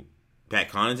putting Pat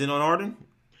Connaughton on Harden?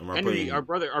 Our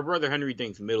brother Henry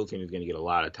thinks Middleton is going to get a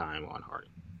lot of time on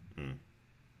Harden,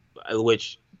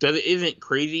 which isn't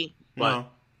crazy, but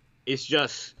it's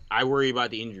just I worry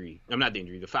about the injury. I'm not the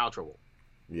injury, the foul trouble.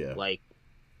 Yeah, like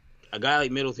a guy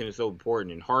like Middleton is so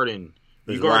important, and Harden.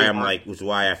 Which is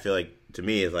why I feel like, to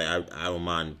me, it's like I don't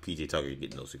mind PJ Tucker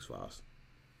getting those 6 fouls.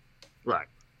 Right,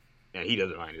 and he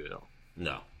doesn't mind it at all.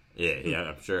 No.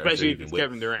 Yeah, I'm sure. Especially if it's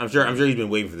Kevin Durant. I'm sure he's been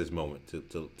waiting for this moment to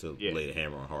lay the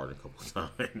hammer on Harden a couple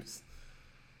of times.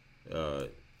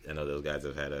 I know those guys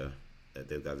have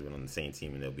been on the same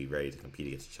team, and they'll be ready to compete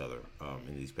against each other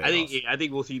in these playoffs. I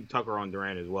think we'll see Tucker on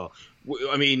Durant as well.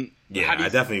 I mean, I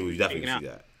definitely see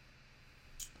that.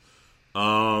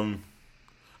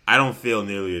 I don't feel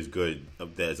nearly as good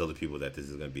as other people that this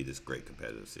is going to be this great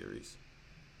competitive series.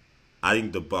 I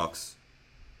think the Bucks.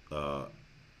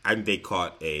 I think they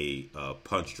caught a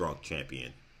punch-drunk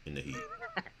champion in the Heat.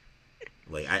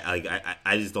 Like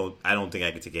I just don't. I don't think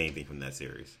I could take anything from that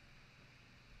series.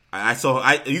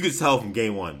 You could tell from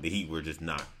game 1 the Heat were just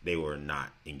not. They were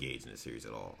not engaged in the series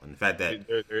at all. And the fact that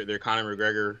they're Conor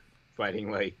McGregor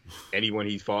fighting like anyone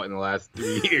he's fought in the last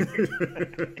 3 years.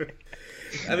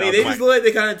 I mean, they just look like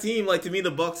the kind of team. Like, to me,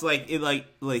 the Bucks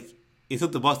it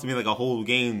took the Bucks to me like a whole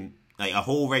game, like a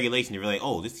whole regulation. They were like,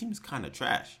 oh, this team is kind of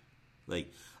trash.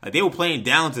 Like they were playing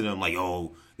down to them, like,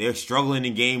 oh, they're struggling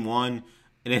in game 1,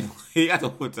 and then they got to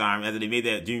overtime after Jimmy made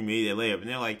that layup, and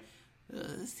they're like,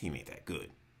 this team ain't that good,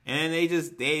 and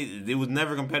it was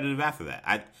never competitive after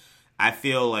that. I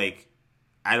feel like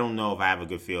I don't know if I have a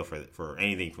good feel for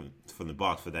anything from the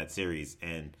Bucks for that series,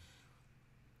 and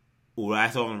what I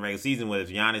saw in the regular season was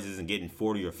if Giannis isn't getting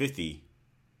 40 or 50,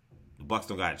 the Bucks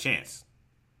don't got a chance,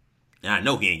 and I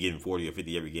know he ain't getting 40 or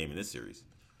 50 every game in this series.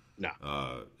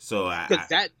 No. So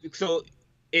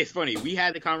it's funny. We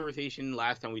had the conversation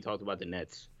last time we talked about the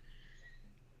Nets,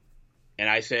 and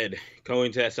I said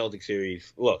going to that Celtics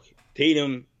series, look,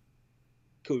 Tatum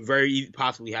could very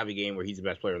possibly have a game where he's the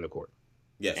best player on the court.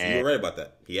 Yes, you were right about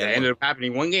that. It ended up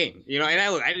happening one game. And I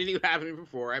didn't think it was happening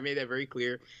before. I made that very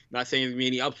clear. Not saying there's going to be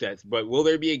any upsets, but will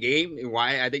there be a game, and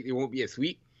why I think there won't be a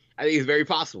sweep? I think it's very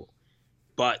possible.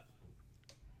 But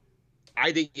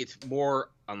I think it's more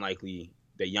unlikely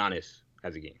that Giannis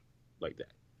has a game like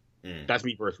that. That's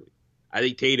me personally. I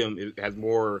think Tatum has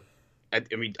more. I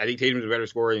think Tatum's a better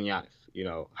scorer than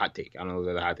Giannis. Hot take. I don't know if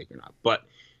that's a hot take or not. But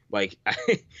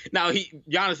now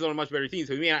Giannis is on a much better team,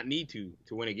 so he may not need to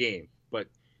win a game. But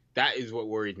that is what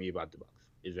worries me about the Bucks.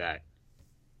 Is that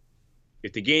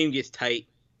if the game gets tight,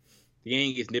 the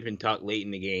game gets nip and tuck late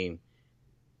in the game,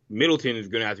 Middleton is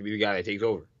going to have to be the guy that takes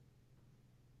over.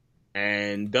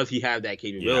 And does he have that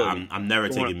capability? Yeah, I'm never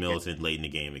taking Middleton late in the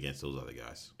game against those other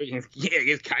guys.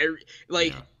 Against Kyrie.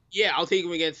 I'll take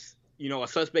him against, a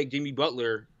suspect Jimmy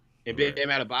Butler and Bam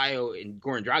Adebayo and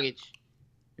Goran Dragic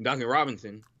and Duncan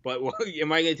Robinson. But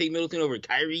am I going to take Middleton over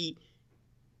Kyrie,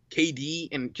 KD,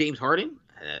 and James Harden?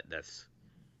 That's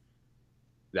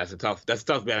a tough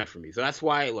bet for me. So that's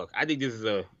why, look, I think this is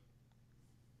a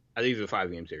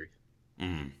 5-game series.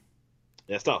 Mm-hmm.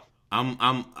 That's tough.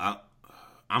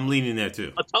 I'm leaning there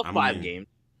too. A tough 5 game.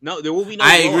 No, there will be no.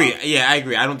 I agree. Yeah, I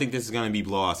agree. I don't think this is going to be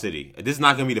blowout city. This is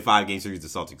not going to be the 5-game series the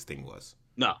Celtics thing was.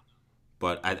 No.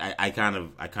 But I kind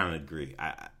of agree.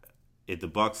 If the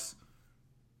Bucks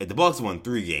won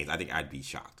 3 games, I think I'd be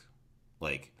shocked.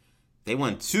 Like, they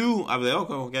won 2, I'd be like,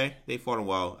 okay, they fought them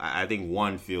well. I think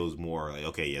 1 feels more like,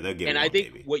 okay, yeah, they'll get. And one, I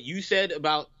think maybe. What you said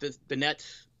about the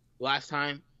Nets last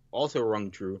time also rung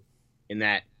true, in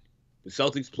that the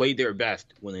Celtics played their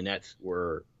best when the Nets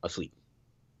were asleep.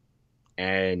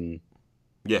 And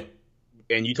yeah,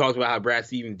 and you talked about how Brad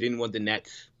Stevens didn't want the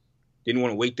Nets, didn't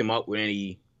want to wake them up with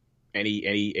any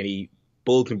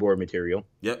bulletin board material.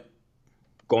 Yep.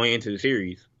 Going into the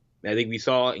series, and I think we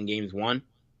saw in games 1,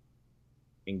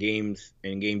 in game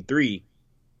 3,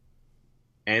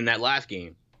 and that last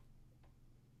game,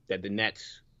 that the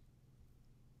Nets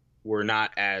were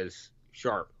not as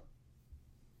sharp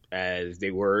as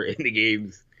they were in the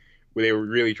games where they were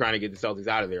really trying to get the Celtics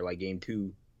out of there, like game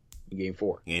 2 and game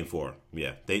 4. Game 4,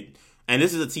 yeah. And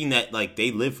this is a team that, like,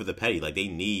 they live for the petty. Like, they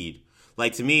need,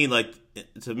 like, to me,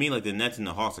 the Nets and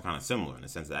the Hawks are kind of similar in the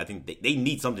sense that I think they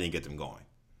need something to get them going.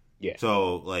 Yeah.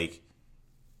 So, like,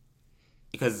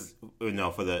 because for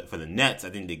the Nets, I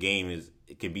think the game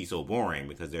can be so boring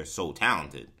because they're so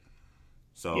talented.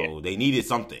 So they needed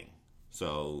something.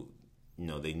 So,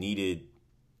 they needed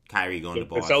Kyrie going to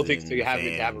Boston. The Celtics to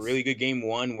have a really good game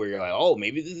 1 where you're like, oh,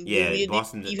 maybe this is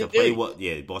Boston to play well.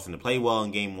 Yeah, Boston to play well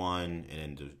in game 1 and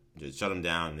then to shut them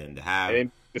down and then to have. And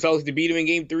then the Celtics to beat them in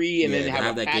game 3 and then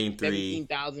have that game 3.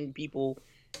 17,000 people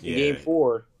in game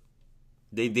 4.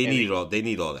 They need all. They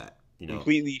need all that.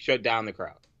 Completely shut down the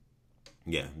crowd.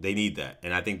 Yeah, they need that,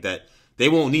 and I think that they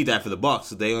won't need that for the Bucks.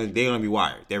 So they're gonna be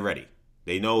wired. They're ready.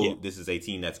 They know this is a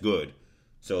team that's good,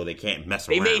 so they can't mess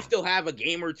around. They may still have a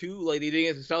game or two like they did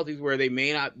against the Celtics where they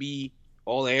may not be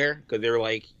all there because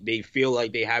they feel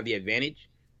like they have the advantage,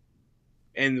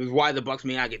 and why the Bucks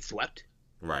may not get swept.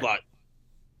 Right. But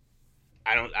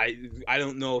I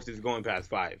don't know if this is going past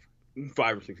 5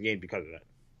 or 6 games because of that.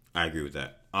 I agree with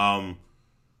that.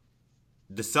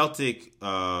 The Celtic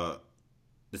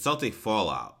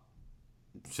fallout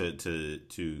to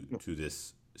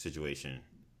this situation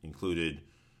included.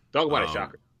 Talk about a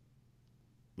shocker.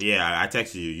 Yeah, I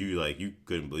texted you. You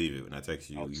couldn't believe it when I texted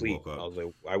you. You woke up.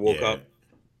 I woke up.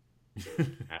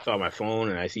 I saw my phone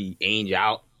and I see Ainge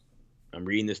out. I'm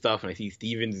reading this stuff and I see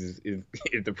Stevens is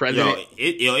the president.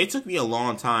 It took me a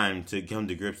long time to come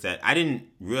to grips that I didn't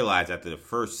realize after the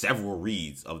first several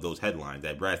reads of those headlines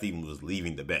that Brad Stevens was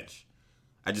leaving the bench.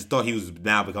 I just thought he was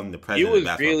now becoming the president of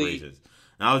basketball operations.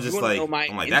 And I was just like,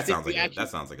 that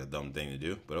sounds like a dumb thing to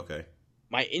do, but okay.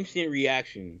 My instant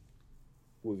reaction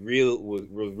was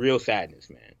real sadness,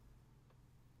 man.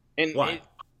 And why?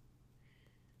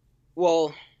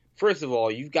 Well, first of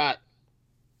all, you've got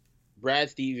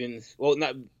Brad Stevens. Well,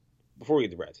 not before we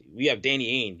get to Brad Stevens, we have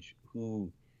Danny Ainge,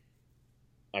 who,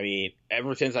 I mean,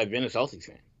 ever since I've been a Celtics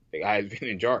fan, the guy has been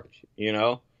in charge,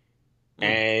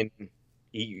 and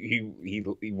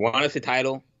he won us a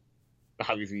title.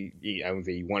 Obviously, I wouldn't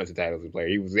say he won us a title as a player.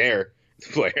 He was there as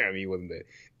a player. I mean, he wasn't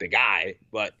the guy,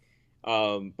 but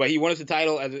he won us a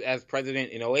title as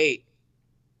president in 2008.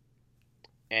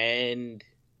 And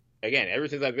again, ever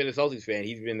since I've been a Celtics fan,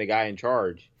 he's been the guy in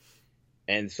charge.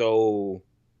 And so,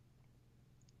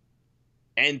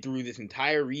 and through this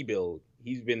entire rebuild,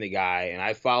 he's been the guy. And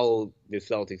I followed this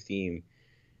Celtics team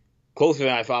closer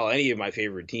than I follow any of my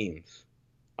favorite teams.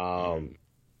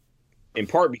 In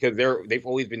part because they've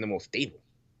always been the most stable,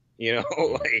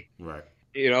 right.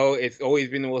 It's always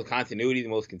been the most continuity, the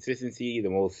most consistency, the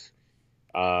most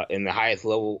in the highest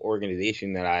level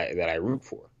organization that I root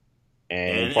for.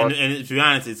 And to be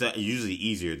honest, it's usually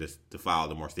easier to follow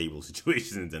the more stable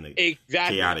situations than the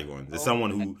chaotic ones. There's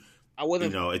someone who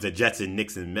is a Jets and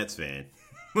Knicks and Mets fan.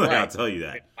 Right. I'll tell you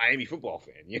that. Miami football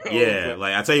fan, Yeah,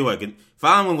 I'll tell you what,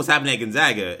 following what's happening at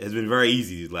Gonzaga has been very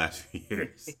easy these last few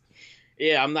years.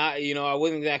 Yeah, I'm not, I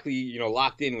wasn't exactly,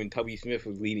 locked in when Tubby Smith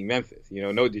was leading Memphis.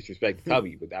 No disrespect to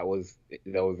Tubby, but that was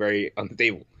very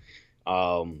unstable.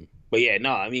 But yeah,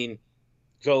 no, I mean,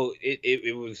 So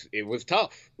it was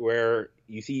tough where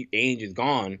you see Ainge is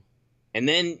gone, and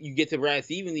then you get to Brad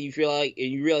Stevens and you feel like and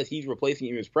you realize he's replacing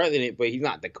him as president, but he's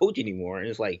not the coach anymore, and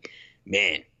it's like,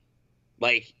 man,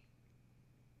 like,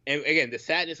 and again, the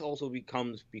sadness also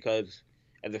becomes because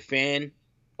as a fan,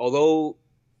 although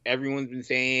everyone's been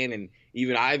saying and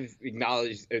even I've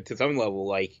acknowledged to some level,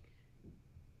 like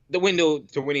the window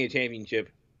to winning a championship,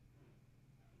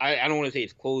 I don't want to say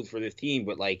it's closed for this team,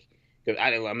 but like because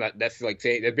I'm not. That's like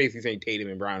saying that's basically saying Tatum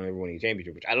and Brown are winning a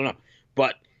championship, which I don't know.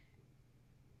 But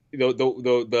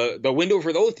the window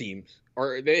for those teams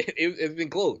it's been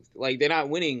closed. Like they're not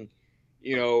winning,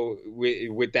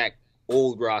 with that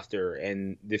old roster,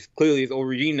 and this old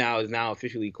regime now is now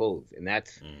officially closed, and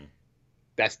that's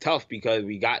tough because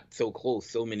we got so close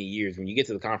so many years. When you get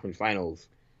to the conference finals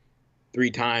 3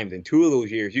 times, and 2 of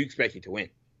those years you expected to win.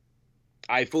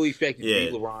 I fully expected to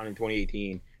beat LeBron in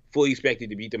 2018. Fully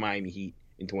expected to beat the Miami Heat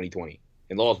in 2020,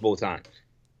 and lost both times.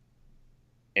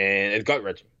 And it's gut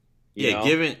wrenching.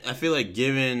 I feel like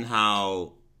given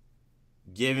how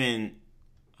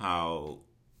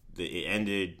it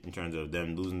ended in terms of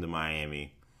them losing to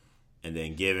Miami, and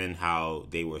then given how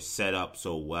they were set up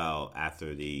so well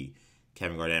after the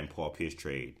Kevin Garnett and Paul Pierce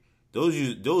trade,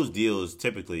 those deals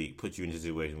typically put you in a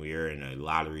situation where you're in a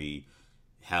lottery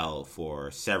hell for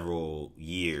several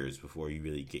years before you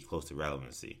really get close to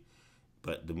relevancy.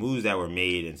 But the moves that were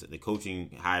made and the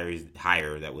coaching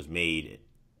hire that was made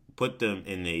put them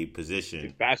in a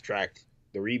position fast tracked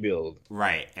the rebuild.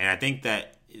 Right, and I think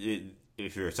that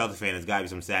if you're a Celtics fan, there's got to be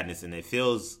some sadness, and it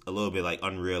feels a little bit like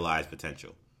unrealized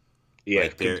potential. Yeah,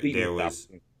 like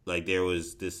there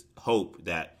was this hope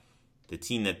that the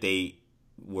team that they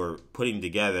were putting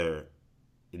together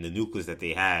in the nucleus that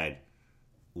they had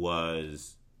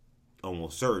was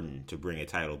almost certain to bring a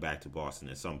title back to Boston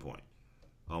at some point,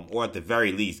 or at the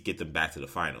very least get them back to the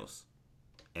finals.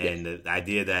 And the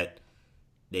idea that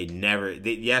they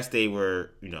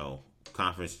were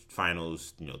conference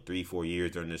finals 3-4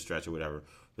 years during this stretch or whatever,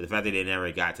 but the fact that they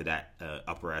never got to that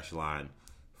upper echelon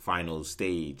finals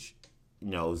stage,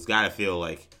 it's got to feel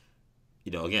like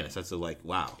again, it's such a like,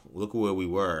 wow, look where we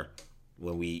were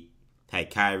when we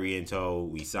had Kyrie in tow,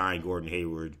 we signed Gordon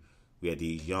Hayward. We had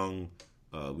these young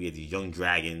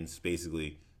dragons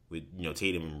basically with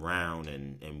Tatum and Brown,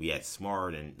 and we had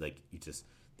Smart, and like the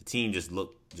team just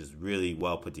looked just really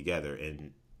well put together,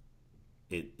 and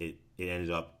it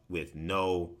ended up with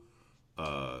no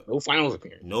finals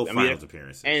appearance, finals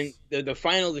appearances, and the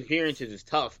finals appearances is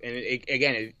tough, and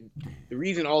the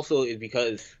reason also is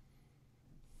because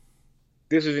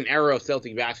this is an era of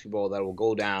Celtic basketball that will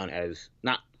go down as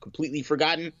not completely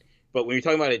forgotten. But when you're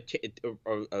talking about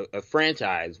a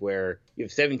franchise where you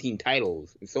have 17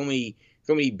 titles, and so many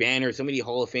banners, so many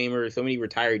Hall of Famers, so many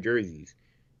retired jerseys,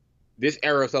 this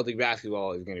era of Celtic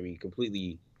basketball is going to be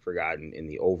completely forgotten in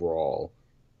the overall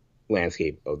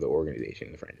landscape of the organization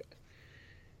and the franchise.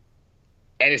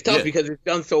 And it's tough because it's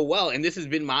done so well, and this has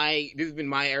been my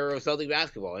era of Celtic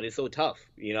basketball, and it's so tough,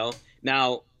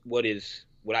 Now, what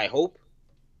I hope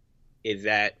is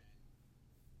that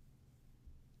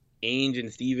Ainge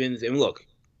and Stevens, and look,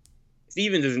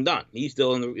 Stevens isn't done. He's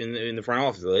still in the front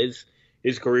office. So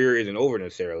his career isn't over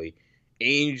necessarily.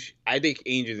 Ainge, I think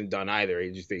Ainge isn't done either.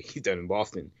 I just think he's done in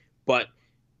Boston. But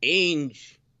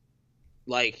Ainge,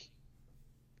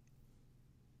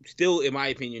 still, in my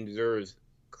opinion, deserves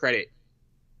credit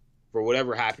for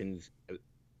whatever happens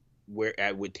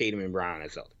with Tatum and Brown at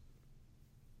Celtics.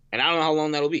 And I don't know how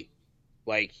long that'll be.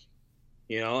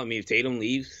 If Tatum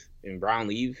leaves and Brown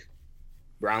leaves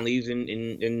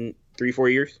in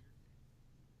 3-4 years,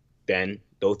 then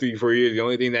those 3-4 years, the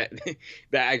only thing that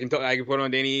I can put on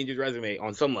Danny Ainge's resume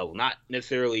on some level, not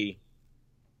necessarily,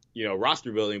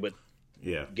 roster building, but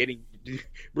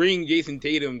bringing Jason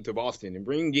Tatum to Boston and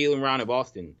bringing Jaylen Brown to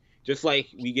Boston, just like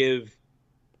we give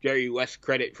Jerry West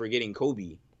credit for getting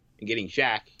Kobe and getting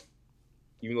Shaq,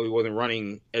 even though he wasn't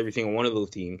running every single one of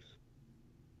those teams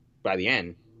by the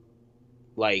end,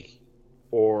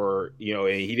 or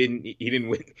he didn't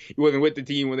win. He wasn't with the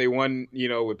team when they won,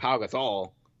 with Pau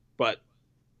Gasol, but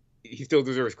he still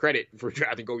deserves credit for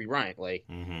drafting Kobe Bryant.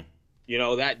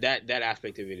 That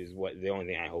aspect of it is the only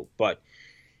thing I hope. But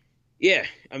yeah,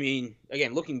 I mean,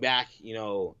 again, looking back,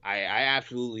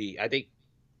 I think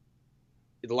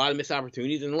there's a lot of missed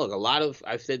opportunities, and look,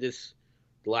 I've said this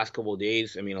the last couple of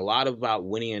days. I mean, a lot about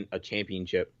winning a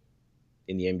championship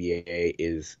in the NBA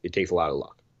it takes a lot of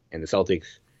luck, and the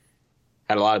Celtics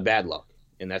had a lot of bad luck,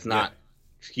 and that's not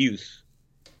excuse.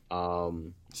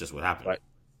 It's just what happened. But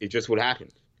it's just what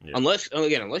happens. Yeah. Unless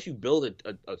you build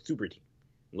a super team.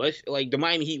 Unless the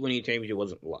Miami Heat winning a championship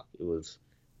wasn't luck. It was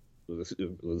It was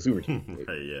a super team.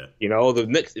 Right, yeah. You know, if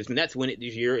the Nets win it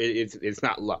this year, it's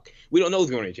not luck. We don't know who's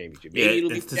going to the championship. Maybe it'll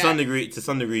be to some degree. To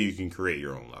some degree, you can create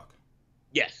your own luck.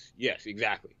 Yes,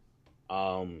 exactly.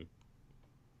 You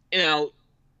know,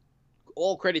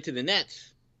 all credit to the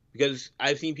Nets because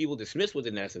I've seen people dismiss what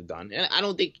the Nets have done, and I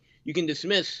don't think you can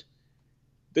dismiss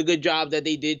the good job that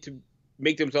they did to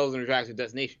make themselves an attractive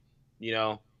destination. You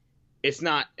know, it's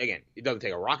not, again, it doesn't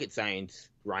take a rocket scientist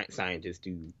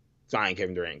to sign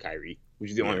Kevin Durant and Kyrie,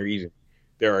 which is the only reason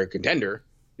they're a contender.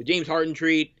 The James Harden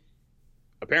trade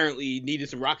apparently needed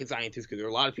some rocket scientists because there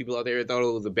are a lot of people out there that thought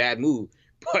it was a bad move.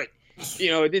 But,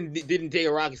 you know, it didn't take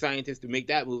a rocket scientist to make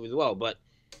that move as well. But,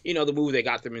 you know, the move that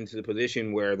got them into the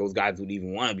position where those guys would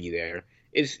even want to be there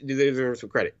deserves some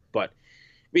credit. But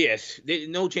yes,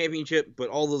 no championship, but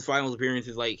all those finals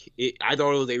appearances, I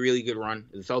thought it was a really good run.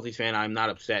 As a Celtics fan, I'm not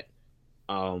upset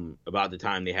about the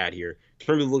time they had here. In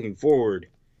terms of looking forward,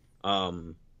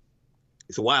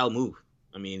 it's a wild move.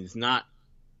 I mean, it's not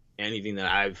anything that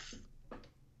I've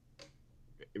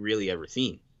really ever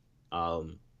seen.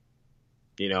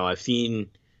 You know, I've seen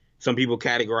some people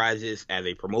categorize this as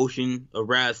a promotion of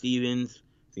Brad Stevens.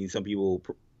 I've seen some people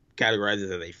categorize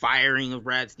this as a firing of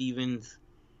Brad Stevens.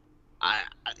 I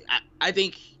don't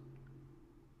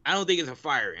think it's a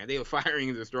firing. I think a firing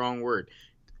is a strong word.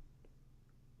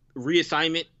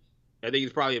 Reassignment, I think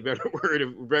is probably a better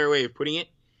way of putting it.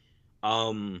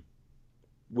 When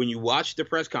you watch the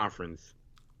press conference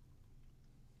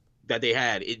that they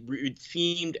had, it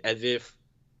seemed as if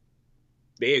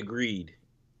they agreed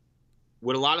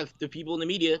with a lot of the people in the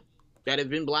media that have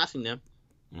been blasting them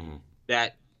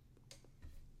that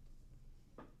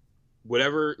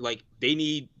whatever, they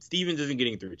need, Stevens isn't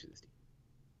getting through to this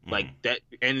team. That,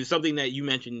 and it's something that you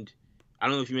mentioned. I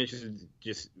don't know if you mentioned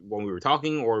just when we were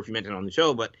talking or if you mentioned it on the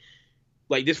show, but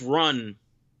this run,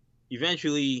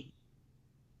 eventually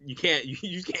you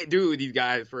just can't do it with these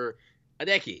guys for a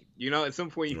decade. You know, at some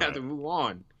point you have to move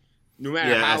on. No matter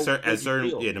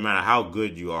no matter how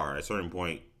good you are, at a certain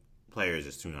point, players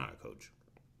just tune out a coach.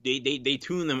 They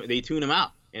tune them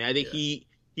out. And I think he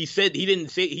said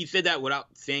that without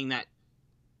saying that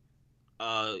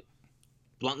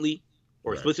bluntly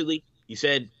or explicitly. He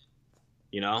said,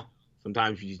 you know,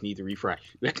 sometimes you just need to refresh.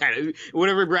 That kind of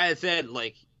whatever Brad said,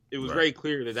 it was very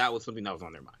clear that was something that was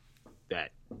on their mind.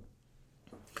 That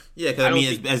because I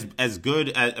mean, as good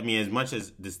as as much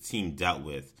as this team dealt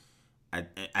with,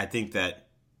 I think that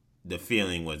the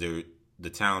feeling was the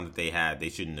talent that they had, they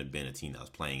shouldn't have been a team that was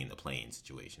playing in the play-in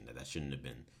situation. That shouldn't have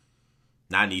been,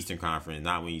 not in the Eastern Conference,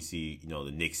 not when you see, you know,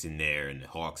 the Knicks in there and the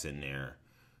Hawks in there,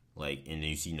 and then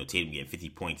you see, you know, Tatum getting 50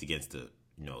 points against the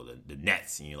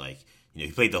Nets, and you're like, you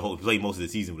know, he played most of the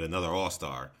season with another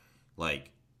All-Star, you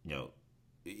know,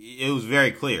 it was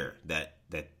very clear that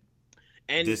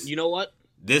and this, you know what,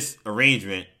 this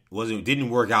arrangement didn't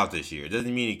work out this year. It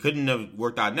doesn't mean it couldn't have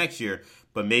worked out next year,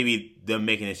 but maybe them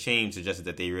making a change suggested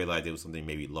that they realized it was something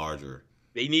maybe larger.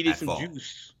 They needed some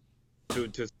juice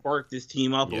to spark this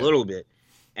team up a little bit.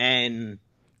 And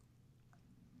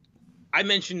I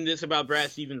mentioned this about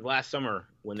Brad Stevens last summer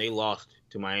when they lost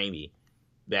to Miami,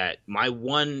 that my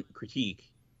one critique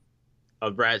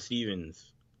of Brad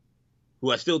Stevens,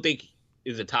 who I still think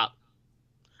is a top,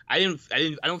 I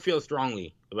don't feel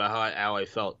strongly about how I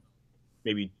felt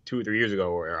maybe 2 or 3 years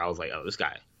ago, where I was like, oh, this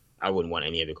guy, I wouldn't want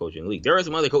any other coach in the league. There are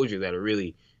some other coaches that are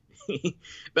really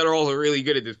that are also really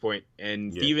good at this point.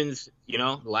 And Stevens, you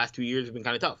know, the last 2 years have been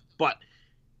kind of tough. But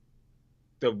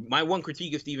my one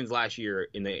critique of Stevens last year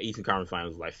in the Eastern Conference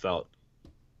Finals was I felt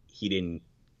he didn't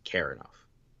care enough.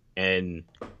 And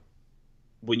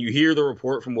when you hear the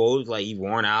report from Woj, he's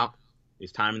worn out,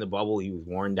 his time in the bubble, he was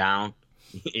worn down,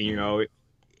 you know,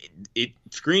 it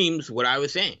screams what I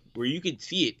was saying, where you could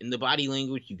see it in the body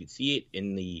language, you could see it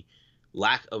in the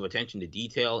lack of attention to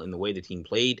detail in the way the team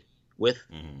played with.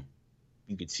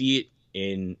 You could see it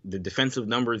in the defensive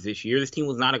numbers this year. This team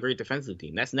was not a great defensive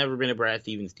team. That's never been a Brad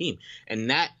Stevens team. And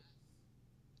that,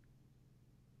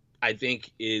 I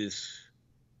think, is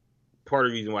part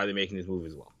of the reason why they're making this move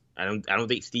as well. I don't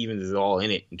think Stevens is all in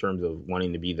it in terms of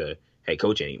wanting to be the head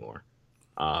coach anymore.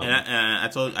 And I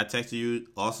texted you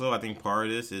also, I think part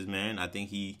of this is, man, I think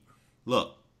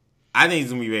I think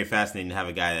it's going to be very fascinating to have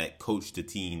a guy that coached the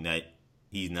team that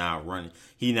he's now running.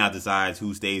 He now decides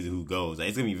who stays and who goes.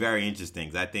 It's going to be very interesting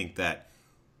because I think that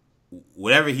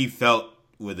whatever he felt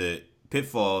with the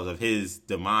pitfalls of his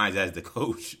demise as the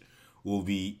coach will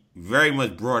be very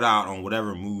much brought out on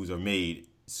whatever moves are made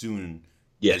soon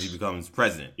as he becomes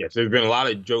president. Yes, there's been a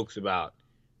lot of jokes about,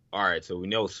 all right, so we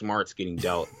know Smart's getting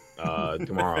dealt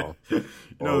tomorrow.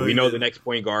 We know the next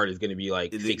point guard is going to be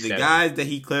 6'7". The guys that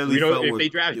he clearly felt if they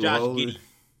draft Josh Giddey,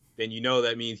 then you know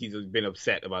that means he's been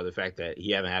upset about the fact that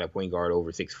he hasn't had a point guard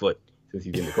over 6 foot since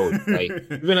he's been the coach. Like,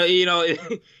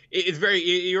 it's very.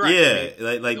 You're right.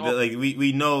 Yeah, I mean,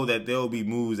 we know that there will be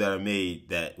moves that are made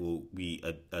that will be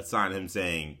a sign of him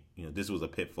saying, this was a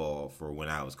pitfall for when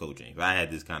I was coaching. If I had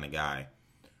this kind of guy,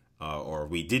 or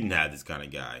we didn't have this kind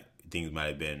of guy, things might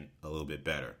have been a little bit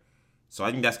better. So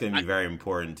I think that's going to be very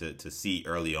important to see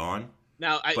early on.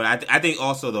 Now, but I think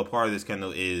also the part of this,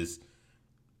 Kendall, is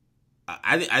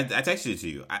I texted it to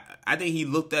you. I think he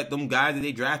looked at them guys that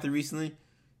they drafted recently,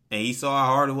 and he saw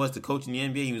how hard it was to coach in the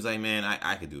NBA. He was like, man,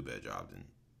 I could do a better job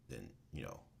than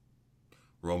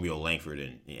Romeo Langford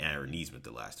and Aaron Nesmith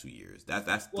the last 2 years. That's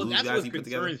guys he put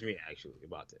together. What concerns me actually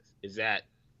about this is that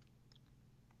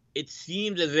it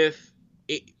seems as if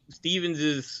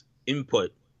Stevens'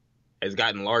 input has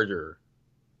gotten larger,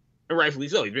 and rightfully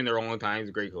so. He's been there a long time. He's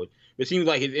a great coach. But it seems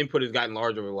like his input has gotten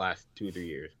larger over the last 2 or 3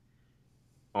 years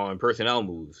on personnel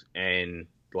moves. And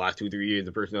the last 2 or 3 years,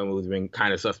 the personnel moves have been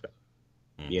kind of suspect.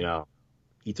 Mm-hmm.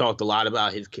 He talked a lot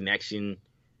about his connection,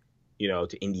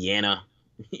 to Indiana,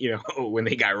 when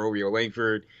they got Romeo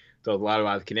Langford. Talked a lot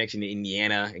about his connection to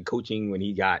Indiana and coaching when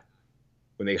they got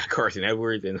Carson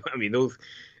Edwards. And I mean,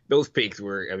 those picks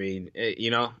were,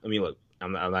 look,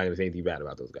 I'm not going to say anything bad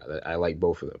about those guys. I like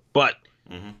both of them. But,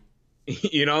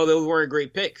 those weren't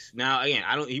great picks. Now, again,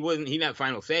 he didn't have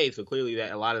final say, so clearly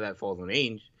that a lot of that falls on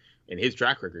Ainge and his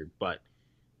track record. But,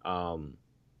 and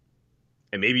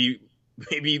maybe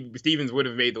Stevens would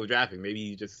have made those draft picks. Maybe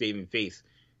he's just saving face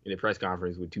in the press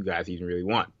conference with 2 guys he didn't really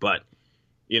want. But,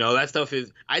 that stuff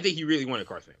is, I think he really wanted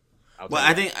Carson. Well,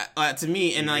 I think, to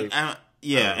me, and like, and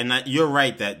you're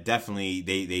right that definitely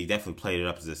they definitely played it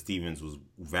up as if Stevens was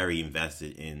very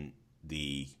invested in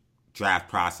the draft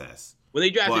process. When they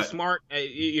drafted Smart,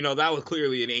 that was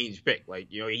clearly an Ainge pick. Like,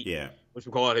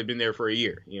 had been there for a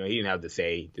year. He didn't have to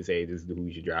say this is who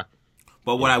you should draft.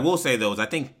 But what I will say though is I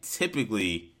think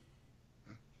typically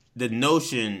the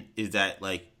notion is that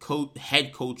like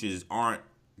head coaches aren't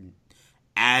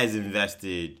as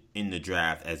invested in the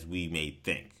draft as we may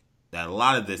think. That a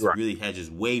lot of this really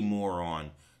hedges way more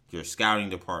on your scouting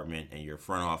department and your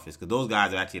front office, because those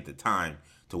guys are actually at the time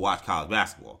to watch college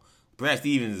basketball. Brad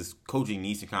Stevens is coaching the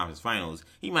Eastern Conference Finals.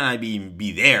 He might not even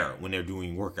be there when they're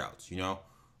doing workouts,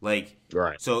 Like,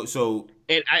 right. So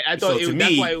and I thought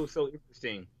that's why it was so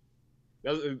interesting.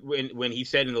 That was when he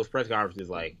said in those press conferences,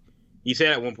 like, he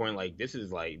said at one point, like, he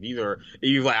was like,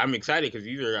 I'm excited because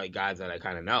these are like guys that I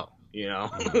kind of know. Yeah,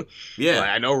 like,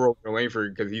 I know Romeo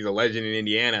Langford because he's a legend in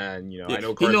Indiana, and I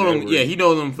know Carson Edwards. He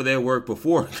knows them for their work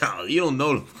before college. You don't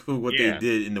know what they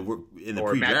did in the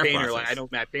pre-draft process. Like, I know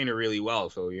Matt Painter really well,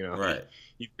 so right.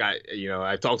 He's got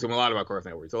I talked to him a lot about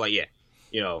Carson Edwards. So like,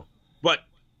 but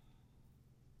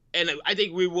and I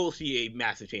think we will see a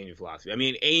massive change in philosophy. I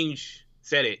mean, Ainge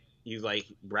said it. He's like,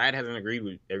 Brad hasn't agreed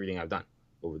with everything I've done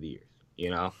over the years.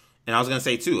 And I was gonna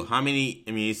say too,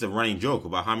 it's a running joke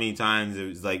about how many times it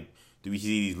was like, do we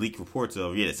see these leaked reports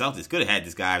of, the Celtics could have had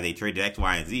this guy if they traded X,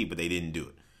 Y, and Z, but they didn't do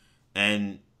it.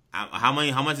 And how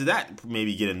much did that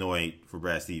maybe get annoying for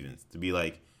Brad Stevens to be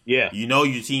like, your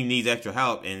team needs extra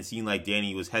help, and it seemed like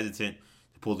Danny was hesitant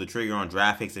to pull the trigger on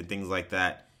draft picks and things like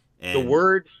that. And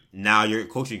now your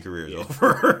coaching career is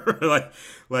over. that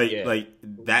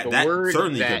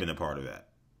certainly could have been a part of that.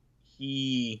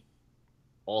 He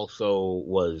also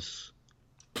was.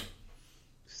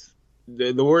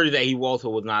 The word is that he also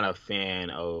was not a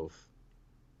fan of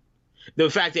the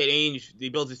fact that Ainge, they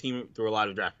built his team through a lot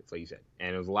of draft picks, like you said,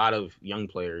 and there was a lot of young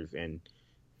players, and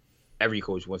every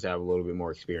coach wants to have a little bit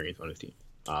more experience on his team.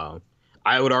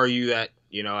 I would argue that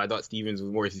I thought Stevens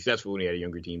was more successful when he had a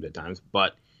younger team at times,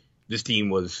 but this team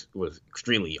was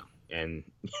extremely young, and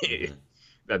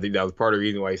I think that was part of the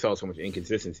reason why he saw so much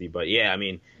inconsistency. But yeah, I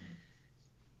mean,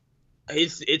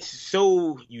 it's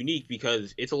so unique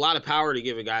because it's a lot of power to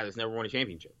give a guy that's never won a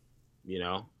championship,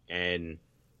 and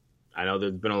I know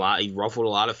there's been he ruffled a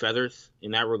lot of feathers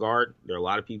in that regard. There are a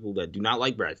lot of people that do not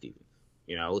like Brad Stevens.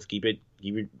 Let's keep it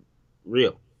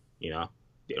real. They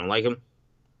don't like him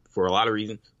for a lot of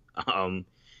reasons.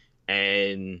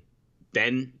 And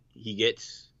then he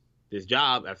gets this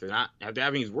job after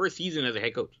having his worst season as a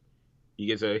head coach. He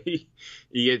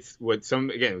gets what some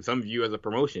view as a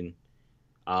promotion.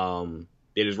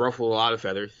 It has ruffled a lot of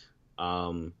feathers.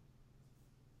 And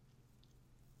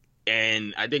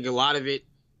I think a lot of it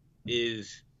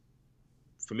is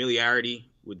familiarity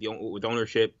with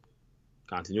ownership,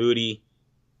 continuity,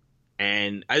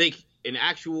 and I think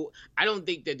I don't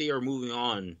think that they are moving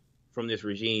on from this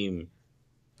regime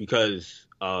because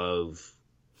of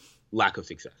lack of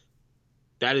success.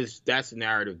 That's the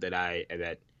narrative that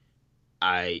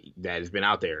has been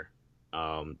out there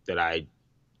that I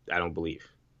don't believe.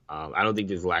 I don't think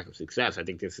there's a lack of success. I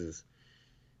think this is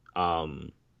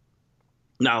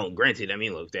now granted. I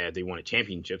mean, look, they won a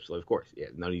championship, so of course, yeah,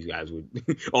 none of these guys would,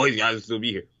 all these guys would still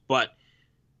be here. But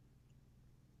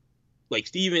like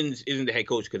Stevens isn't the head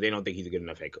coach because they don't think he's a good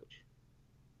enough head coach.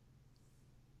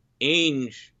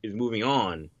 Ainge is moving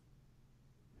on.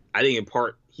 I think in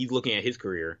part he's looking at his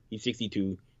career. He's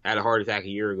 62, had a heart attack 2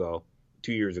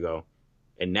 years ago,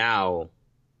 and now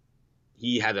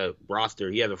he has a roster.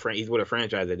 He has he's with a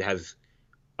franchise that has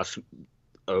a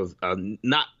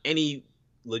not any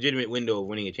legitimate window of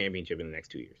winning a championship in the next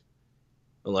 2 years,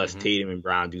 unless Tatum and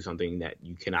Brown do something that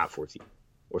you cannot foresee,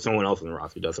 or someone else on the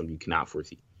roster does something you cannot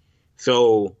foresee.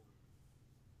 So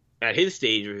at his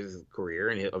stage of his career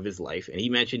and of his life, and he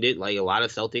mentioned it, like a lot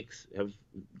of Celtics have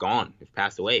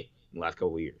passed away in the last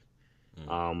couple of years.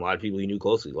 A lot of people he knew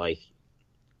closely. Like,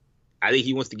 I think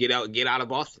he wants to get out of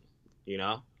Boston. You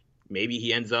know, maybe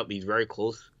he's very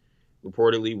close,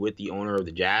 reportedly, with the owner of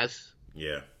the Jazz.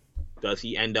 Yeah. Does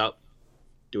he end up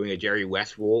doing a Jerry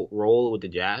West role with the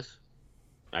Jazz?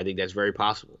 I think that's very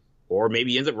possible. Or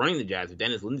maybe he ends up running the Jazz if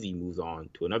Dennis Lindsey moves on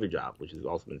to another job, which has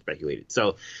also been speculated.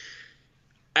 So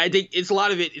I think it's a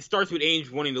lot of it. It starts with Ainge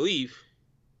wanting to leave,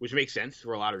 which makes sense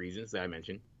for a lot of reasons that I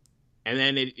mentioned. And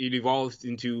then it evolves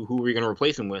into who we're going to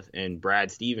replace him with. And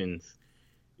Brad Stevens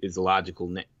is the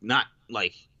logical, not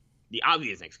like the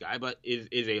obvious next guy, but is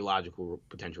a logical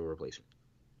potential replacement.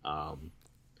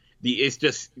 It's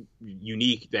just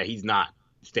unique that he's not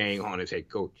staying on as head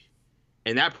coach.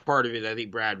 And that part of it, I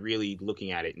think Brad really looking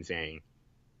at it and saying,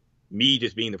 me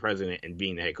just being the president and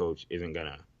being the head coach isn't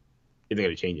gonna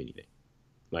change anything.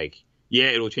 Like, yeah,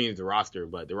 it'll change the roster,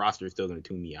 but the roster is still gonna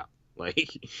tune me out.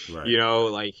 Like, right. You know,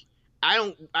 like I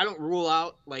don't rule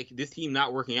out like this team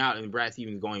not working out and Brad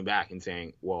Stevens going back and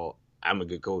saying, well, I'm a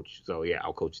good coach, so yeah,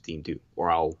 I'll coach the team too,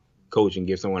 or I'll coach and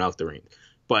give someone else the reins.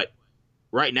 But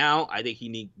right now, I think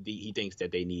he thinks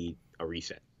that they need a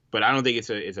reset. But I don't think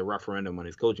it's a referendum on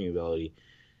his coaching ability.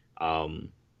 It'll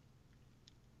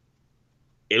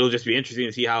just be interesting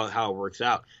to see how it works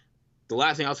out. The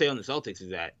last thing I'll say on the Celtics is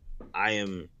that I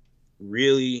am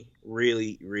really,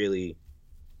 really, really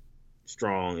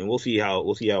strong, and we'll see how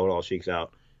it all shakes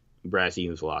out. Brad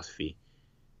Stevens' philosophy.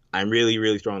 I'm really,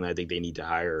 really strong that I think they need to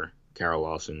hire Carol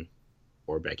Lawson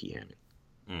or Becky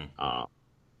Hammon.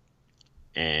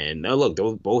 And look,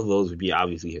 both of those would be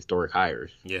obviously historic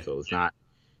hires. Yeah. So it's not.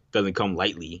 Doesn't come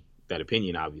lightly, that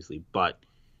opinion, obviously. But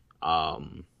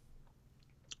Chauncey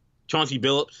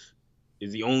Billups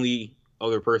is the only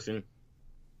other person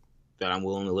that I'm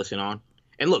willing to listen on.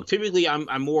 And look, typically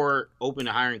I'm more open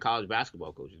to hiring college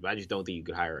basketball coaches, but I just don't think you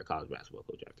could hire a college basketball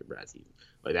coach after Brad Stevens.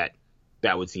 Like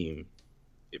that would seem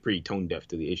pretty tone deaf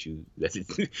to the issue that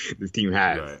this team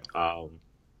has. Right.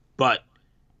 But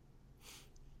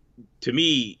to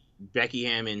me, Becky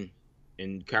Hammon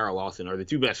and Carol Lawson are the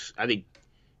two best. I think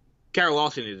Carol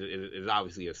Lawson is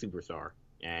obviously a superstar,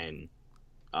 and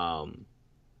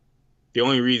the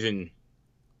only reason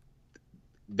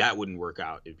that wouldn't work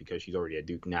out is because she's already at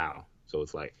Duke now. So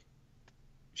it's like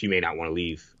she may not want to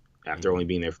leave after only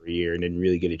being there for a year and didn't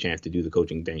really get a chance to do the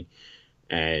coaching thing.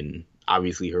 And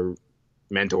obviously her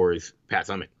mentor is Pat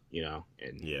Summitt, you know,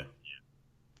 and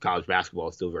college basketball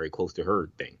is still very close to her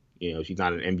thing. You know, she's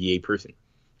not an NBA person.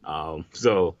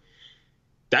 So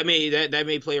that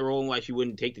may play a role in why she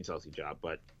wouldn't take the Chelsea job,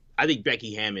 but I think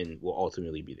Becky Hammon will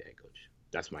ultimately be the head coach.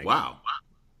 That's my wow.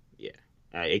 Yeah,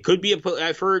 it could be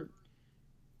I've heard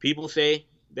people say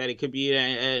that it could be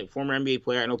a former NBA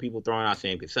player. I know people throwing out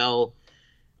Sam Cassell,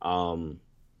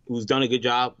 who's done a good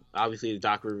job. Obviously, the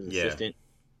Doc Rivers assistant.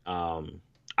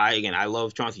 I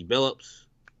love Chauncey Billups,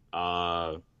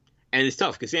 and it's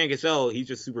tough because Sam Cassell, he's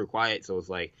just super quiet. So it's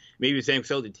like maybe Sam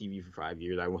Cassell did TV for 5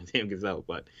 years. I want Sam Cassell,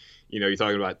 but you know, you're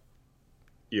talking about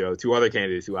two other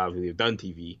candidates who obviously have done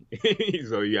TV,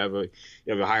 so you have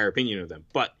a higher opinion of them.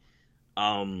 But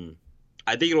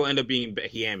I think it'll end up being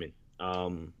Becky Hammon.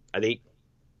 I think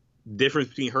the difference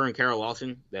between her and Carol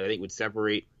Lawson that I think would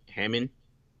separate Hammon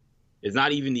is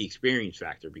not even the experience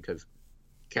factor because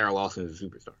Carol Lawson is a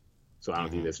superstar. So I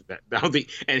don't think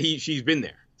and she's been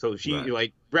there. So she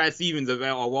like Brad Stevens of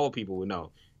all people would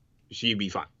know she'd be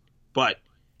fine. But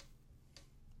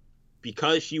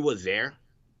because she was there,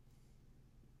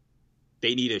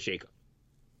 they need a shakeup.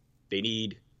 They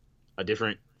need a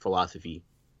different philosophy,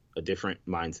 a different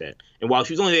mindset. And while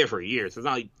she was only there for a year, so it's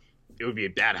not like it would be a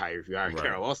bad hire if you hired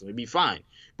Carol Lawson. It'd be fine.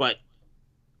 But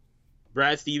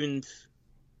Brad Stevens,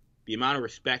 the amount of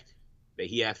respect that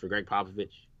he has for Greg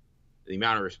Popovich, the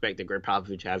amount of respect that Greg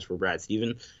Popovich has for Brad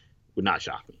Stevens would not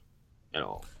shock me at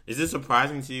all. Is it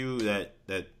surprising to you that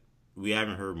we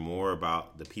haven't heard more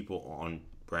about the people on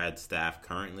Brad's staff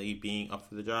currently being up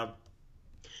for the job?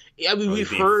 Yeah, I mean, Are they we've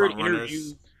being heard front runners?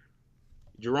 interviews.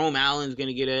 Jerome Allen's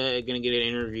gonna get an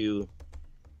interview.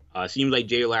 Seems like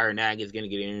Jay Larranaga is gonna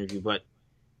get an interview, but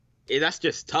that's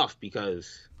just tough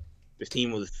because this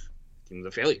team was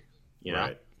a failure. You know,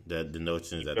 Right. The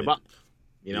notions that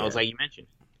it's like you mentioned.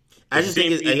 I just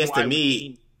think, I guess to Ainge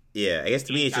me,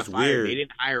 it's just got fired. weird. They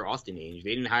didn't hire Austin Ainge.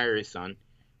 They didn't hire his son.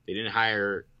 They didn't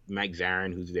hire Mike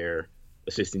Zarin, who's their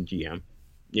assistant GM.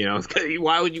 You know,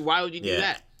 why would you do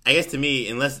that? I guess to me,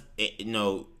 unless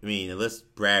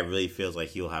Brad really feels like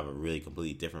he'll have a really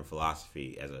completely different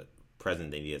philosophy as a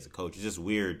president than he as a coach, it's just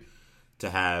weird to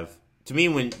have. To me,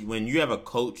 when you have a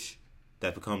coach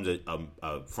that becomes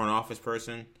a front office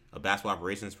person, a basketball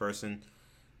operations person,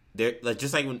 they're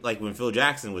just like when Phil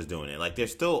Jackson was doing it. Like they're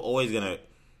still always gonna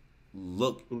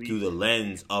look through the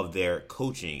lens of their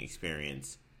coaching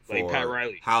experience for like Pat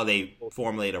Riley, how they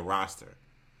formulate a roster.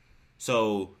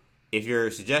 So if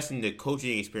you're suggesting the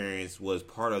coaching experience was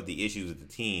part of the issues with the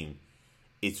team,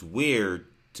 it's weird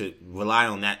to rely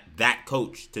on that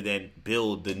coach to then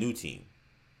build the new team.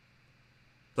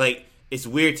 Like, it's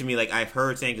weird to me. Like, I've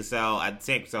heard Sam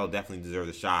Cassell definitely deserves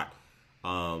a shot.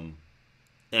 And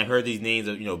I've heard these names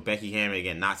of, Becky Hammond,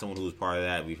 again, not someone who was part of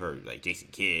that. We've heard, like, Jason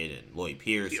Kidd and Lloyd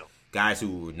Pierce, guys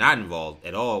who were not involved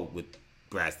at all with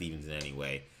Brad Stevens in any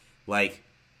way. Like,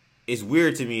 it's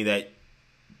weird to me that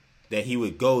he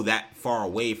would go that far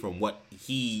away from what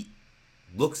he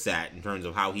looks at in terms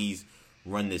of how he's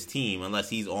run this team, unless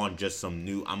he's on just some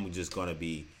new, I'm just going to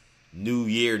be new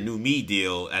year, new me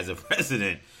deal as a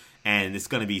president, and it's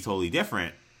going to be totally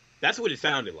different. That's what it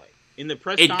sounded like in the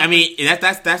press conference. I mean,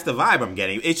 that's the vibe I'm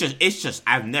getting. It's just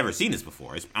I've never seen this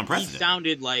before. It's unprecedented. He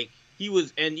sounded like he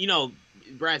was, and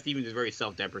Brad Stevens is very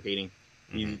self-deprecating.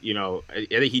 Mm-hmm. I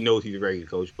think he knows he's a very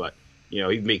good coach, but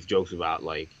he makes jokes about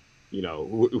like,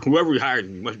 whoever he hires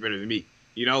is much better than me.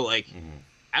 Mm-hmm.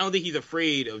 I don't think he's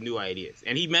afraid of new ideas.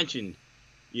 And he mentioned,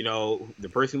 the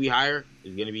person we hire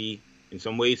is going to be in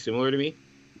some ways similar to me,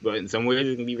 but in some ways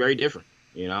it's going to be very different.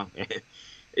 He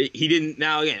didn't.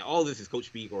 Now again, all this is coach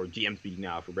speak or GM speak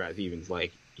now for Brad Stevens.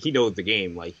 Like he knows the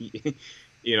game. Like he,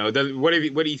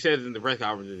 what he says in the press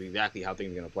conference is exactly how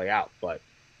things are going to play out. But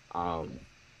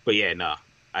yeah, no,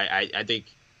 I think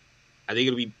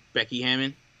it'll be Becky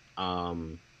Hammond.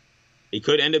 It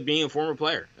could end up being a former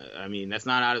player. I mean, that's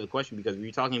not out of the question because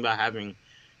we're talking about having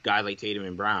guys like Tatum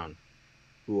and Brown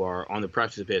who are on the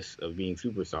precipice of being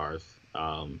superstars.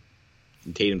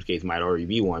 In Tatum's case, might already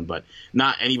be one, but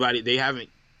not anybody. They haven't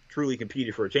truly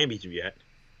competed for a championship yet,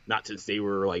 not since they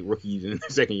were like rookies in their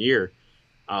second year.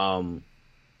 Like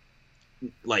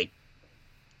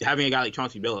having a guy like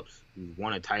Chauncey Billups, who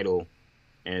won a title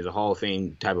and is a Hall of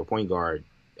Fame type of point guard,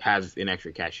 has an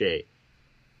extra cachet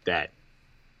that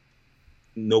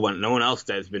no one else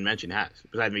that's been mentioned has,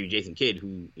 besides maybe Jason Kidd,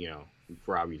 who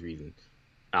for obvious reasons,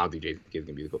 I don't think Jason Kidd's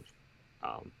gonna be the coach.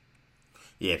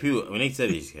 Yeah, people when they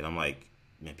said this shit, I'm like,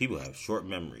 man, people have short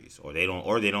memories, or they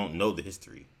don't know the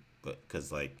history, but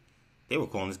because like they were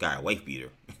calling this guy a wife beater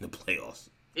in the playoffs.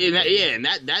 And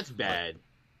that's bad.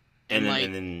 And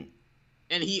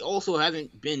he also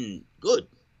hasn't been good.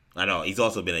 I know he's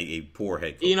also been a poor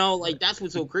head coach. That's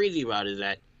what's so crazy about it is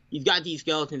that he's got these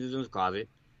skeletons in his closet,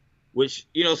 which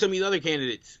some of these other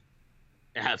candidates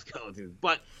have skeletons,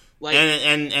 but like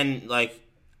and like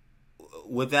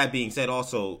with that being said,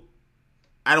 also.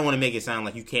 I don't want to make it sound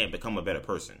like you can't become a better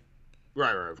person.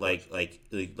 Right. Like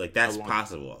that's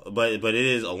possible, but it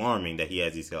is alarming that he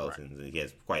has these skeletons and he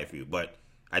has quite a few. But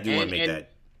I do want to make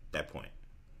that point.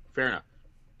 Fair enough.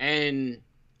 And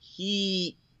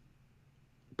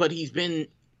but he's been.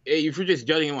 If you're just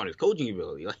judging him on his coaching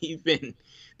ability, like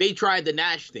they tried the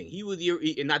Nash thing. He was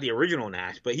not the original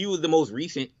Nash, but he was the most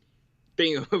recent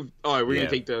thing of we're gonna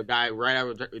take the guy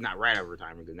not right after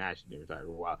retirement because Nash didn't retire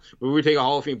for a while, but we're gonna take a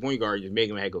Hall of Fame point guard and just make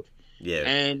him a head coach. Yeah,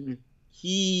 and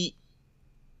it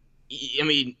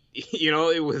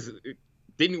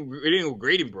didn't go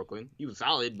great in Brooklyn. He was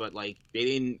solid, but like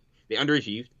they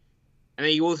underachieved. And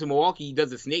then he goes to Milwaukee, he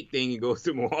does the snake thing, and goes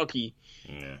to Milwaukee,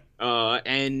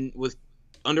 and was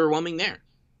underwhelming there.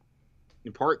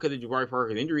 In part because of Jabari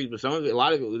Parker's injuries, but a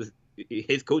lot of it was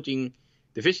his coaching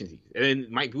deficiencies. And then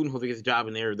Mike Budenholzer gets a job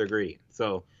and they're great.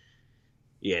 So,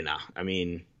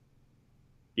 Jason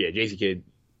Kidd,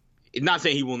 not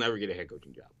saying he will never get a head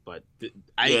coaching job, but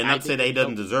not say that he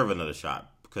doesn't deserve another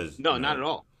shot because not at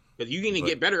all. Because you're going to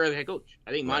get better as a head coach.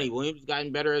 I think Monty Williams has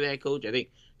gotten better as a head coach. I think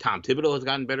Tom Thibodeau has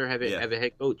gotten better as a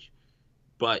head coach.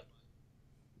 But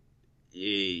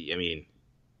the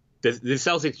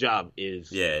Celtics job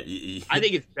is. Yeah, I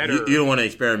think it's better. You don't want to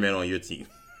experiment on your team.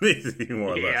 basically,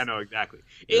 more or less. Yeah, I know exactly.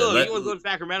 Hey, look, he wants to go to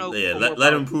Sacramento. Yeah,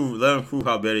 let him prove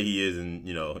how better he is in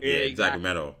Exactly.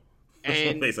 Sacramento,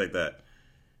 and a place like that.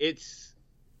 It's,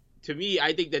 to me,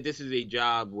 I think that this is a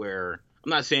job where I'm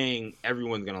not saying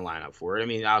everyone's going to line up for it. I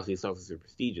mean, obviously, Celtics are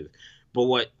prestigious,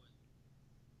 but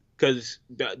because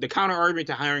the counter argument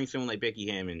to hiring someone like Becky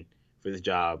Hammon for this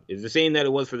job is the same that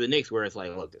it was for the Knicks, where it's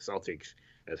like, look, the Celtics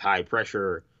has high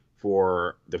pressure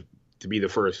to be the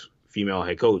first female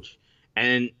head coach.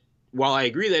 And while I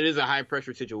agree that it is a high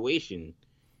pressure situation,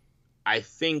 I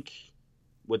think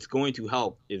what's going to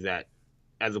help is that,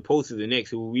 as opposed to the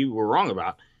Knicks, who we were wrong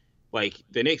about, like,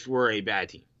 the Knicks were a bad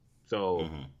team. So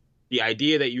the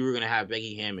idea that you were going to have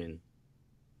Becky Hammon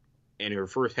and her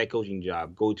first head coaching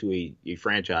job go to a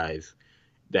franchise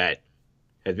that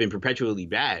has been perpetually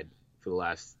bad for the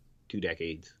last 2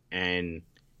 decades and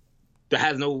that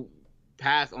has no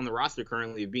path on the roster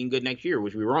currently of being good next year,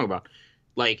 which we were wrong about,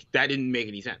 like, that didn't make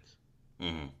any sense.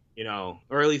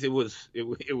 Or at least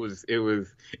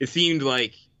it seemed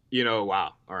like,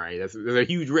 wow, all right, there's a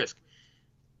huge risk.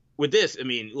 With this, I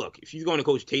mean, look, if she's going to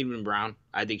coach Tatum and Brown,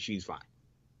 I think she's fine.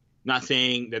 Not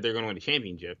saying that they're going to win a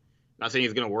championship. Not saying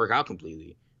it's going to work out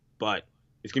completely, but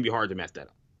it's going to be hard to mess that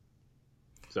up.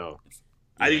 So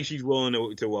I think she's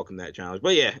willing to welcome that challenge.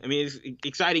 But yeah, I mean, it's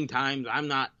exciting times. I'm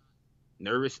not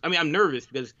nervous. I mean, I'm nervous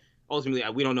because ultimately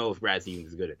we don't know if Brad Stevens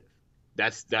is good at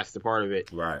this. That's the part of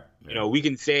it. Right. Yeah. We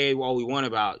can say all we want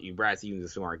about Brad Stevens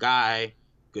is a smart guy,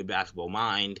 good basketball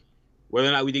mind. Whether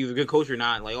or not we think he's a good coach or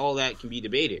not, like, all that can be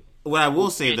debated. What I will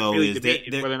say, though, really is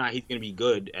that whether or not he's going to be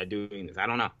good at doing this. I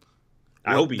don't know.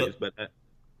 I hope he is, but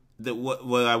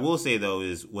what I will say, though,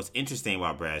 is what's interesting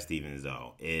about Brad Stevens,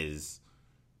 though, is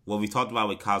what we talked about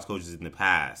with college coaches in the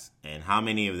past, and how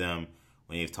many of them,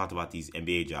 when they've talked about these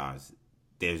NBA jobs,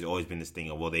 there's always been this thing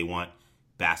of, well, they want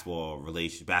basketball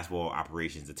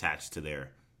operations attached to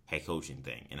their head coaching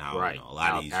thing, and how a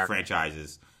lot of these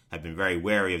franchises have been very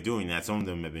wary of doing that. Some of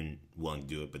them have been willing to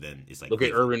do it, but then it's like, look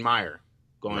at Urban Meyer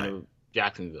going to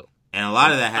Jacksonville, and a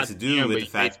lot of that has to do with the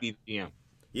fact. GM.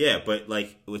 Yeah, but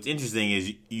like, what's interesting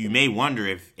is you may wonder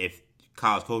if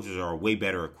college coaches are way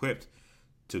better equipped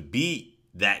to be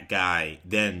that guy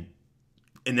than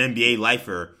an NBA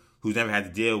lifer who's never had to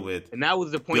deal with, and that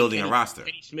was the point, building a roster.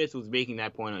 Kenny Smith was making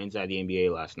that point on Inside the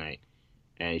NBA last night,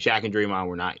 and Shaq and Draymond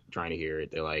were not trying to hear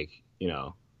it. They're like,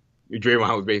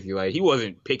 Draymond was basically like, he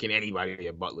wasn't picking anybody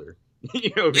at Butler.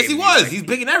 Yes, he was. He's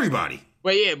picking everybody.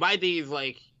 But yeah, my thing is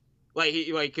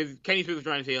because Kenny Smith was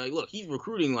trying to say, like, look, he's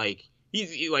recruiting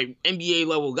he's like NBA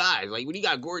level guys. Like, when he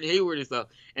got Gordon Hayward and stuff,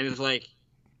 and it's like,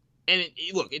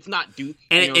 look, it's not Duke.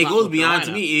 And it goes beyond,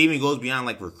 to me, it even goes beyond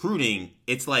like recruiting.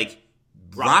 It's like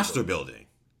roster building.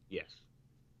 Yes.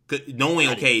 Knowing,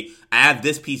 okay, I have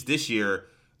this piece this year.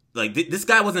 Like, this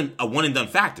guy wasn't a one and done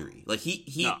factory. Like,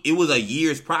 it was a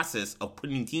year's process of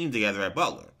putting teams together at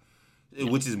Butler,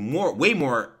 which is way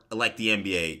more like the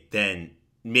NBA than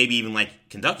maybe even like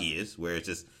Kentucky is, where it's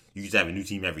just, you just have a new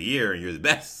team every year and you're the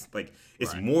best. Like,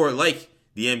 it's more like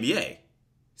the NBA.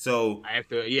 So I have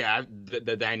to,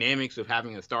 the dynamics of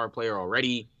having a star player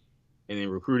already and then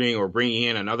recruiting or bringing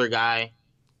in another guy,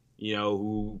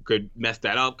 who could mess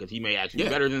that up because he may actually be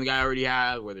better than the guy I already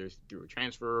have, whether it's through a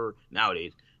transfer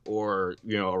nowadays or,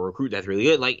 a recruit that's really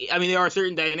good. Like, I mean, there are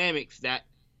certain dynamics that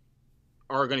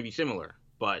are going to be similar,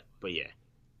 but yeah.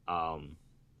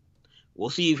 We'll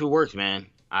see if it works, man.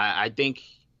 I think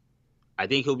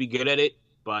he'll be good at it,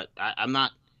 but I'm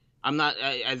not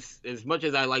as much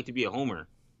as I like to be a homer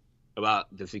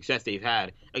about the success they've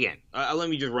had. Again, let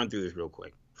me just run through this real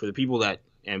quick for the people that,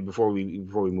 and before we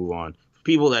move on,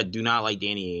 people that do not like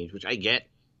Danny Ainge, which I get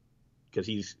because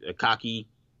he's a cocky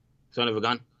son of a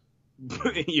gun.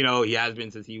 He has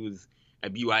been since he was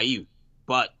at BYU,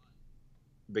 but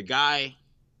the guy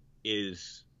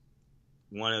is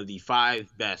one of the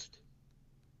 5 best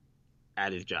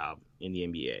at his job in the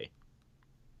NBA.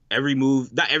 Not every move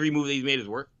that he's made has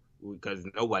worked, because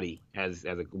nobody has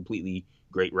a completely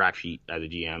great rap sheet as a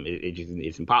GM.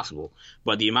 It's impossible.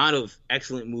 But the amount of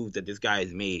excellent moves that this guy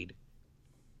has made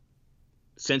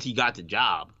since he got the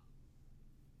job,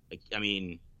 like, I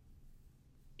mean,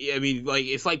 like,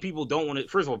 it's like people don't want to.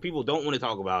 First of all, people don't want to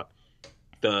talk about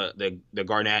the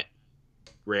Garnett,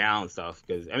 Ray Allen stuff,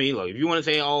 because, I mean, look, if you want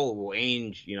to say, oh, well,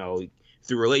 Ainge,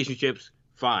 through relationships,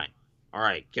 fine. All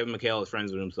right, Kevin McHale is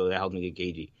friends with him, so that helped me get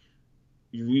KG.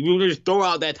 You just throw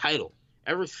out that title.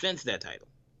 Ever since that title,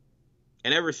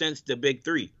 and ever since the Big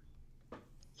Three,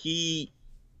 he,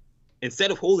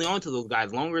 instead of holding on to those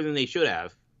guys longer than they should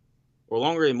have, or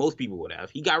longer than most people would have,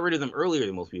 he got rid of them earlier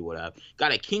than most people would have,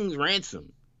 got a king's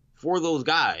ransom for those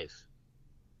guys,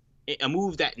 a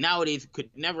move that nowadays could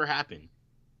never happen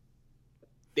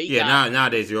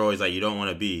Nowadays you're always like, you don't want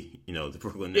to be, the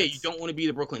Brooklyn Nets. Yeah, you don't want to be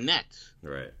the Brooklyn Nets.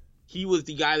 Right. He was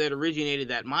the guy that originated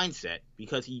that mindset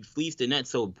because he fleeced the Nets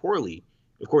so poorly.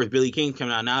 Of course, Billy King's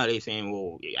coming out nowadays saying,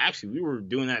 well, actually, we were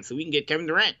doing that so we can get Kevin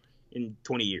Durant in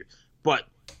 20 years. But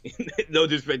no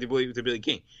disrespect to Billy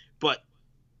King. But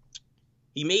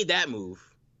he made that move.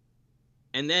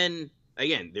 And then,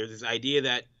 again, there's this idea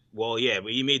that, well, yeah,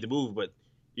 but he made the move, but,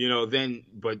 they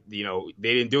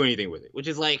didn't do anything with it. Which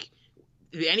is like,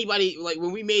 anybody, like,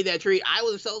 when we made that trade, I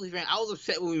was a Celtics fan. I was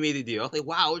upset when we made the deal. I was like,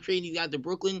 wow, we're trading these guys to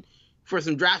Brooklyn for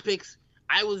some draft picks.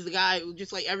 I was the guy,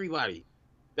 just like everybody,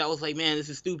 that was like, man, this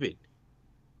is stupid.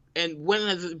 And when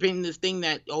has it been this thing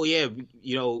that, oh, yeah,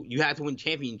 you had to win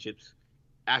championships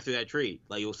after that trade?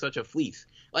 Like, it was such a fleece.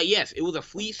 Like, yes, it was a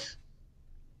fleece.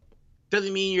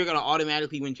 Doesn't mean you're going to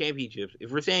automatically win championships.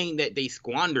 If we're saying that they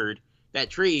squandered that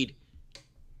trade,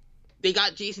 they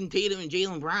got Jason Tatum and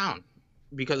Jaylen Brown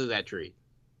because of that trade.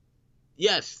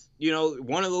 Yes,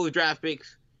 one of those draft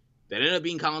picks that ended up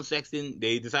being Colin Sexton,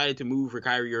 they decided to move for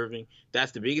Kyrie Irving.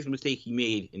 That's the biggest mistake he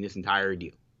made in this entire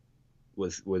deal.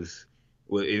 Was his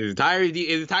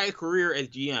entire career as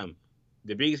GM,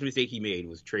 the biggest mistake he made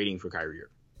was trading for Kyrie Irving.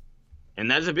 And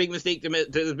that's a big mistake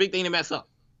that's a big thing to mess up.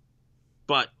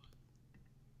 But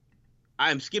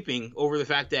I'm skipping over the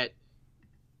fact that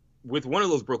with one of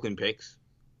those Brooklyn picks,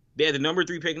 they had the number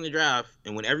 3 pick in the draft,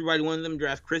 and when everybody wanted them to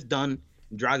draft Chris Dunn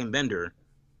and Dragan Bender,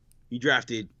 he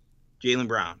drafted Jaylen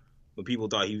Brown when people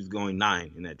thought he was going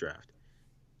 9 in that draft.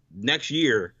 Next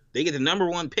year, they get the number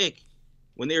 1 pick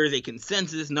when there is a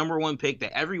consensus number 1 pick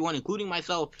that everyone, including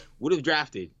myself, would have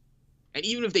drafted. And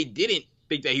even if they didn't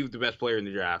think that he was the best player in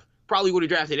the draft, probably would have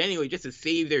drafted anyway just to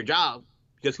save their job,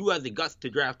 because who has the guts to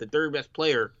draft the 3rd best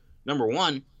player number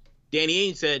 1? Danny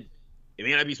Ainge said, it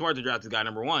may not be smart to draft this guy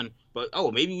number 1, but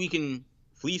maybe we can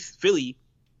fleece Philly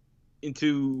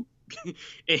into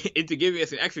giving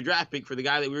us an extra draft pick for the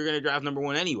guy that we were going to draft number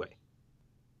 1 anyway.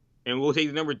 And we'll take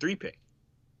the number 3 pick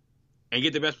and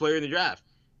get the best player in the draft.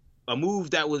 A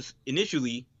move that was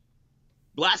initially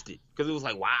blasted because it was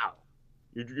like, wow,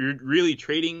 you're really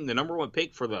trading the number 1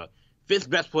 pick for the 5th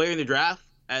best player in the draft,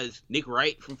 as Nick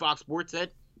Wright from Fox Sports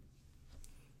said.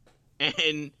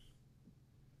 And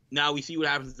now we see what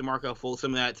happens to Markelle Fultz.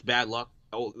 Some of that's bad luck.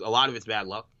 A lot of it's bad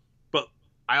luck. But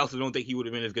I also don't think he would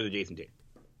have been as good as Jason Tatum.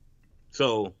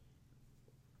 So,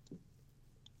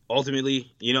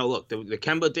 ultimately, look, the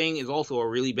Kemba thing is also a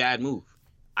really bad move.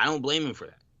 I don't blame him for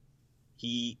that.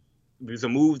 It was a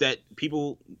move that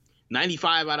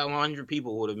 95 out of 100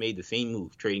 people would have made the same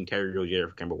move, trading Terry Rozier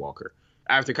for Kemba Walker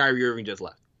after Kyrie Irving just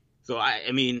left. So,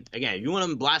 I mean, again, if you want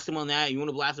to blast him on that, you want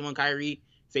to blast him on Kyrie,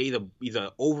 say he's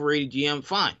a overrated GM,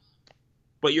 fine.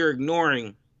 But you're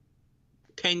ignoring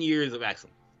 10 years of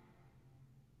excellence.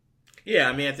 Yeah,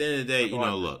 I mean, at the end of the day,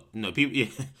 look, people. Yeah,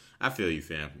 I feel you,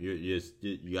 fam. You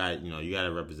got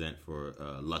to represent for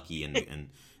Lucky and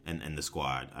the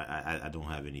squad. I don't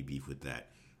have any beef with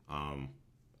that.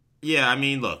 Yeah, I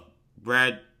mean, look,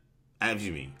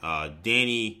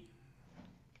 Danny.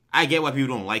 I get why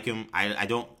people don't like him. I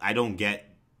don't get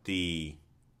the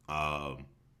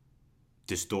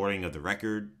distorting of the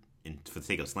record for the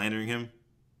sake of slandering him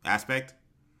aspect.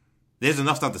 There's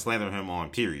enough stuff to slander him on,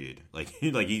 period. Like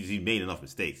he made enough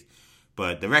mistakes.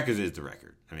 But the record is the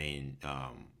record. I mean,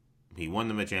 he won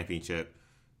them a championship.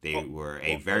 They were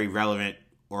a very relevant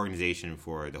organization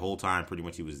for the whole time pretty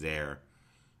much he was there.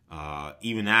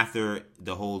 Even after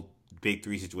the whole Big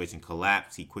 3 situation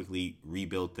collapsed, he quickly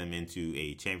rebuilt them into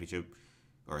a championship,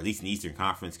 or at least an Eastern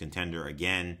Conference contender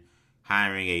again.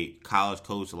 Hiring a college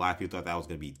coach, a lot of people thought that was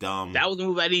going to be dumb. That was a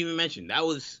move I didn't even mention. That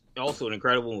was also an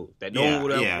incredible move that no one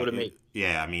would have made.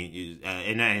 Yeah, I mean,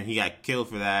 and then he got killed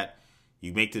for that.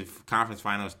 You make the conference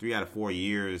finals 3 out of 4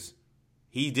 years.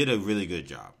 He did a really good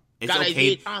job. It's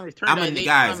okay. Guys,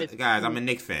 I'm a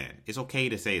Knicks fan. It's okay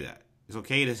to say that. It's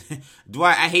okay to say.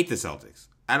 I hate the Celtics.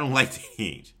 I don't like the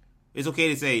Ainge. It's okay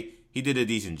to say he did a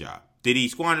decent job. Did he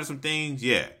squander some things?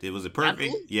 Yeah. Was it perfect?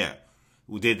 Absolutely. Yeah.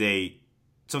 Did they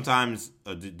sometimes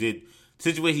did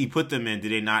situation he put them in?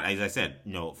 Did they not, as I said,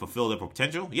 fulfill their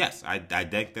potential? Yes, I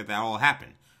think that all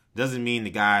happened. Doesn't mean the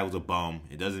guy was a bum.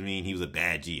 It doesn't mean he was a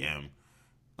bad GM.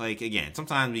 Like, again,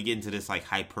 sometimes we get into this like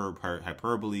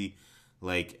hyperbole.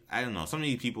 Like, I don't know, some of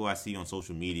these people I see on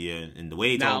social media and the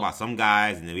way they talk about some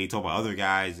guys and the way they talk about other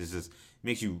guys, is just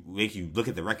makes you look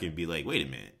at the record and be like, wait a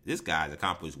minute, this guy's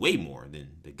accomplished way more than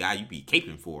the guy you be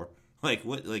caping for. Like,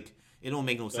 what? Like, it don't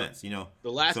make no sense, The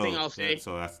last thing I'll say.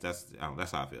 So that's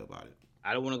how I feel about it.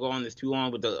 I don't want to go on this too long,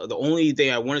 but the only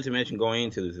thing I wanted to mention going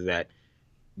into this is that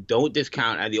don't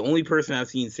discount. The only person I've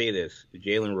seen say this is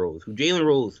Jalen Rose. Jalen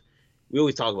Rose we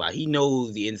always talk about. He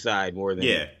knows the inside more than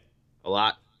Yeah. a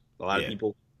lot of Yeah.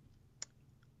 people.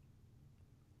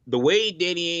 The way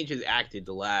Danny Ainge has acted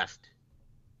the last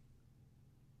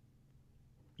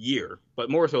year, but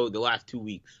more so the last 2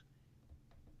 weeks,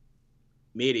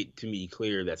 made it to me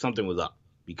clear that something was up.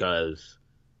 Because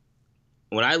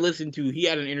when I listened to, he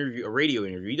had an interview, a radio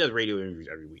interview. He does radio interviews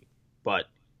every week, but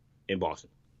in Boston.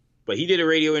 But he did a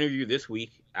radio interview this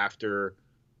week after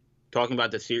talking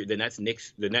about the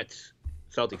Nets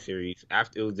Celtics series.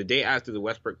 It was the day after the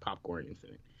Westbrook popcorn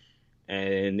incident,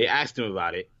 and they asked him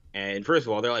about it. And first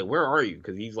of all, they're like, "Where are you?"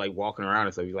 Because he's like walking around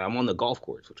and stuff. He's like, "I'm on the golf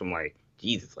course," which I'm like,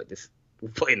 "Jesus, like this, we're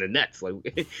playing the Nets. Like,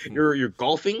 you're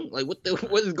golfing? Like, what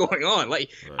is going on?"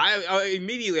 Like, right. I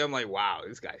immediately I'm like, "Wow,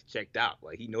 this guy's checked out.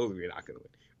 Like, he knows we're not gonna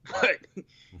win."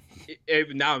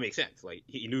 But now it makes sense. Like,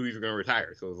 he knew he was gonna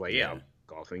retire, so it was like, yeah, I'm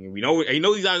golfing, and we know he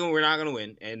knows we're not gonna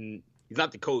win, and he's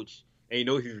not the coach, and he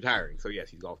knows he's retiring. So yes,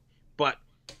 he's golfing. But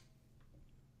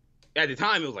at the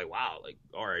time, it was like, wow, like,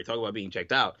 all right, talk about being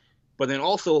checked out. But then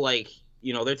also, like,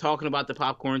 you know, they're talking about the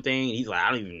popcorn thing, and he's like, I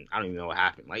don't even know what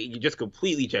happened. Like, you just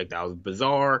completely checked out. It was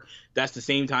bizarre. That's the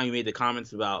same time he made the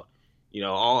comments about, you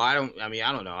know, I don't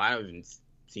know. I haven't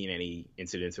seen any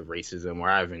incidents of racism, or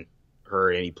I haven't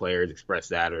heard any players express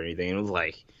that or anything. And it was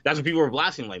like, that's what people were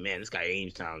blasting. Like, man, this guy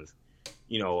Ainge sounds,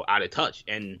 you know, out of touch.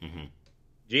 And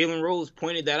Jalen Rose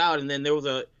pointed that out, and then there was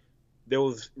the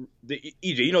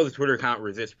EJ, you know, the Twitter account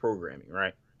Resist Programming,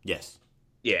 right? Yes.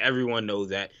 Yeah, everyone knows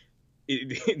that.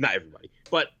 Not everybody,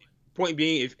 but point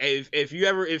being, if you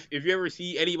ever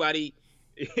see anybody,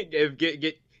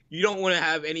 you don't want to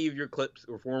have any of your clips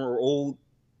or former old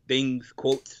things,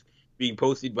 quotes being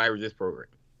posted by Resist Program.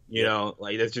 You know,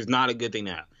 like, that's just not a good thing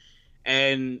to have.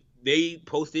 And they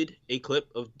posted a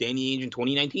clip of Danny Ainge in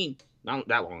 2019, not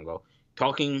that long ago,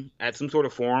 talking at some sort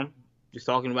of forum, just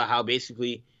talking about how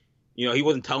basically, you know, he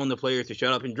wasn't telling the players to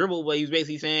shut up and dribble, but he was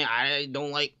basically saying, I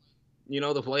don't like, you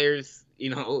know, the players. You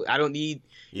know, I don't need.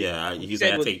 Yeah,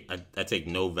 I take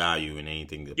no value in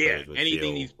anything the players would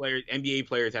anything these players, NBA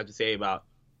players, have to say about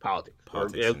politics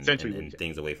essentially and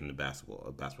things away from the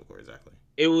basketball court. Exactly.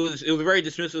 It was a very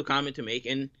dismissive comment to make,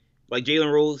 and like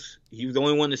Jalen Rose, he was the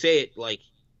only one to say it. Like,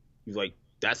 he was like,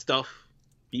 that stuff,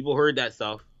 people heard that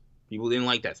stuff, people didn't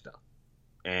like that stuff,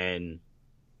 and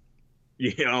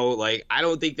you know, like, I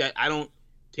don't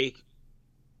take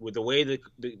with the way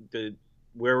the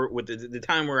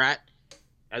time we're at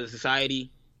as a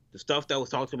society, the stuff that was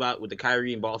talked about with the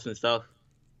Kyrie and Boston stuff,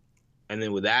 and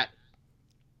then with that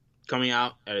coming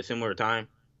out at a similar time,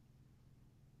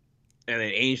 and then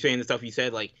Ainge saying the stuff he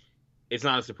said, like, it's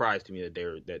not a surprise to me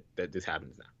that this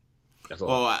happens now. That's all.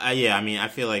 Well, I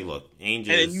feel like, look, Ainge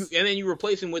is... And then you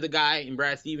replace him with a guy in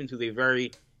Brad Stevens who's a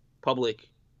very public,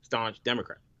 staunch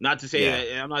Democrat. Not to say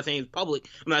that, I'm not saying it's public,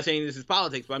 I'm not saying this is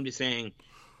politics, but I'm just saying,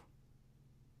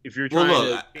 if you're trying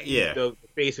to change the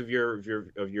face of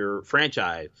your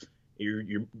franchise, you're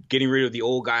getting rid of the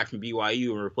old guy from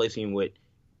BYU and replacing him with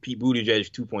Pete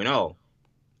Buttigieg 2.0.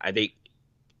 I think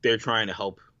they're trying to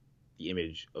help the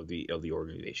image of the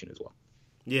organization as well.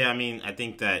 Yeah, I mean, I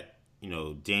think that, you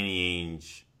know, Danny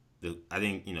Ainge, I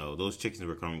think, you know, those chickens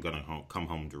were going to come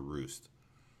home to roost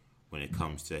when it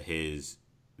comes to his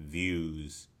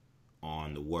views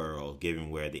on the world,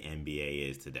 given where the NBA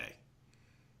is today.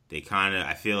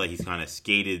 I feel like he's kind of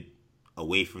skated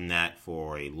away from that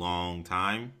for a long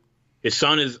time. His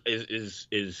son is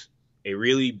a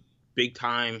really big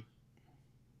time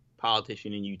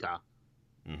politician in Utah.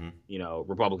 Mm-hmm. You know,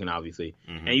 Republican, obviously.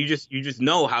 Mm-hmm. And you just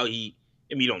know how he.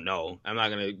 I mean, you don't know. I'm not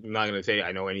gonna say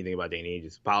I know anything about Danny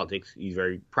Ainge's politics. He's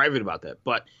very private about that.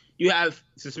 But you have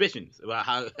suspicions about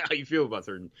how you feel about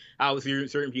how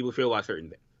certain people feel about certain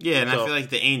things. Yeah, and I feel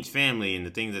like the Ainge family and the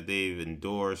things that they've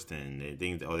endorsed and the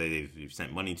things that they've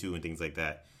sent money to and things like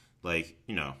that, like,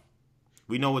 you know,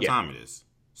 we know what time it is.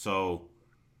 So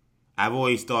I've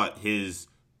always thought his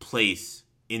place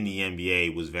in the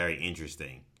NBA was very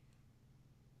interesting,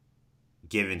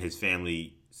 given his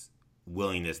family's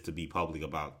willingness to be public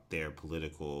about their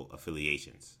political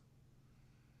affiliations.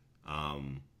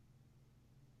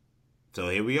 So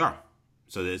here we are.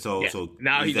 So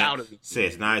now he's out of it.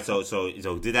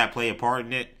 So did that play a part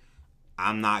in it?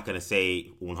 I'm not gonna say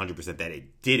 100% that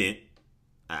it didn't.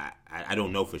 I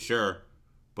don't know for sure,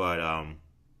 but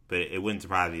it wouldn't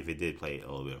surprise me if it did play a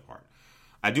little bit of part.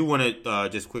 I do want to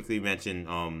just quickly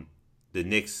mention the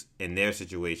Knicks and their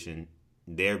situation.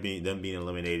 Them being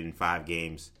eliminated in 5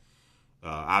 games.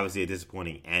 Obviously a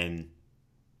disappointing end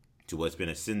to what's been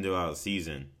a Cinderella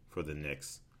season for the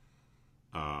Knicks.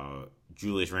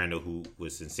 Julius Randle, who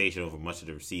was sensational for much of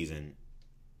the season,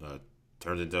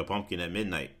 turned into a pumpkin at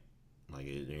midnight. Like,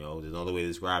 there's no other way to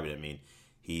describe it. I mean,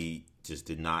 he just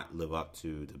did not live up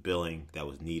to the billing that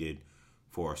was needed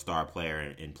for a star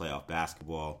player in playoff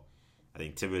basketball. I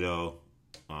think Thibodeau,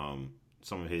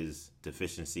 some of his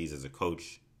deficiencies as a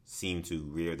coach seem to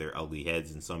rear their ugly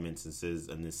heads in some instances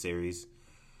in this series.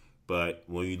 But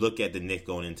when you look at the Knicks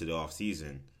going into the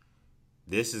offseason,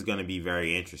 this is going to be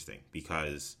very interesting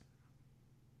because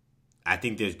I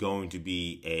think there's going to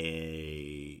be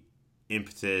a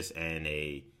impetus and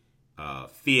a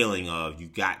feeling of you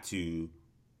got to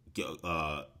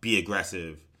be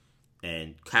aggressive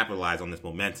and capitalize on this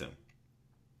momentum.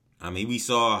 I mean, we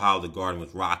saw how the Garden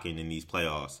was rocking in these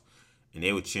playoffs, and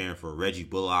they were cheering for Reggie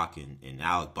Bullock and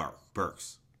Alec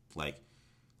Burks. Like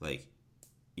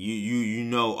you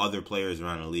know, other players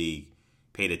around the league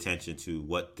paid attention to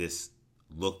what this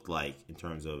looked like in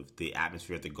terms of the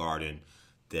atmosphere at the Garden,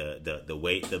 the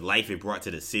way, the life it brought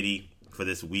to the city for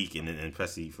this week, and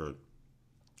especially for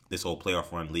this whole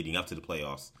playoff run leading up to the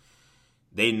playoffs.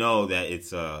 They know that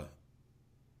it's a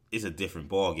different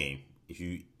ball game if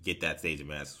you get that stage of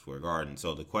Madison Square Garden.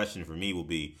 So the question for me will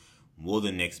be, will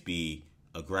the Knicks be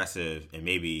aggressive and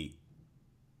maybe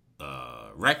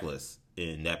reckless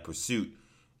in that pursuit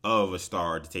of a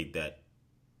star to take that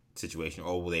situation,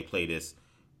 or will they play this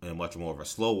in a much more of a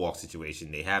slow walk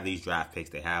situation? They have these draft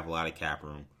picks, they have a lot of cap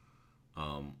room.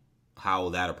 How will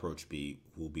that approach be?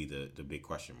 Will be the big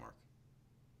question mark.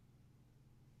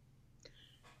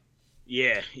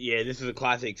 Yeah, this is a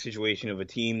classic situation of a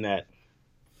team that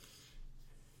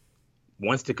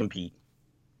wants to compete,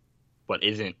 but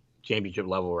isn't championship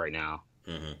level right now.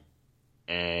 Mm-hmm.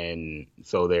 And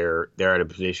so they're at a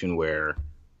position where,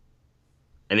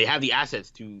 and they have the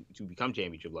assets to become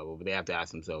championship level, but they have to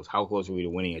ask themselves, how close are we to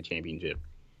winning a championship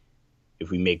if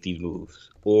we make these moves?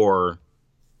 Or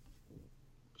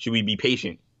should we be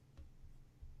patient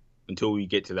until we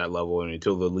get to that level and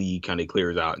until the league kind of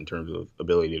clears out in terms of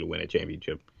ability to win a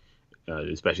championship,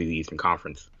 especially the Eastern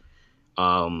Conference?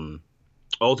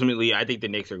 Ultimately, I think the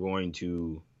Knicks are going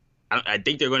to, I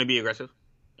think they're going to be aggressive.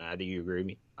 I think you agree with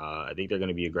me. I think they're going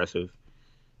to be aggressive.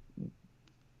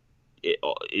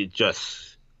 It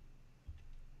just,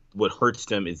 what hurts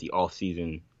them is the off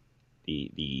season.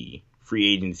 The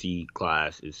free agency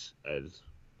class is a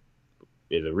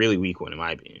really weak one in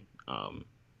my opinion.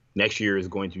 Next year is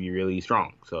going to be really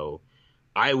strong. So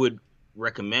I would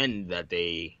recommend that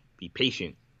they be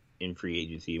patient in free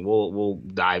agency, and we'll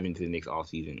dive into the Knicks off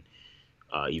season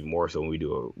even more so when we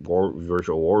do a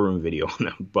virtual war room video on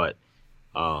them. But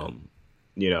I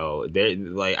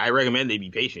recommend they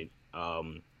be patient.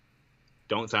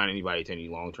 Don't sign anybody to any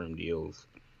long-term deals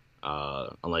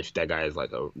unless that guy is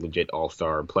like a legit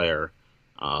all-star player,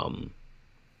 and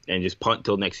just punt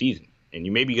till next season. And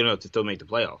you may be good enough to still make the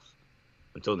playoffs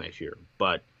until next year.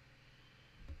 But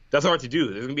that's hard to do.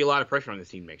 There's going to be a lot of pressure on this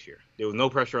team next year. There was no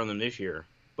pressure on them this year,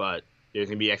 but there's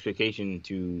going to be expectation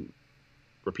to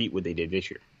repeat what they did this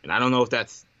year. And I don't know if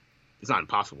it's not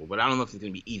impossible, but I don't know if it's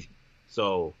going to be easy.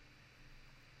 So,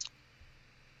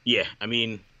 yeah, I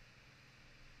mean,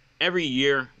 every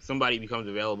year somebody becomes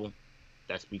available.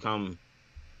 That's become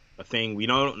a thing. We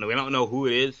don't know who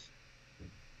it is.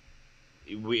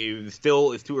 It's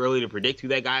too early to predict who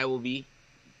that guy will be.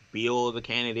 Beal is a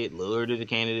candidate. Lillard is a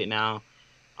candidate now.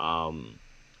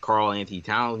 Karl Anthony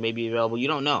Towns may be available. You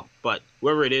don't know. But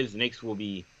whoever it is, the Knicks will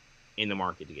be in the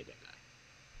market to get that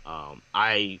guy.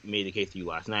 I made the case to you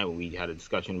last night when we had a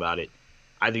discussion about it.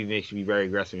 I think the Knicks should be very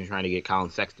aggressive in trying to get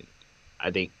Colin Sexton.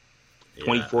 I think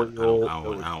 24-year-old. I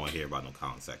don't want to hear about no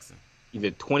Colin Sexton. He's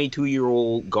a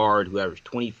 22-year-old guard who averaged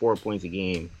 24 points a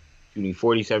game, shooting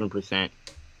 47%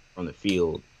 from the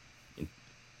field. In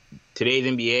today's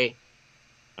NBA,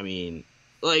 I mean,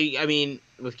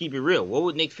 let's keep it real. What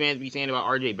would Knicks fans be saying about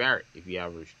RJ Barrett if he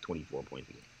averaged 24 points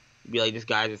a game? You'd be like, this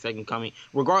guy's a second coming,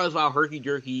 regardless of how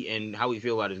herky-jerky and how we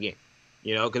feel about his game.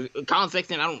 You know, because Colin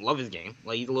Sexton, I don't love his game.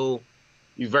 Like,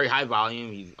 he's very high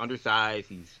volume. He's undersized.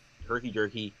 He's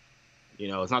herky-jerky. You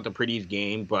know, it's not the prettiest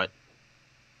game, but,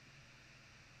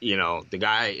 you know, the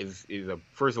guy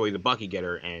first of all, he's a bucket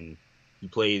getter, and he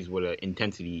plays with an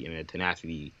intensity and a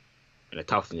tenacity and a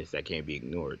toughness that can't be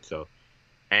ignored. So,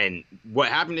 and what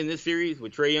happened in this series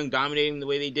with Trae Young dominating the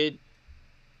way they did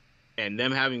and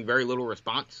them having very little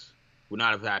response would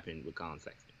not have happened with Colin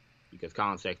Sexton, because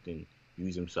Colin Sexton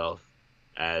views himself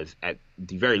as, at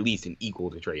the very least, an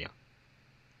equal to Trae Young.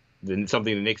 Then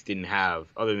something the Knicks didn't have,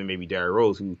 other than maybe Derrick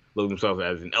Rose, who looked himself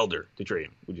as an elder to Trae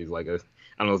Young, which is like I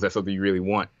don't know if that's something you really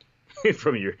want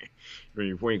from your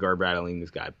point guard battling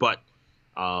this guy. But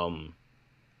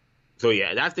so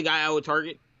yeah, that's the guy I would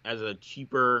target as a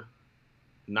cheaper,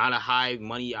 not a high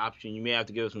money option. You may have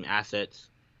to give some assets,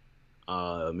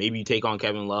 Maybe you take on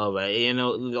Kevin Love.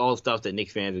 All stuff that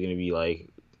Knicks fans are gonna be like,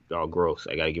 oh, gross.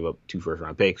 I gotta give up 2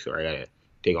 first-round picks, or I gotta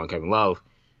take on Kevin Love.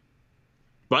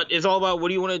 But it's all about what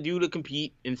do you want to do to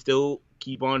compete and still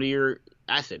keep on to your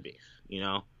asset base.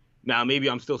 Now maybe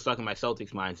I'm still stuck in my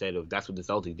Celtics mindset of that's what the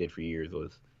Celtics did for years,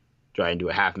 was try and do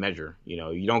a half measure.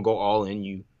 You don't go all in.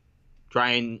 You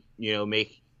try and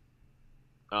make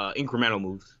incremental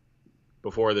moves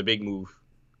before the big move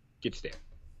gets there.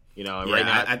 Right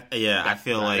now, I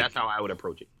feel like that's how I would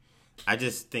approach it. I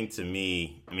just think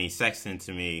Sexton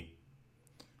to me,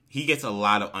 he gets a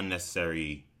lot of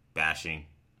unnecessary bashing.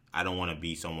 I don't want to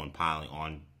be someone piling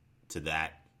on to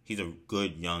that. He's a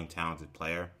good, young, talented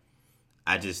player.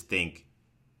 I just think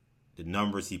the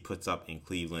numbers he puts up in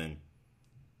Cleveland,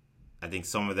 I think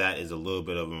some of that is a little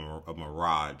bit of a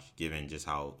mirage, given just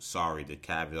how sorry the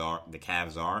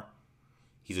Cavs are.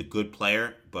 He's a good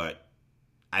player, but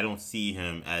I don't see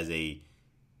him as I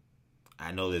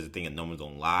know there's a thing that numbers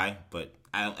don't lie, but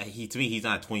to me, he's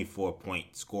not a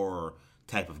 24-point scorer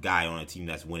type of guy on a team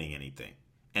that's winning anything.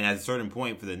 And at a certain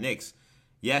point for the Knicks,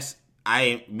 yes,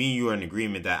 me and you are in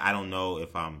agreement that I don't know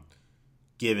if I'm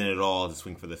giving it all to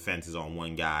swing for the fences on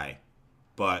one guy.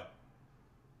 But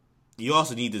you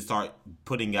also need to start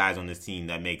putting guys on this team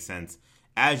that make sense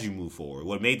as you move forward.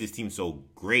 What made this team so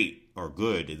great, or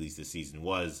good at least this season,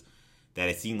 was that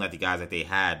it seemed like the guys that they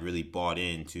had really bought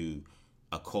into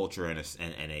a culture and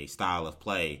a style of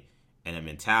play and a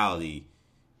mentality.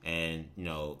 And,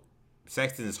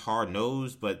 Sexton is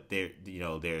hard-nosed, but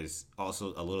there's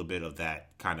also a little bit of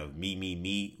that kind of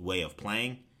me way of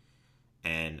playing.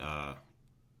 And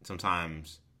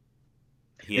sometimes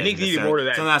he hasn't more to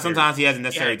that. Sometimes he hasn't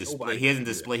necessarily displayed. He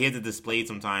hasn't displayed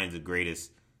sometimes the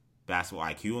greatest basketball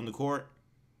IQ on the court.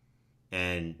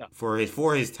 And for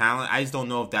his talent, I just don't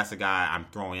know if that's a guy I'm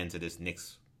throwing into this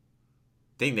Knicks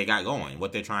thing they got going,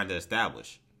 what they're trying to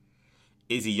establish.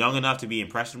 Is he young enough to be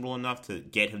impressionable enough to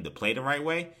get him to play the right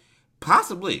way?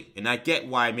 Possibly. And I get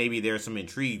why maybe there's some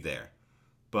intrigue there.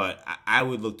 But I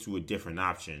would look to a different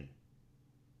option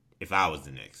if I was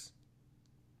the Knicks.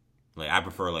 Like, I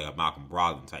prefer like a Malcolm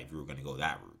Brogdon type if we were going to go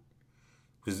that route.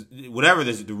 Because whatever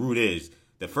the route is,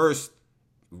 the first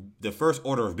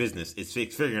order of business is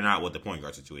figuring out what the point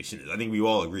guard situation is. I think we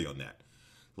all agree on that.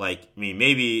 Like,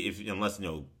 maybe unless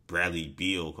Bradley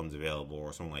Beal comes available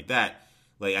or something like that.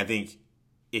 Like, I think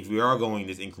if we are going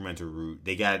this incremental route,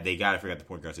 they got to figure out the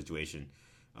point guard situation.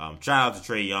 Shout out to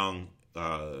Trae Young.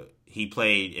 He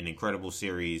played an incredible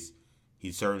series.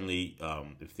 He certainly,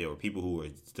 if there were people who were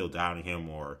still doubting him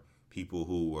or people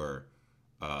who were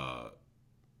did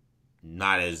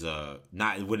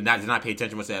not pay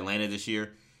attention much to Atlanta this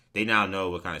year, they now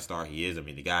know what kind of star he is.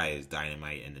 The guy is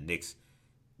dynamite, and the Knicks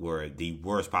were the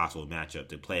worst possible matchup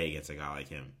to play against a guy like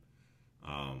him.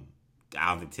 I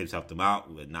don't think Tibbs helped him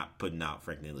out with not putting out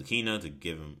Frank Ntilikina to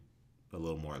give him a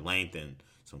little more length and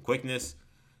some quickness.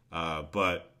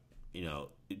 But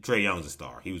Trae Young's a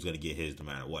star. He was going to get his no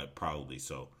matter what, probably.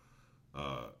 So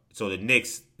the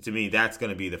Knicks, to me, that's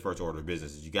going to be the first order of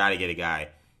business. Is you got to get a guy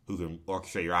who can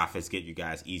orchestrate your offense, get you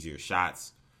guys easier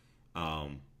shots.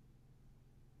 And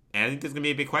I think there's going to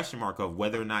be a big question mark of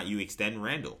whether or not you extend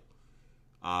Randall.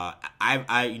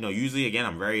 Usually, again,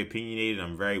 I'm very opinionated.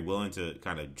 I'm very willing to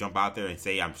kind of jump out there and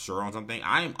say I'm sure on something.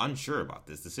 I am unsure about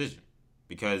this decision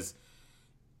because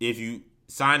if you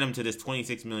sign him to this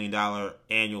 $26 million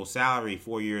annual salary,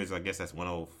 4 years, I guess that's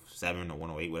 107 or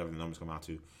 108, whatever the numbers come out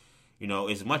to.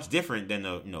 It's much different than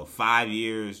the 5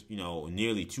 years,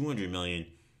 nearly $200 million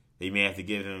that you may have to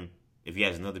give him if he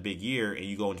has another big year and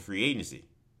you go into free agency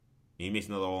and he makes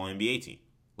another All-NBA team.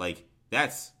 Like,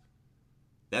 that's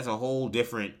a whole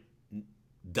different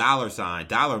dollar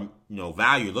value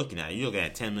you're looking at. You're looking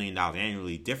at $10 million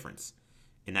annually difference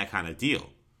in that kind of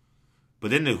deal. But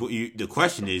then the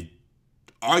question is,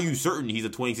 are you certain he's a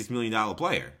 $26 million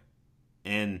player?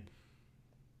 And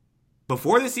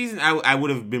before this season, I would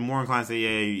have been more inclined to say,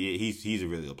 yeah, he's a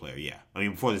really good player. Yeah.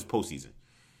 Before this postseason.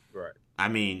 Right.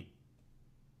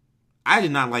 I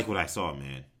did not like what I saw,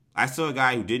 man. I saw a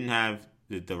guy who didn't have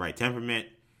the right temperament,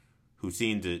 who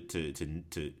seemed to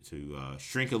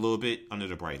shrink a little bit under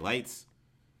the bright lights.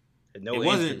 No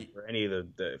answer for any of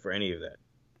that.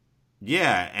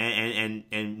 Yeah,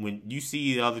 and when you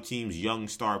see the other team's young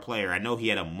star player, I know he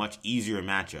had a much easier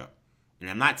matchup. And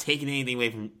I'm not taking anything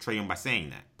away from Trae Young by saying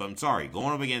that. But I'm sorry,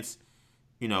 going up against,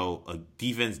 a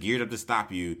defense geared up to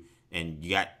stop you, and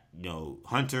you got,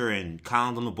 Hunter and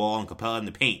Collins on the ball and Capella in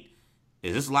the paint,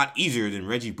 is just a lot easier than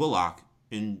Reggie Bullock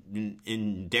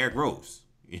and Derrick Rose.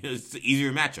 It's an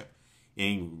easier matchup.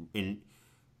 And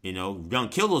Young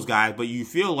kill those guys, but you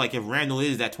feel like if Randall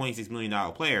is that $26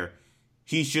 million player,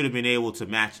 he should have been able to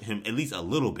match him at least a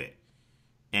little bit.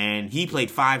 And he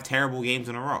played 5 terrible games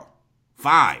in a row.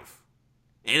 5.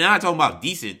 And I'm not talking about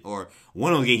decent or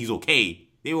one of those games he's okay.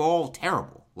 They were all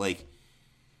terrible. Like,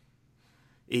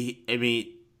 I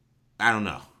mean, I don't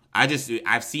know.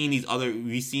 I've seen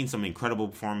we've seen some incredible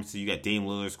performances. You got Dame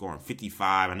Lillard scoring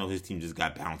 55. I know his team just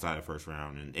got bounced out of the first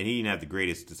round, and he didn't have the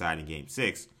greatest deciding game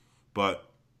 6,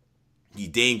 but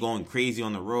Dame going crazy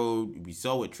on the road. We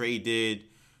saw what Trey did.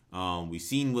 We've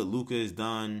seen what Luka has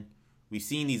done. We've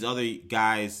seen these other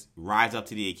guys rise up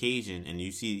to the occasion, and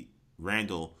you see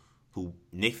Randall, who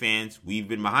Knicks fans, we've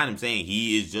been behind him saying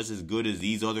he is just as good as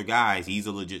these other guys. He's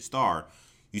a legit star.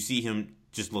 You see him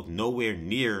just look nowhere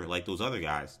near like those other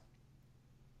guys.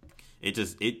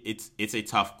 It's a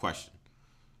tough question,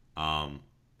 and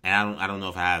I don't know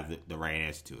if I have the right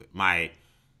answer to it. My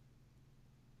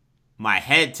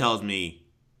head tells me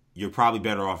you're probably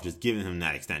better off just giving him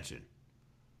that extension,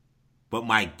 but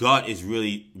my gut is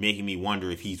really making me wonder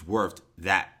if he's worth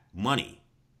that money.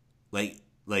 Like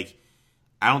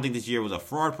I don't think this year was a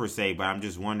fraud per se, but I'm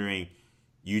just wondering.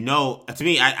 To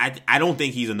me, I don't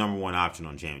think he's a number 1 option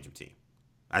on championship team.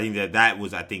 I think that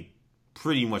was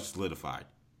pretty much solidified.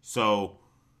 So,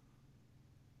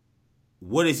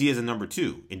 what is he as a number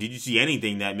 2? And did you see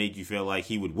anything that made you feel like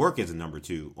he would work as a number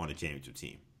 2 on a championship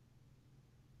team?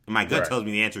 And my gut tells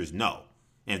me the answer is no.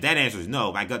 And if that answer is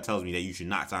no, my gut tells me that you should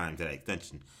not sign him to that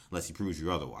extension unless he proves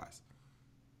you otherwise.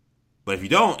 But if you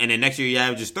don't, and then next year you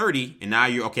have just 30, and now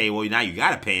you're okay. Well, now you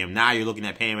got to pay him. Now you're looking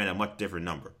at paying him at a much different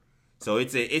number. So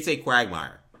it's a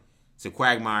quagmire. It's a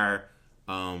quagmire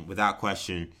without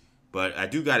question. But I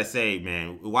do got to say,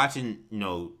 man, watching,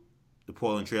 the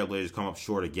Portland Trailblazers come up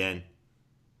short again,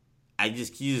 you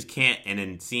just can't. And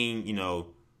then seeing,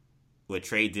 what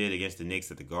Trey did against the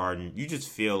Knicks at the Garden, you just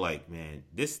feel like, man,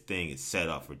 this thing is set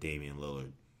up for Damian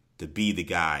Lillard to be the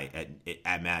guy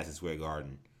at Madison Square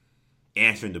Garden,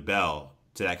 answering the bell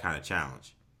to that kind of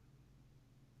challenge.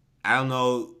 I don't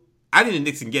know. I think the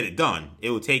Knicks can get it done. It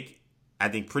would take, I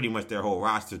think, pretty much their whole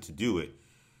roster to do it.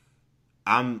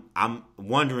 I'm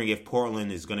wondering if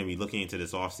Portland is going to be looking into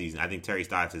this offseason. I think Terry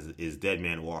Stotts is dead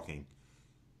man walking.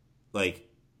 Like,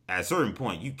 at a certain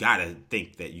point, you got to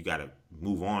think that you got to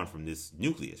move on from this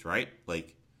nucleus, right?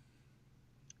 Like,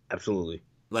 absolutely.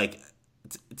 Like,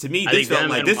 to me, this felt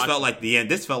like the end.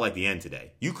 This felt like the end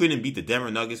today. You couldn't beat the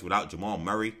Denver Nuggets without Jamal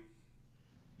Murray.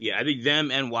 Yeah, I think them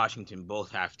and Washington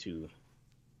both have to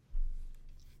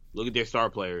look at their star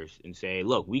players and say,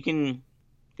 "Look, we can."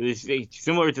 It's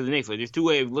similar to the Knicks. Like, there's two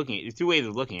ways of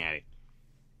looking at it.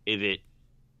 Is it,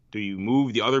 do you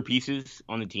move the other pieces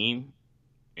on the team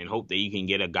and hope that you can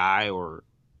get a guy or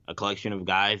a collection of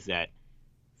guys that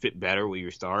fit better with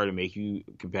your star to make you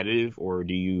competitive, or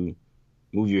do you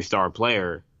move your star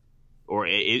player, or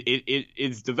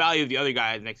it's the value of the other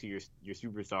guys next to your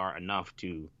superstar enough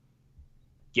to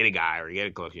get a guy or get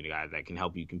a collection of guys that can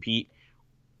help you compete?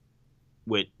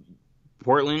 With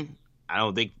Portland, I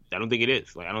don't think it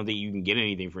is. Like, I don't think you can get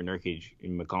anything for Nurkic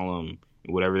and McCollum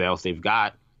and whatever else they've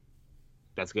got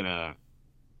that's gonna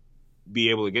be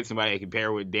able to get somebody that can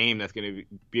pair with Dame that's gonna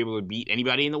be able to beat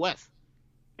anybody in the West.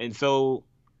 And so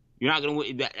you're not gonna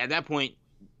win. At that point,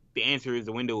 the answer is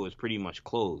the window is pretty much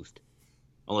closed,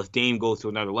 unless Dame goes to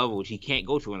another level, which he can't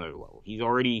go to another level. He's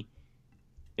already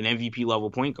an MVP level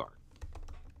point guard.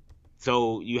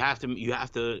 So you have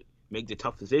to make the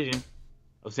tough decision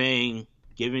of saying,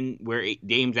 given where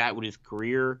Dame's at with his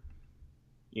career,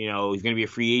 he's going to be a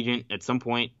free agent at some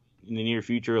point in the near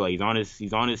future. Like,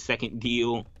 he's on his second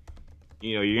deal.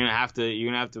 You're going to have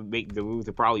to make the move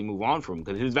to probably move on from him,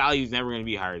 because his value is never going to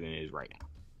be higher than it is right now.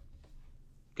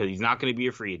 Because he's not going to be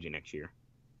a free agent next year.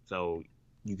 So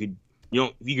you could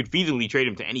feasibly trade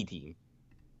him to any team.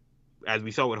 As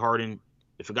we saw with Harden,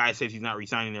 if a guy says he's not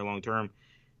re-signing there long term,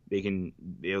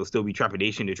 it'll still be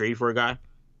trepidation to trade for a guy.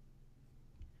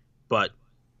 But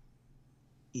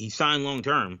he signed long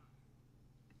term,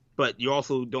 but you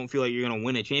also don't feel like you're going to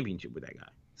win a championship with that guy.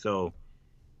 So,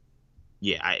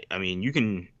 yeah, I mean, you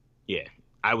can, yeah,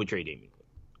 I would trade Damian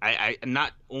Lillard. I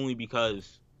not only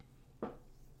because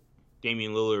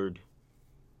Damian Lillard,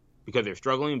 because they're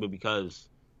struggling, but because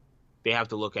they have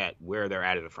to look at where they're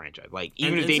at as a franchise. Like,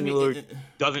 even if Damian Lillard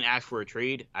doesn't ask for a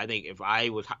trade, I think if I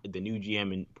was the new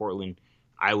GM in Portland,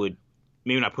 I would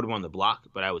maybe not put him on the block,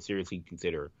 but I would seriously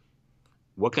consider,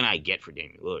 what can I get for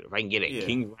Damian Lillard? If I can get a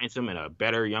king's ransom and a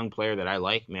better young player that I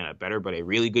like, but a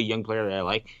really good young player that I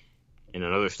like, and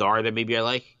another star that maybe I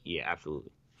like, yeah,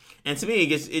 absolutely. And to me,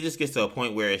 it just gets to a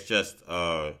point where it's just,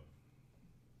 to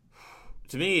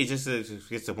me, it just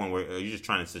gets to a point where you're just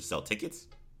trying to sell tickets.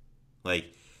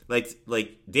 Like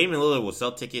Damian Lillard will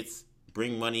sell tickets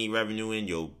bring money revenue in.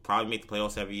 You'll probably make the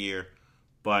playoffs every year.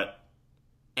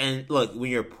 And look,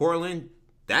 when you're Portland,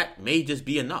 that may just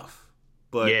be enough.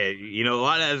 But yeah, a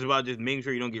lot of that is about just making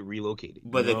sure you don't get relocated.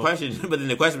 But then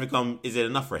the question becomes: is it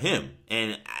enough for him?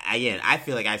 And again, I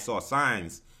feel like I saw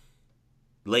signs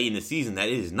late in the season that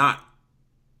it is not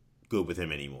good with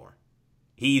him anymore.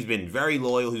 He's been very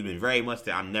loyal. He's been very much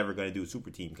the I'm never going to do a super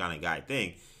team kind of guy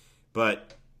thing.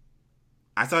 But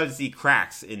I started to see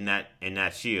cracks in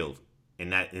that shield, in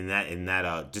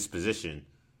that disposition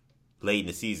late in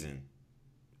the season.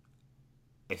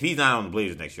 If he's not on the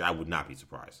Blazers next year, I would not be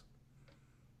surprised.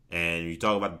 And you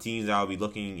talk about the teams that will be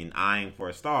looking and eyeing for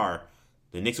a star,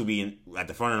 the Knicks will be at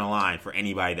the front of the line for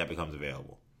anybody that becomes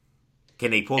available.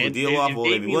 Can they pull the deal off? Will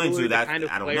they be willing to? That I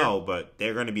don't know, but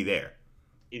they're going to be there.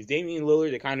 Is Damian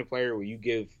Lillard the kind of player where you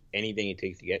give anything it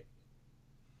takes to get?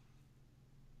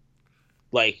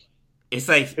 It's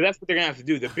like so that's what they're going to have to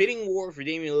do. The bidding war for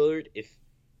Damian Lillard, if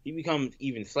he becomes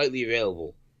even slightly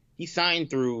available, he signed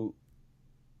through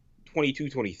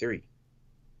 22-23.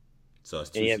 So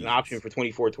it's and he has an option for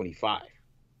 24-25.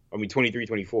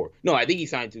 23-24. No, I think he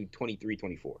signed to 23-24,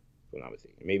 if I'm not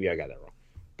mistaken. Maybe I got that wrong.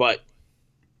 But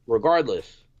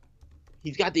regardless,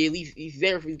 he's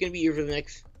there. He's going to be here for the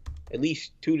next at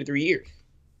least 2 to 3 years.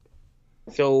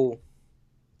 So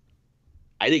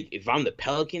I think if I'm the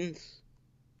Pelicans,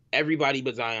 everybody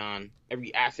but Zion,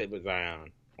 every asset but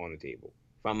Zion on the table.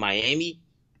 If I'm Miami,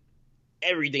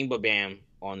 everything but Bam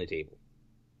on the table.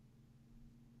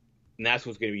 And that's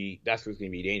what's going to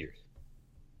be dangerous.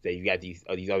 That you got these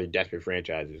other desperate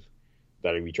franchises that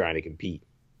are going to be trying to compete.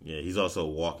 Yeah, he's also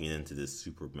walking into this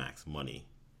super max money.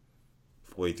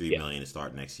 $43 million to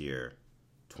start next year.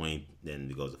 20, then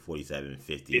it goes to 47,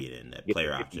 50, and that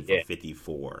player option for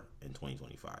 54 in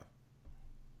 2025.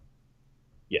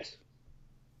 Yes.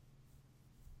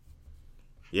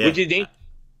 Yeah. Which is dangerous.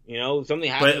 Something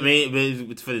happens.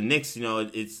 But for the Knicks,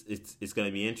 it's going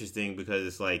to be interesting because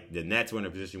it's like the Nets were in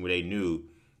a position where they knew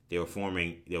they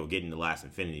were getting the last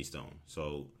Infinity Stone.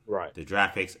 So right. The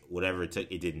draft picks, whatever it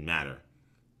took, it didn't matter.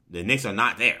 The Knicks are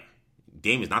not there.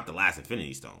 Dame is not the last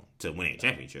Infinity Stone to winning a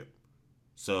championship.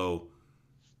 So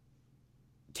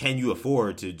can you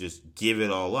afford to just give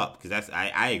it all up? Because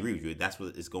I agree with you. That's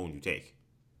what it's going to take.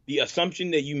 The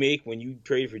assumption that you make when you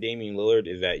trade for Damian Lillard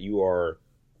is that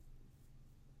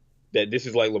that this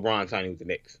is like LeBron signing with the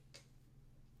Knicks.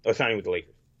 Or signing with the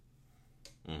Lakers.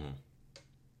 Mm-hmm.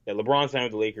 That LeBron signed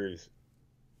with the Lakers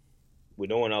with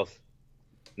no one else,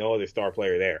 no other star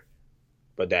player there.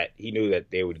 But that he knew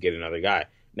that they would get another guy.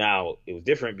 Now, it was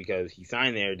different because he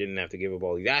signed there, didn't have to give up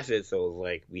all these assets. So it was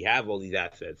like, we have all these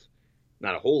assets.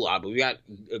 Not a whole lot, but we got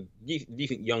a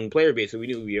decent young player base, so we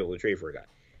knew we'd be able to trade for a guy.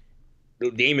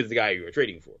 Dame is the guy you were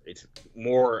trading for. It's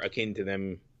more akin to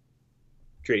them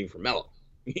trading for Melo,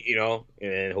 and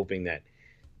then hoping that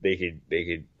they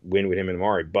could win with him and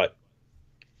Amari. But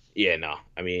yeah, no,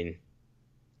 I mean,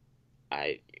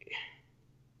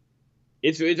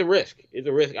 it's a risk. It's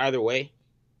a risk either way.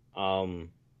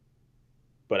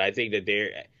 But I think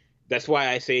that that's why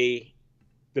I say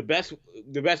the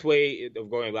best way of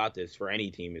going about this for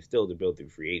any team is still to build through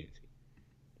free agency,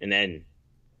 and then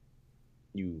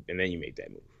you make that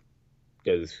move.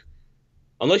 Because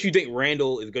unless you think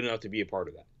Randall is good enough to be a part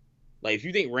of that, like if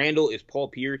you think Randall is Paul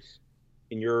Pierce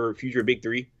in your future big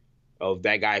three of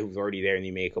that guy who's already there and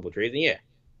you made a couple of trades, then yeah,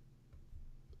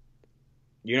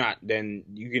 you're not. Then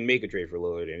you can make a trade for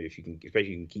Lillard, and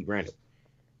especially you can keep Randall.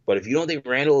 But if you don't think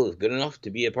Randall is good enough to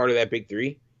be a part of that big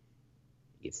three,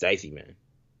 it's dicey, man.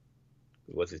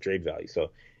 What's his trade value?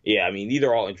 So yeah, I mean, these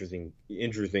are all interesting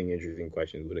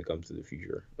questions when it comes to the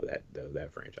future of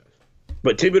that franchise.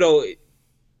 But Thibodeau,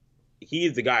 he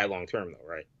is the guy long term, though,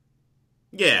 right?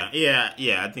 Yeah.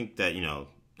 I think that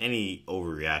any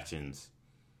overreactions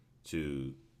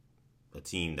to a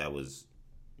team that was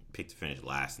picked to finish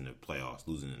last in the playoffs,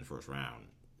 losing in the first round,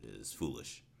 is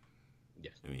foolish.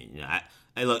 Yes. I mean,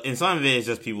 I look, and some of it is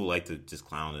just people like to just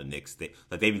clown the Knicks. They've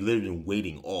literally been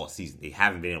waiting all season. They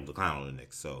haven't been able to clown on the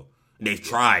Knicks. So they've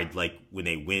tried, like when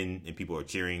they win and people are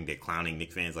cheering, they're clowning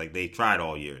Knicks fans. Like they tried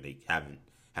all year. They haven't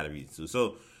had a reason to.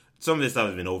 So some of this stuff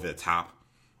has been over the top.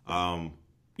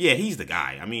 Yeah, he's the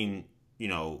guy. I mean,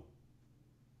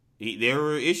 there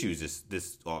were issues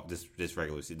this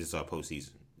regular season, this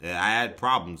postseason. I had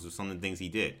problems with some of the things he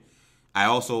did. I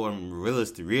also am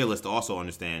realist to also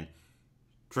understand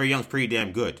Trae Young's pretty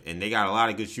damn good, and they got a lot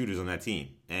of good shooters on that team.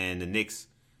 And the Knicks,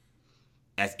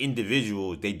 as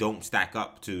individuals, they don't stack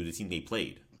up to the team they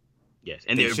played. Yes,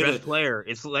 and their best player,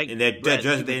 it's like, and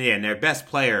their best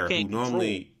player who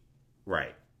normally,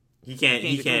 right? He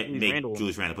can't make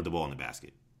Julius Randle put the ball in the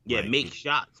basket. Yeah, Like make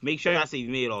shots. Make shots that he's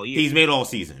made all year. he's made all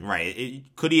season, right?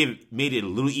 Could he have made it a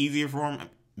little easier for him?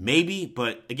 Maybe,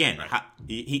 but again,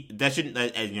 Right. that shouldn't.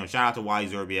 Shout out to Wally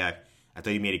Zerbiak. I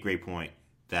thought he made a great point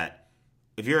that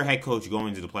if you're a head coach going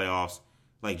into the playoffs,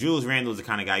 like Julius Randle is the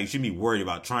kind of guy you shouldn't be worried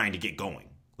about trying to get going.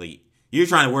 Like you're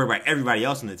trying to worry about everybody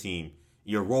else in the team,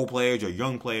 your role players, your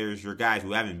young players, your guys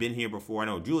who haven't been here before. I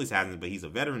know Julius hasn't, but he's a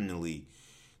veteran in the league.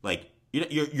 Like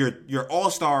your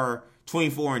all-star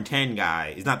 24-10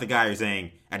 guy is not the guy you're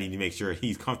saying I need to make sure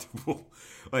he's comfortable.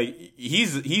 Like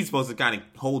he's supposed to kind of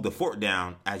hold the fort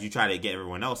down as you try to get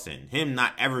everyone else in. Him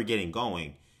not ever getting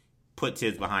going put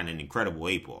Tibbs behind an incredible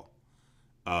 8-ball.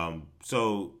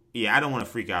 So yeah, I don't want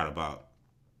to freak out about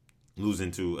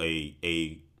losing to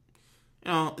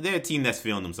they're a team that's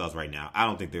feeling themselves right now. I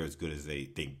don't think they're as good as they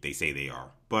think they say they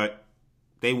are, but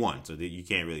they won, so you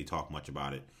can't really talk much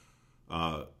about it.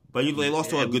 But they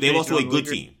lost to a good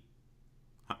team.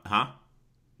 Huh?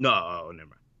 No, never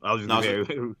mind. I was just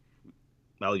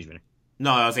I'll leave you finish.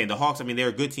 No, I was saying the Hawks. I mean, they're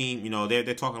a good team.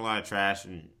 They're talking a lot of trash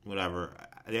and whatever.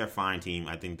 They're a fine team.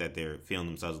 I think that they're feeling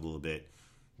themselves a little bit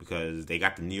because they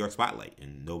got the New York spotlight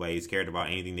and nobody's cared about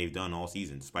anything they've done all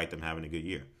season, despite them having a good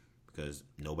year, because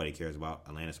nobody cares about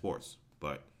Atlanta sports.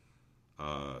 But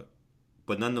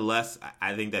nonetheless,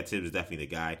 I think that Tibbs is definitely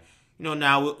the guy.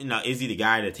 Now is he the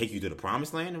guy to take you to the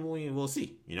promised land? And we'll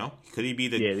see. Could he be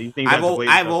the? Yeah,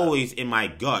 I've always in my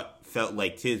gut felt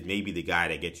like Tibbs may be the guy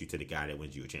that gets you to the guy that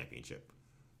wins you a championship.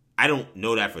 I don't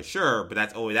know that for sure, but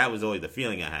that was always the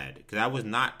feeling I had because I was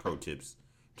not pro Tibbs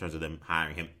in terms of them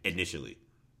hiring him initially.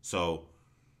 So,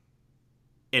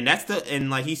 and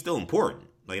he's still important.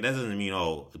 Like that doesn't mean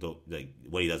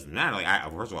what he does doesn't matter.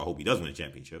 Like first of all, I hope he does win a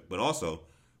championship, but also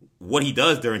what he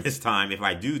does during this time. If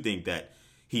I do think that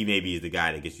he maybe is the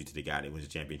guy that gets you to the guy that wins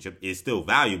the championship, is still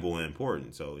valuable and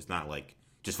important. So it's not like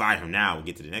just fire him now and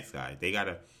get to the next guy. They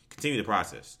gotta continue the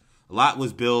process. A lot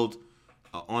was built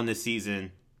on this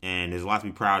season, and there's a lot to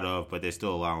be proud of, but there's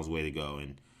still a long way to go.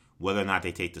 And whether or not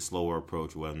they take the slower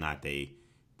approach, whether or not they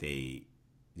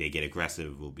get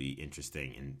aggressive will be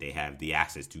interesting, and they have the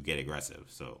assets to get aggressive.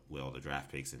 So with all the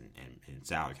draft picks and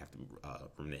salary cap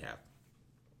from they have.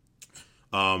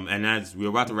 And as we're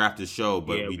about to wrap this show,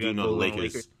 but we do know the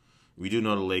Lakers. We do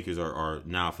know the Lakers are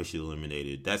now officially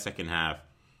eliminated. That second half,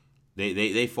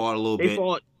 they fought a little bit.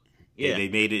 Yeah. They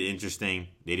made it interesting.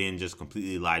 They didn't just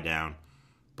completely lie down.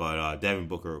 But Devin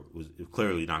Booker was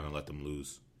clearly not going to let them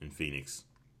lose in Phoenix.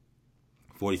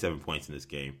 47 points in this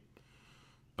game.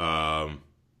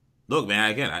 Look,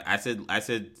 man. Again, I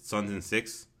said Suns in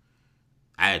 6.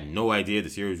 I had no idea the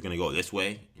series was going to go this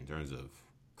way in terms of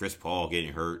Chris Paul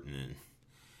getting hurt and then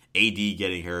AD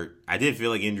getting hurt. I did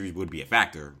feel like injuries would be a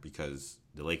factor because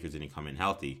the Lakers didn't come in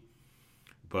healthy.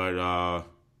 But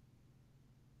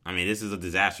this is a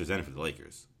disastrous end for the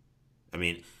Lakers.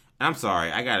 I'm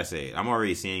sorry, I gotta say it. I'm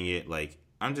already seeing it. Like,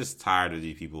 I'm just tired of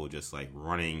these people just like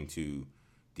running to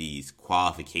these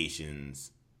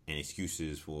qualifications and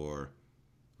excuses for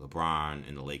LeBron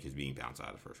and the Lakers being bounced out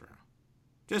of the first round.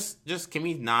 Just can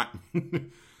we not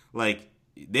like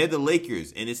they're the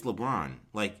Lakers and it's LeBron.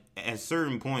 Like at a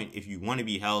certain point, if you want to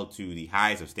be held to the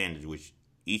highest of standards, which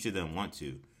each of them want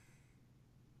to,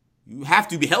 you have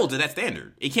to be held to that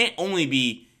standard. It can't only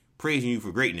be praising you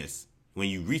for greatness when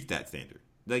you reach that standard.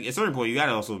 Like at a certain point, you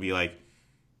gotta also be like,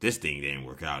 this thing didn't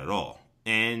work out at all.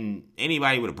 And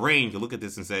anybody with a brain could look at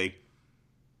this and say,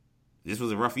 this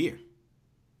was a rough year.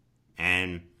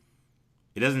 And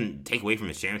it doesn't take away from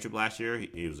his championship last year.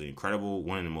 It was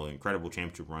one of the most incredible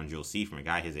championship runs you'll see from a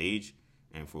guy his age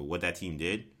and for what that team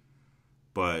did.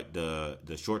 But the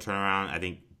short turnaround, I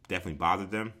think, definitely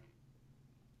bothered them.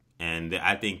 And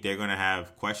I think they're going to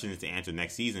have questions to answer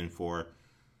next season for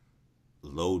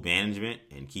load management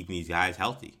and keeping these guys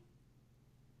healthy.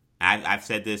 I've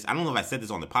said this. I don't know if I said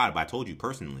this on the pod, but I told you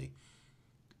personally.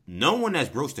 No one has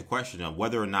broached the question of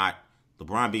whether or not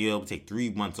LeBron being able to take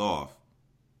 3 months off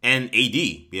and AD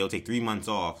be able to take 3 months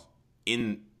off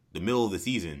in the middle of the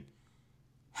season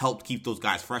helped keep those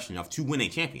guys fresh enough to win a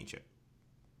championship.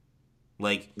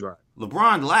 Like, right.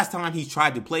 LeBron, the last time he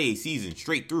tried to play a season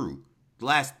straight through, the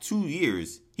last 2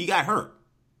 years, he got hurt.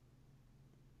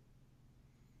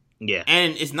 Yeah.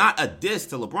 And it's not a diss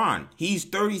to LeBron. He's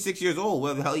 36 years old,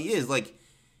 whatever the hell he is. Like,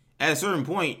 at a certain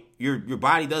point, your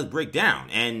body does break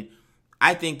down. And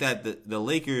I think that the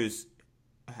Lakers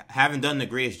haven't done the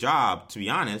greatest job, to be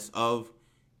honest, of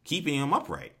keeping him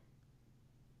upright.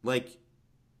 Like,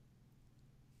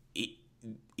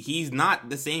 he's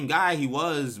not the same guy he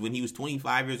was when he was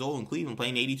 25 years old in Cleveland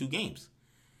playing 82 games.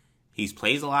 He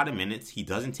plays a lot of minutes. He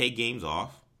doesn't take games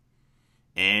off.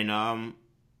 And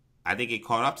I think it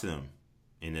caught up to them.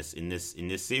 in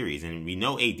this series, and we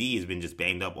know AD has been just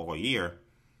banged up all year,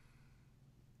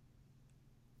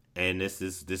 and this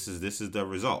is the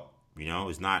result. You know,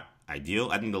 it's not ideal.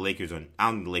 I don't think the Lakers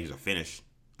are finished.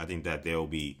 I think that they'll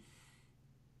be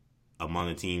among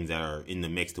the teams that are in the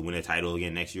mix to win a title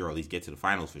again next year, or at least get to the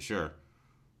finals for sure.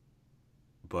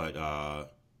 But I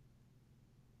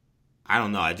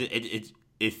don't know.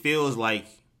 It feels like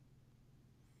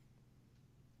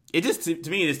it just to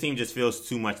me this team just feels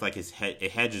too much like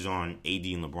it hedges on AD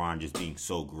and LeBron just being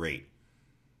so great,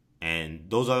 and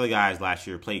those other guys last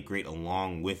year played great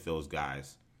along with those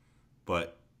guys,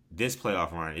 but this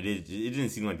playoff run it didn't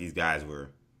seem like these guys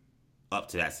were up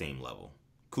to that same level.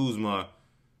 Kuzma,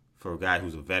 for a guy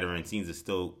who's a veteran, seems to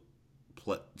still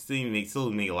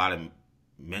make a lot of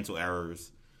mental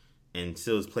errors and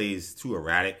still plays too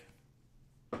erratic.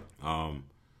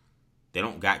 They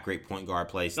don't got great point guard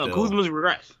play still. No, Kuzma's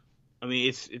regressed. I mean,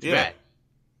 it's bad.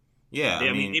 Yeah,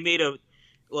 I mean, they made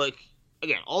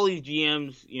again, all these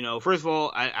GMs, you know, first of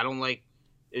all, I don't like,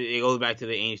 it goes back to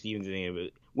the Ainge Stevens thing,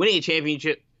 but winning a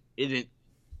championship isn't,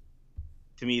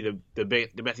 to me, the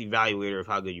best evaluator of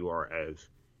how good you are as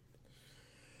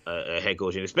a head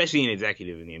coach, and especially an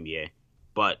executive in the NBA.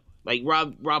 But, like,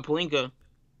 Rob Pelinka,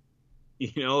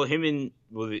 you know, it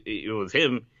was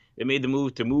him that made the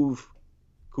move to move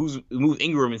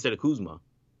Ingram instead of Kuzma.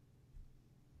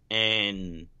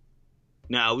 And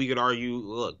now we could argue,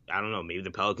 look, I don't know, maybe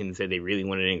the Pelicans said they really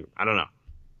wanted Ingram. I don't know.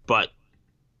 But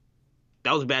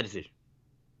that was a bad decision.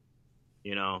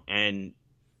 You know, and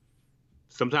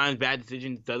sometimes bad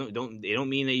decisions don't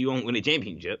mean that you won't win a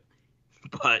championship.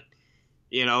 But,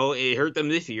 you know, it hurt them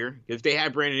this year. If they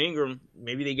had Brandon Ingram,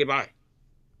 maybe they get by.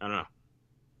 I don't know.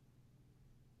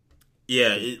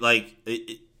 Yeah, to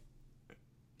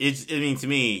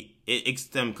me,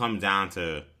 it comes down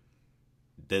to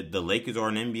the Lakers are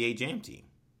an NBA Jam team.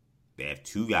 They have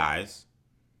two guys.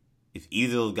 If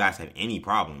either of those guys have any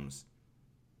problems,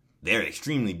 they're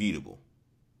extremely beatable.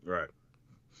 Right.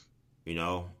 You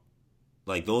know,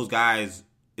 like those guys.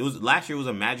 Last year was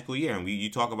a magical year, and we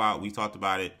talked about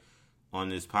it on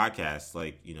this podcast.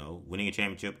 Like, you know, winning a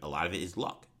championship, a lot of it is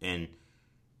luck, and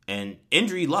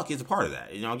injury luck is a part of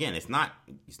that. You know, again, it's not,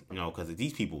 you know, because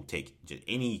these people take just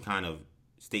any kind of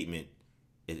statement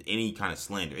as any kind of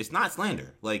slander. It's not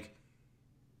slander. Like,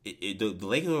 the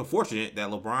Lakers are fortunate that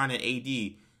LeBron and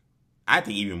AD, I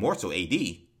think even more so AD,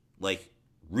 like,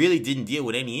 really didn't deal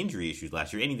with any injury issues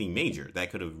last year, anything major that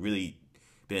could have really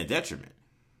been a detriment.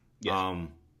 Yes.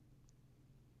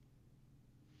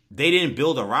 They didn't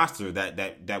build a roster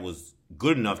that was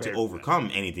good enough to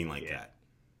overcome anything like that.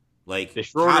 Like,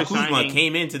 Kyle Kuzma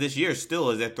came into this year still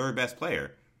as their third best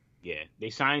player. Yeah, they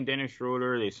signed Dennis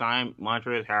Schroeder. They signed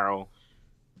Montrezl Harrell.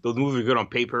 Those moves are good on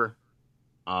paper.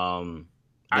 I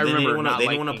remember they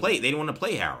didn't want to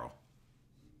play Harrell.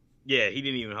 Yeah, he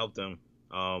didn't even help them.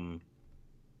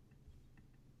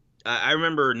 I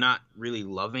remember not really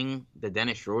loving the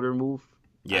Dennis Schroeder move.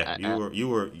 Yeah, you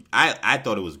were. I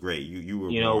thought it was great. You were.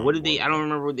 You know, what did they? I don't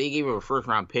remember. They gave him a first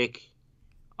round pick.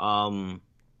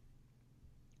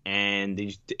 And they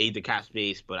just ate the cap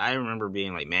space. But I remember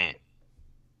being like, man,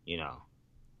 you know,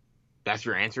 that's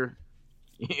your answer.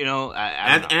 You know,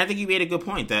 and I think you made a good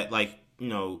point that, like, you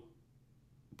know,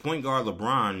 point guard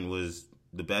LeBron was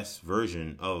the best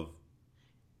version of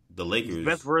the Lakers. The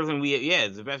best version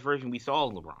it's the best version we saw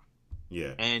of LeBron.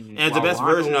 Yeah, and it's the best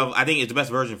version of. I think it's the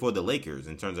best version for the Lakers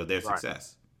in terms of their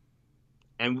success.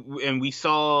 And we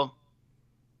saw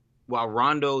while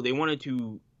Rondo, they wanted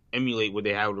to emulate what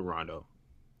they had with Rondo.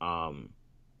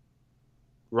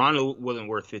 Rondo wasn't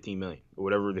worth $15 million or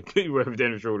whatever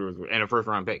Dennis Schroeder was worth, and a first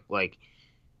round pick. Like,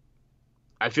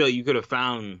 I feel like you could have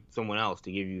found someone else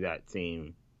to give you that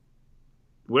same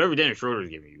whatever Dennis Schroeder is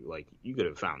giving you. Like, you could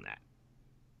have found that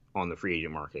on the free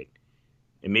agent market,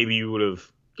 and maybe you would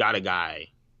have got a guy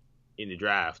in the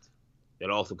draft that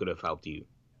also could have helped you.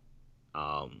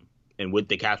 And with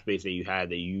the cap space that you had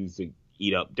that you used to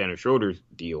eat up Dennis Schroeder's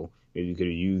deal, maybe you could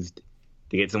have used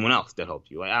to get someone else that helped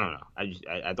you. Like, I don't know.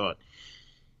 I thought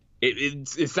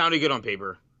it sounded good on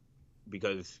paper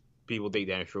because people think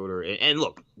Dennis Schroeder. And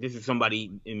look, this is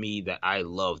somebody in me that I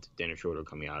loved Dennis Schroeder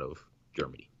coming out of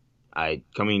Germany.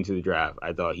 Coming into the draft,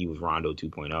 I thought he was Rondo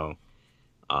 2.0.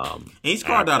 And he's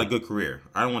carved out a good career.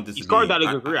 I don't want this. He's carved out a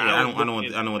good career. I don't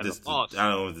want this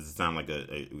to sound like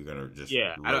we're gonna just.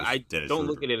 Yeah, I don't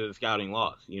look at it as a scouting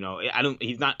loss. You know,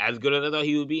 He's not as good as I thought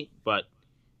he would be, but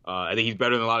I think he's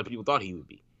better than a lot of people thought he would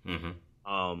be.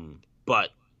 Mm-hmm.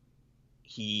 But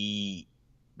it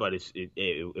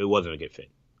wasn't a good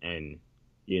fit, and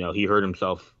you know he hurt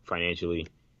himself financially.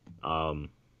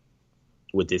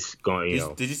 With this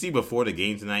going, Did you see before the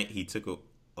game tonight? He took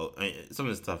some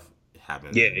of the stuff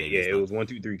happened. Yeah, it was 1,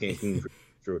 2, 3 Cancun for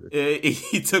Schroeder.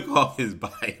 He took off his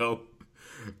bio.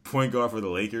 Point guard for the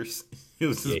Lakers. He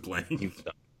was just playing.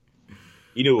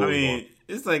 You knew what I was mean, going.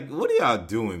 it's like, what are y'all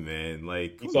doing, man?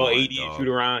 Like, He saw AD shoot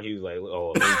around. He was like,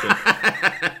 "Oh,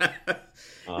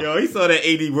 yo, he saw that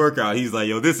AD workout. He's like,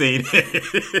 yo, this ain't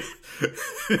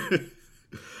it.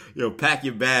 Yo, pack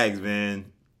your bags, man.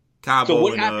 Cabo so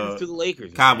what happens to the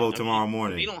Lakers? Cabo tomorrow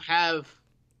morning. They don't have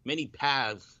many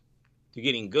paths to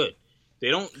getting good.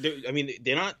 They're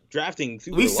not drafting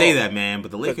super We say low. that, man,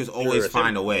 but the Lakers always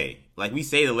find a way. Like, we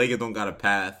say the Lakers don't got a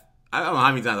path. I don't know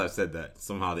how many times I've said that.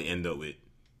 Somehow they end up with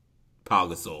Pau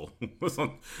Gasol. And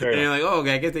you're like, oh,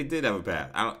 okay, I guess they did have a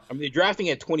path. They're drafting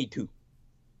at 22.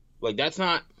 Like, that's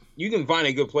not... You can find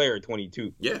a good player at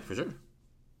 22. Yeah, for sure.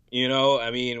 You know,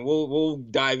 I mean, we'll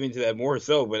dive into that more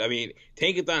so. But, I mean,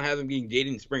 Tankathon has him being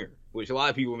Jaden Springer, which a lot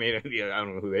of people may not... I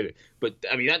don't know who that is. But,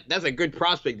 I mean, that's a good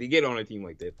prospect to get on a team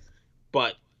like this.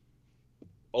 But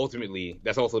ultimately,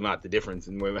 that's also not the difference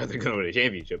in whether they're going to win a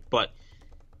championship. But,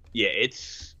 yeah,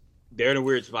 they're in a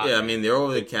weird spot. Yeah, I mean, they're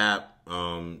over the cap.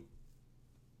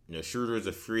 Schroeder is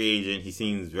a free agent. He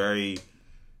seems very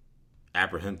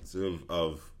apprehensive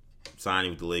of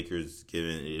signing with the Lakers,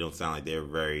 given it don't sound like they're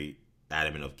very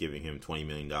adamant of giving him $20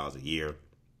 million a year.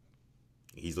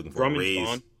 He's looking for a raise.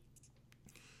 Gone.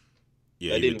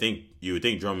 Yeah, you would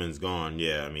think Drummond's gone.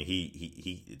 Yeah, I mean,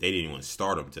 they didn't even want to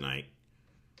start him tonight.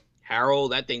 Harrell,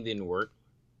 that thing didn't work.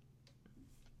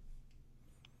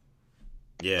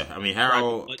 Yeah, I mean,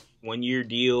 Harrell... 1 year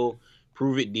deal,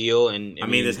 prove it deal, and... I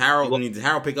mean, does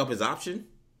Harrell pick up his option?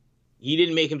 He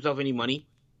didn't make himself any money.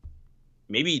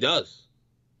 Maybe he does.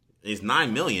 It's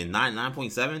 $9 million,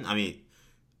 9.7. I mean,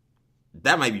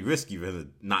 that might be risky for him to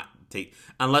not take...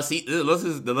 Unless this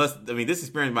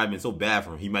experience might have been so bad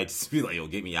for him, he might just be like, yo,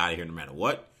 get me out of here no matter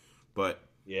what. But...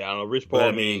 Yeah, I don't know. Rich Paul. But,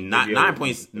 I mean,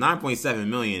 9.7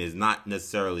 million is not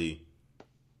necessarily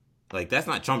like that's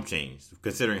not chump change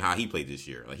considering how he played this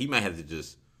year. Like he might have to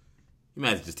just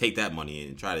take that money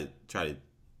and try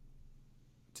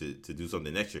to do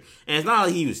something next year. And it's not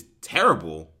like he was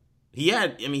terrible.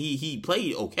 He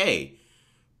played okay,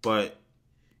 but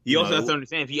he also has to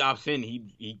understand if he opts in,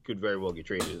 he could very well get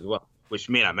traded as well, which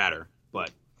may not matter. But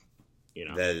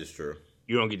that is true.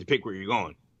 You don't get to pick where you're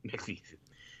going next season.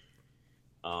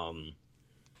 I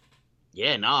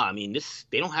mean,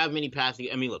 they don't have many passing.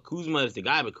 I mean, look, Kuzma is the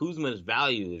guy, but Kuzma's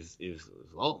value is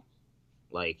low.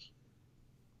 Like,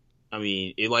 I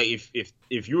mean,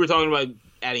 if you were talking about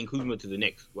adding Kuzma to the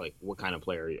Knicks, like, what kind of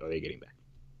player are they getting back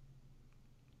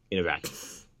in a vacuum?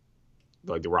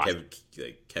 Like the roster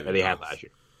Kevin that they had last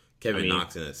year. Kevin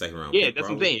Knox in a second round. Yeah, that's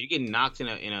what I'm saying. You're getting Knox in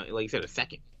a like you said, a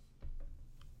second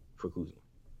for Kuzma.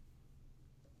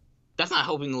 That's not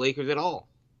helping the Lakers at all.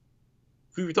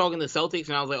 If we were talking to the Celtics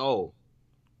and I was like, oh,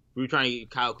 we were trying to get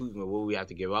Kyle Kuzma, what would we have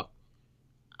to give up?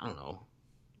 I don't know.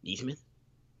 Neesmith?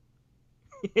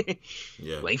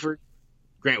 Yeah. Langford?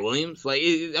 Grant Williams? Like,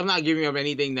 I'm not giving up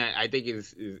anything that I think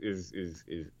is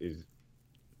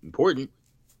important.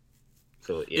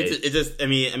 So it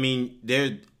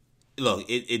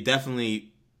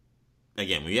definitely,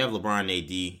 again, when you have LeBron and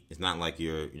AD, it's not like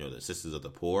you're the sisters of the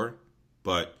poor,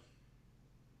 but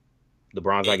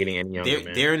LeBron's not getting any younger,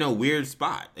 man. They're in a weird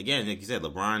spot. Again, like you said,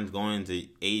 LeBron's going to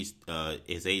his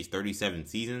age 37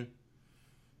 season.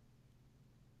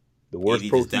 The worst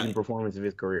postseason performance of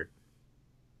his career.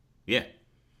 Yeah.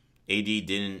 AD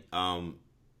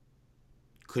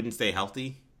couldn't stay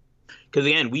healthy. Because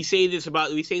again, we say stuff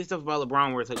about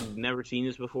LeBron where it's like we've never seen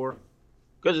this before.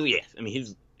 Because yes, I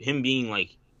mean him being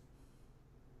like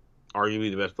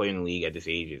arguably the best player in the league at this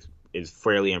age is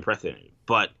fairly unprecedented.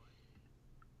 But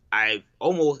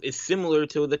it's similar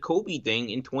to the Kobe thing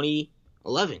in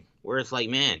 2011, where it's like,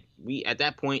 man, we at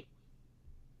that point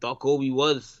thought Kobe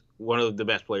was one of the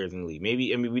best players in the league.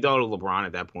 We thought of LeBron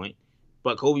at that point,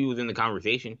 but Kobe was in the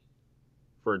conversation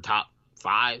for a top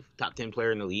 5, top 10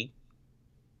 player in the league.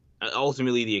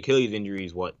 Ultimately, the Achilles injury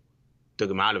is what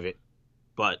took him out of it.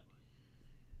 But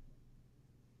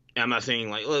I'm not saying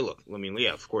like, look, I mean,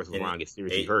 yeah, of course, LeBron gets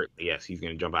seriously hurt. Yes, he's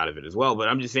going to jump out of it as well. But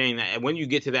I'm just saying that when you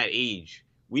get to that age,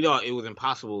 we thought it was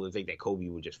impossible to think that Kobe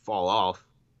would just fall off.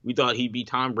 We thought he'd be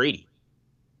Tom Brady.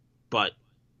 But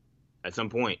at some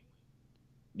point,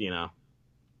 what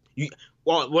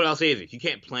I'll say is this: you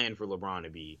can't plan for LeBron to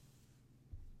be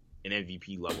an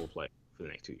MVP level player for the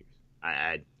next 2 years.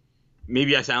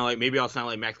 Maybe I'll sound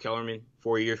like Max Kellerman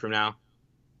 4 years from now,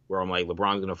 where I'm like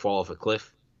LeBron's gonna fall off a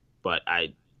cliff. But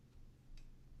I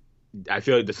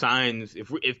feel like the signs,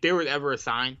 if there was ever a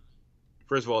sign,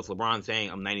 first of all, it's LeBron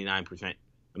saying I'm 99%.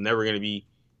 I'm never gonna be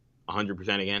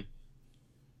 100% again.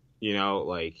 You know,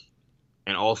 like,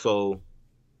 and also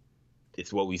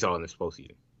it's what we saw in this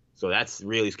postseason. So that's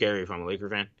really scary if I'm a Laker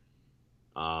fan.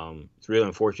 It's really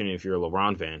unfortunate if you're a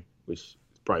LeBron fan, which is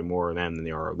probably more of them than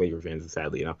there are Laker fans,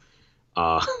 sadly enough.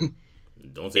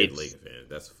 Don't say Laker fan.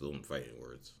 That's film fighting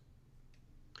words.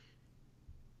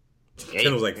 Hey,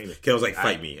 Ken was like,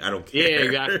 fight me. I don't care. Yeah,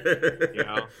 exactly. You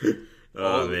know?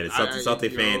 Oh man, the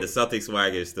Celtic fan, the Celtic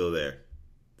swagger is still there,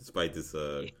 despite this.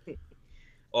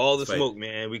 All the smoke,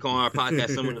 man. We call our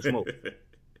podcast "Some of the Smoke."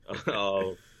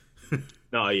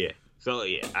 No, yeah. So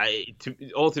yeah,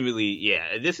 ultimately,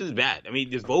 yeah, this is bad. I mean,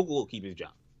 this Vogel will keep his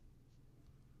job.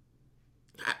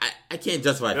 I can't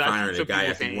justify firing a guy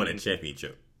after he won a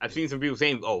championship. I've seen some people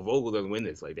saying, "Oh, Vogel doesn't win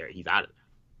this." Like, there, he's out of it.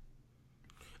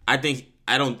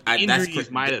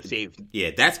 Injuries might have saved.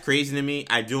 Yeah, that's crazy to me.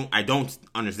 I don't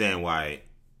understand why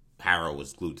Harrell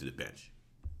was glued to the bench.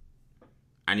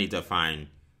 I need to find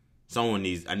someone.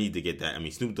 I need to get that. I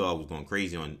mean, Snoop Dogg was going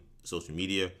crazy on social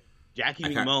media. Jackie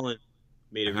McMullen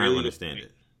made a really understand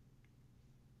it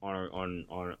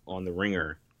on the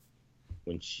Ringer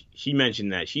when she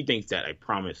mentioned that she thinks that a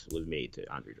promise was made to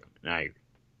Andre Drummond. And I agree.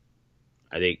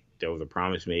 I think there was a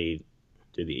promise made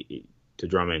to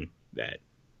Drummond that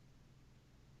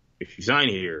if you sign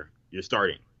here, you're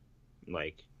starting.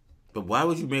 Like, but why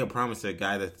would you make a promise to a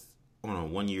guy that's on a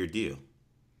 1-year deal?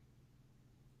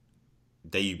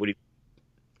 You're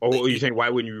saying why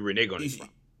wouldn't you renege on it?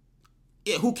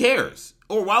 Yeah, who cares?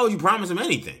 Or why would you promise him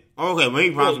anything? Okay,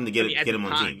 maybe promise him to get him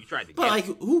on the team. But like,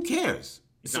 who cares?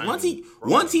 So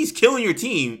once he's killing your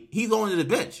team, he's going to the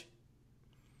bench.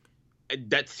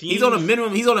 He's on a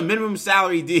minimum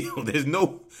salary deal. There's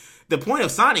no. The point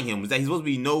of signing him was that he's supposed to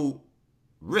be no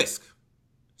risk.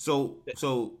 So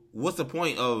what's the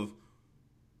point of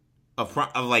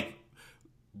like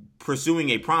pursuing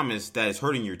a promise that is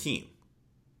hurting your team?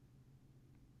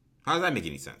 How does that make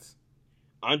any sense?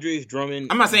 Andre Drummond.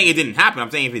 I'm not saying it didn't happen.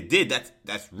 I'm saying if it did,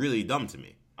 that's really dumb to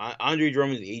me. Andre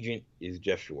Drummond's agent is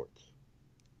Jeff Schwartz.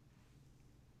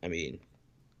 I mean,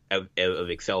 of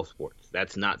Excel Sports.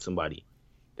 That's not somebody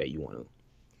that you want to.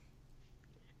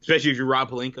 Especially if you're Rob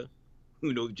Pelinka,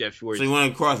 who knows Jeff Schwartz. So you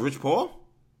want to cross Rich Paul?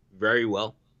 Very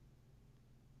well.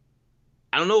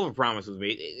 I don't know if a promise was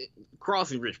made.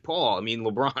 Crossing Rich Paul, I mean,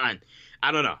 LeBron,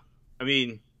 I don't know. I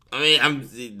mean,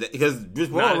 because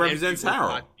Rich Paul represents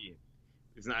Harold.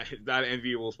 It's not an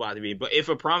enviable spot to be. But if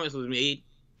a promise was made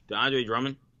to Andre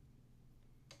Drummond,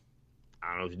 I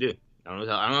don't know what to do. I don't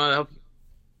know how to help you.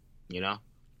 You know,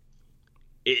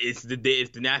 it's the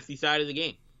nasty side of the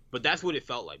game. But that's what it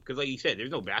felt like. Because like you said,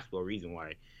 there's no basketball reason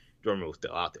why Drummond was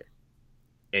still out there,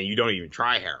 and you don't even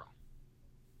try Harold.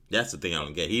 That's the thing I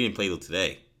don't get. He didn't play till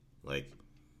today.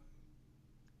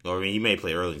 Or I mean, he may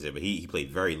play early today, but he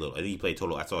played very little. I think he played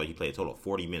total. I saw he played a total of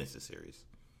 40 minutes this series.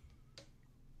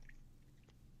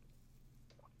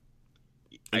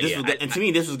 And, to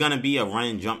me, this was going to be a run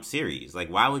and jump series. Like,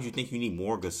 why would you think you need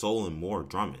more Gasol and more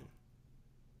Drummond?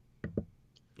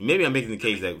 Maybe I'm making the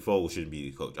case that Vogel shouldn't be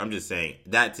the coach. I'm just saying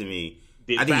that to me.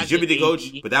 I think he should be the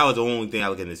coach, but that was the only thing I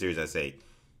look at in the series. I say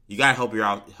you gotta help your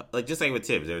out. Like just like with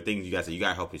Tibbs, there are things you gotta say. You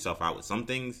gotta help yourself out with some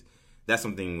things. That's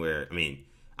something where I mean,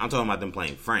 I'm talking about them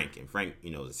playing Frank, and Frank,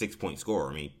 you know, the 6-point scorer.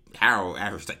 I mean, Harold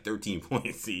averaged like 13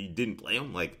 points. So you didn't play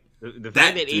him. Like the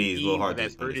fact that to me is a little hard to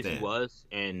understand. As he was,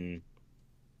 and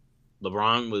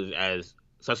LeBron was as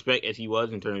suspect as he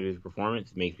was in terms of his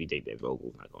performance, makes me think that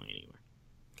Vogel's not going anywhere.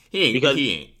 He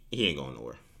ain't going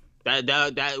nowhere.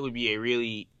 That would be a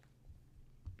really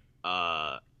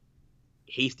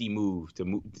hasty move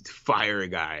to fire a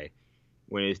guy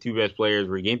when his two best players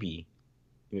were gimpy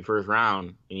in the first round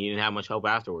and he didn't have much help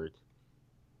afterwards.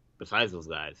 Besides those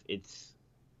guys, it's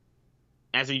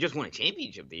after you just won a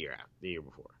championship the year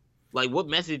before. Like, what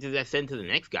message does that send to the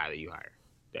next guy that you hire?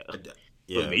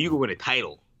 Yeah, you can win a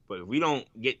title, but if we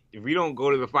don't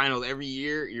go to the finals every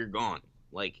year, you're gone.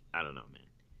 Like, I don't know, man.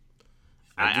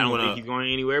 I don't think he's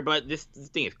going anywhere, but this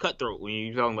thing is cutthroat when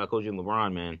you're talking about coaching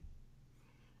LeBron, man.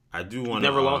 I do want to.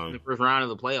 Never lost in the first round of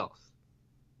the playoffs.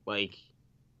 Like,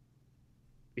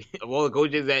 of all the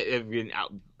coaches that have been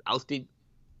ousted,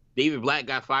 David Blatt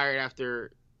got fired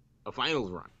after a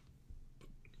finals run.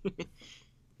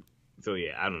 So,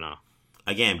 yeah, I don't know.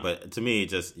 Again, but to me,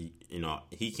 just, you know,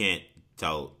 he can't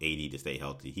tell AD to stay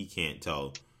healthy. He can't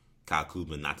tell Kyle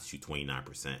Kuzma not to shoot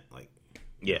 29%. Like,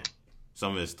 yeah.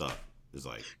 Some of this stuff. It's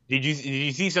like, did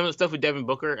you see some of the stuff with Devin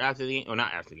Booker after the game? Or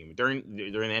not after the game, but during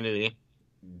the end of the game?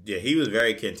 Yeah, he was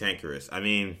very cantankerous. I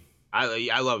mean,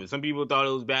 I love it. Some people thought it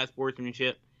was bad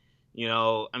sportsmanship. You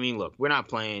know, I mean, look, we're not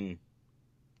playing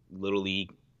Little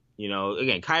League. You know,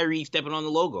 again, Kyrie stepping on the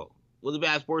logo. Was it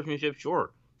bad sportsmanship?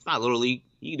 Sure. It's not Little League.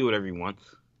 He can do whatever he wants.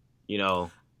 You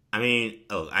know, I mean,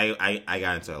 I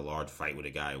got into a large fight with a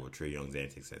guy with Trae Young's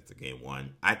antics after game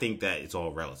one. I think that it's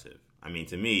all relative. I mean,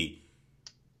 to me,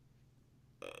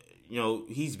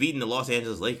 he's beating the Los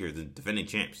Angeles Lakers, the defending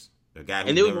champs. A guy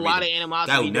and there was a lot of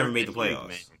animosity. Guy who never made the playoffs.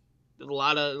 Man. There's a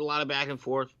lot of back and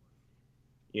forth.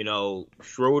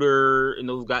 Schroeder and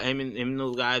those guys, him and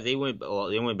those guys, they went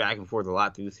back and forth a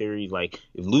lot through the series. Like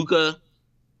if Luka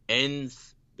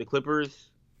ends the Clippers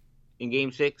in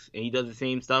Game 6 and he does the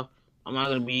same stuff, I'm not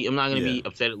gonna be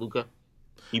upset at Luka.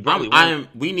 He probably won't.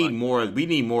 We need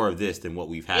more of this than what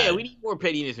we've had. Yeah, we need more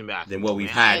pettiness in basketball than what we've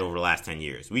had over the last 10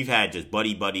 years. We've had just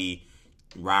buddy,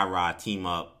 rah team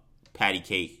up, patty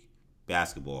cake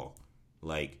basketball.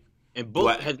 And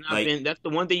Book has not been. That's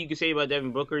the one thing you can say about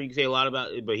Devin Booker. You can say a lot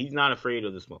about it, but he's not afraid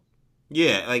of the smoke.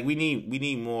 Yeah, we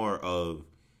need more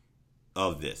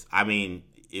of this. I mean,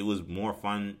 it was more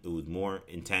fun. It was more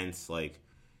intense.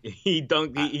 He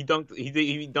dunked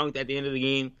at the end of the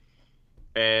game,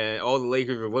 and all the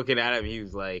Lakers were looking at him. He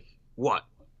was like, "What?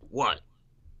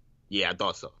 Yeah, I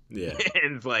thought so." Yeah,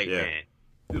 and it's man,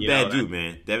 bad dude,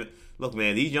 man. Look,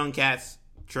 man, these young cats,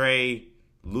 Trae,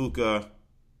 Luka,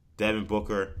 Devin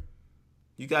Booker.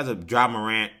 You guys are Ja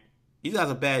Morant. These guys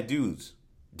are bad dudes.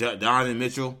 Donovan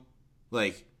Mitchell.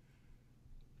 I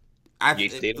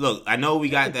know we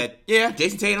got that. Yeah,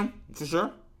 Jason Tatum, for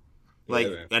sure.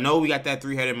 I know we got that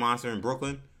three-headed monster in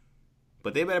Brooklyn.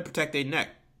 But they better protect their neck.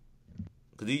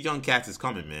 Because these young cats is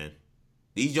coming, man.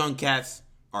 These young cats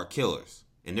are killers.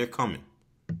 And they're coming.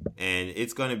 And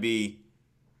it's going to be...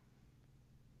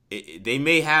 They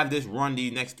may have this run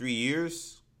these next 3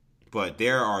 years. But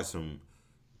there are some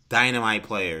dynamite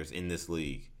players in this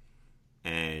league.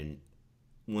 And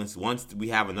once we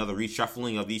have another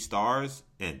reshuffling of these stars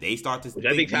and they start to think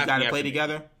we got to play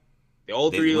together.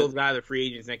 All three of those guys are free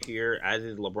agents next year, as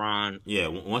is LeBron. Yeah,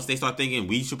 once they start thinking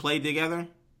we should play together.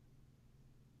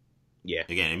 Yeah.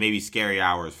 Again, it may be scary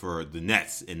hours for the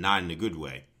Nets and not in a good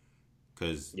way.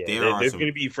 Because there's going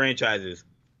to be franchises.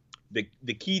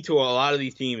 The key to a lot of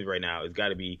these teams right now has got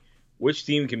to be which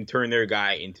team can turn their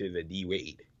guy into the D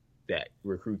Wade that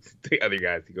recruits the other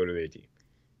guys to go to their team.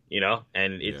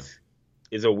 And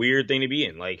it's a weird thing to be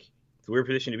in. It's a weird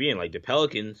position to be in. The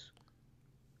Pelicans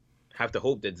have to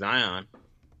hope that Zion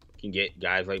can get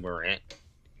guys like Morant,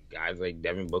 guys like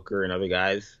Devin Booker, and other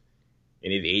guys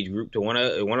in his age group to want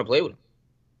to play with him.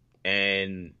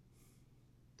 And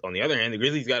on the other hand, the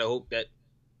Grizzlies got to hope that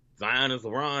Zion is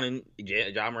LeBron and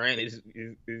Ja Morant is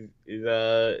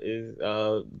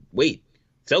Wade.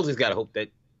 Celtics got to hope that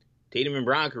Tatum and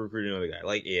Brown can recruit another guy.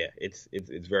 It's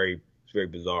very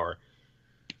bizarre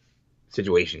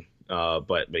situation.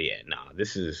 But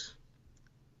this is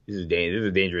a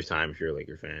dangerous time if you're a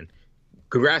Laker fan.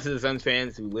 Congrats to the Suns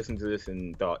fans who listened to this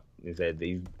and said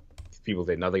these people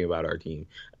said nothing about our team.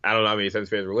 I don't know how many Suns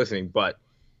fans were listening, but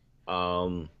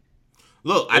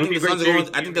look, I think the Suns are going.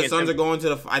 I think the Suns are going to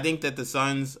the. I think that the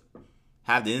Suns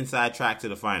have the inside track to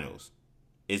the finals.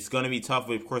 It's going to be tough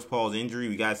with Chris Paul's injury.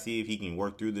 We got to see if he can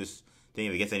work through this thing,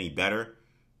 if it gets any better.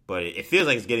 But it feels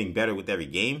like it's getting better with every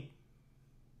game.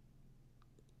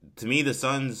 To me, the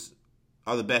Suns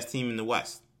are the best team in the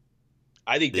West.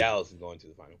 I think Dallas is going to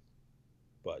the final.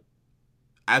 But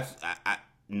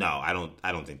no, I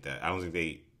don't think that. I don't think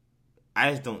they.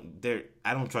 I just don't.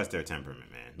 I don't trust their temperament,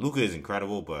 man. Luka is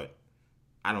incredible, but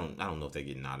I don't know if they're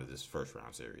getting out of this first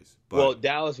round series. But,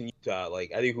 Dallas and Utah, I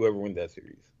think whoever wins that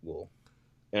series will.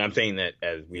 And I'm saying that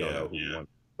as we don't know who won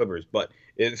Clippers, but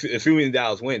assuming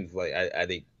Dallas wins, I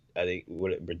think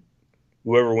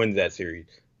whoever wins that series.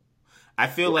 I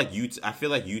feel like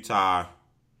Utah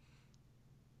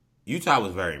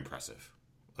was very impressive.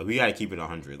 We got to keep it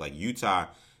 100. Utah.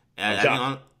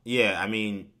 I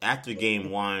mean, after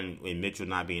game one, when Mitchell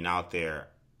not being out there,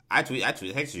 I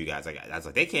texted you guys. I was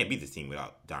like, they can't beat this team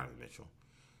without Donovan Mitchell.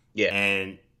 Yeah.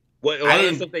 And a lot of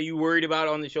the stuff that you worried about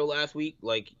on the show last week,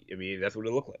 that's what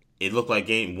it looked like. It looked like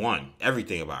game one.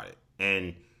 Everything about it.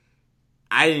 And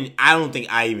I don't think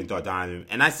I even thought Donovan.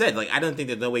 And I said, I don't think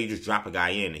there's no way you just drop a guy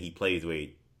in and he plays the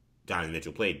way Donovan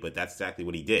Mitchell played. But that's exactly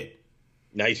what he did.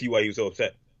 Now you see why he was so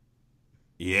upset.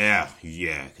 Yeah,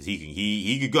 because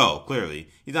he could go, clearly.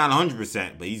 He's not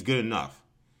 100%, but he's good enough.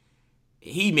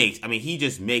 He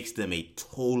just makes them a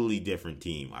totally different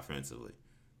team offensively.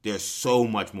 They're so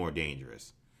much more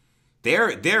dangerous.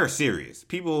 They're serious.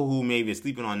 People who may be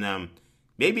sleeping on them,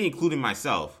 maybe including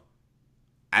myself,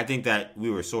 I think that we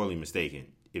were sorely mistaken.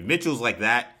 If Mitchell's like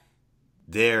that,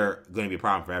 they're going to be a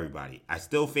problem for everybody. I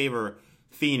still favor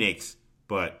Phoenix,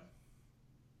 but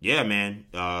yeah, man.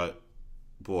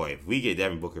 Boy, if we get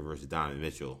Devin Booker versus Donovan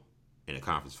Mitchell in the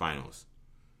conference finals,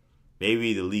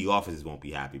 maybe the league offices won't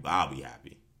be happy, but I'll be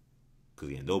happy.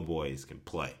 because again, those boys can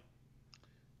play.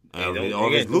 Hey, Or if again,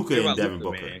 it's don't Luka forget and about Devin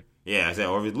Luka, Booker. man. Yeah, I said,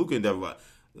 or if it's Luka and Devin Booker,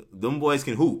 them boys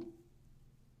can hoop.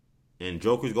 And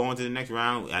Joker's going to the next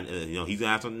round. He's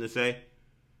gonna have something to say.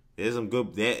 There's some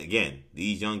good. Again,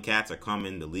 these young cats are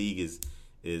coming. The league is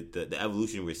the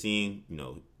evolution we're seeing.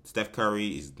 Steph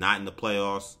Curry is not in the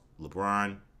playoffs.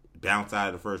 LeBron bounced out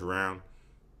of the first round.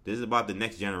 This is about the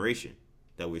next generation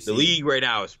that we're seeing. The league right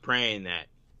now is praying that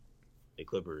the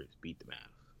Clippers beat the Mavs.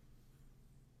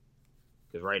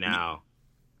 Because right now,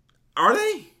 are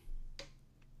they?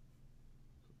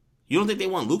 You don't think they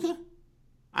want Luka?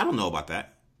 I don't know about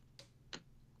that.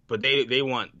 But they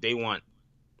want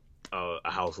a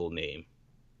household name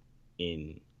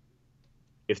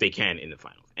if they can in the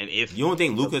finals. And if you don't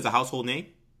think Luka is a household name?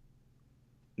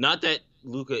 Not that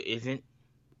Luka isn't,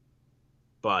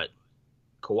 but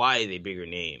Kawhi is a bigger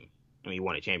name. I mean, he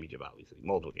won a championship, obviously,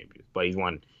 multiple championships, but he's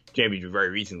won a championship very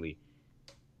recently.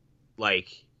 I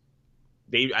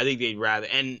think they'd rather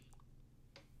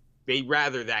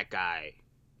that guy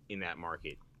in that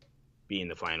market be in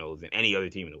the finals than any other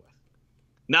team in the West.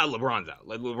 Now LeBron's out.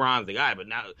 Like, LeBron's the guy, but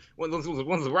now once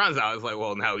LeBron's out, it's like,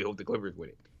 well, now we hope the Clippers win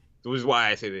it. So which is why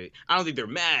I say that I don't think they're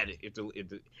mad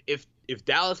if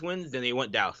Dallas wins, then they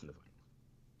want Dallas in the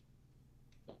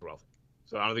finals.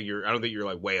 So I don't think you're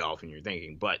like way off in your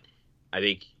thinking, but I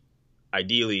think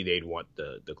ideally they'd want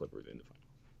the Clippers in the finals.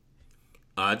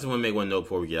 I just want to make one note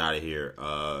before we get out of here,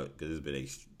 because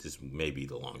this may be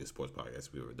the longest sports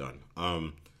podcast we've ever done.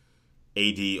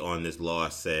 AD on this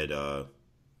loss said,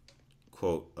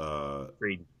 quote,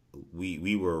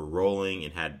 we were rolling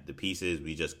and had the pieces,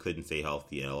 we just couldn't stay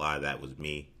healthy, and a lot of that was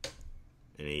me.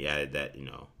 And he added that,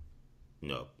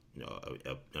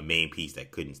 a main piece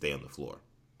that couldn't stay on the floor.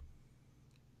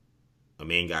 A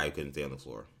main guy who couldn't stay on the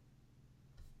floor.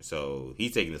 So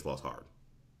he's taking this loss hard.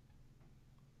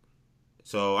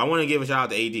 So I want to give a shout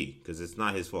out to AD because it's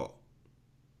not his fault.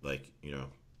 Like,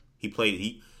 he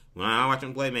played. When I watch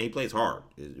him play, man, he plays hard,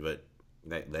 but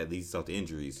that leads to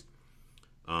injuries.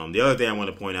 The other thing I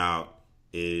want to point out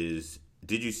is,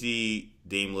 did you see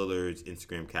Dame Lillard's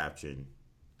Instagram caption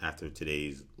after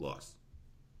today's loss?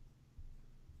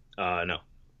 No.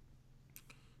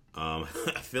 I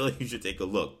feel like you should take a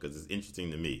look because it's interesting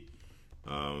to me.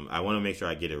 I want to make sure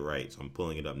I get it right, so I'm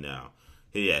pulling it up now.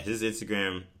 Yeah, his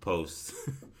Instagram post,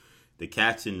 the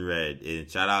caption read, and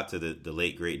shout out to the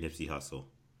late, great Nipsey Hussle.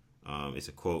 It's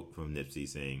a quote from Nipsey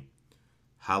saying,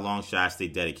 "How long should I stay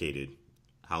dedicated?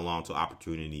 How long till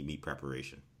opportunity meet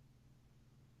preparation?"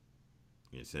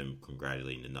 It's him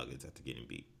congratulating the Nuggets after getting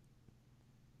beat.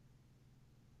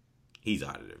 He's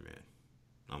out of there, man.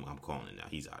 I'm calling it now.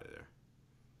 He's out of there.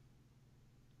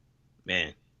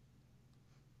 Man.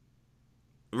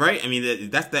 Right? I mean,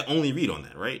 that's the only read on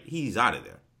that, right? He's out of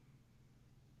there.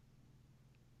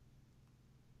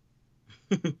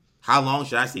 How long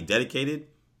should I stay dedicated?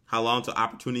 How long till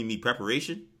opportunity meet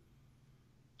preparation?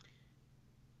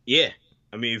 Yeah.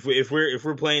 I mean, if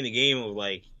we're playing the game of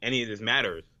like any of this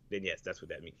matters, then yes, that's what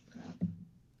that means.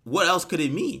 What else could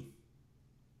it mean?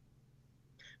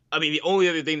 I mean, the only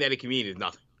other thing that it can mean is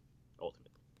nothing,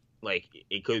 ultimately. Like,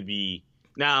 it could be...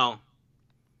 Now,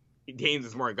 Dame's a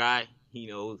smart guy. He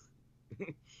knows.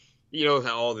 He knows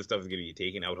how all this stuff is going to get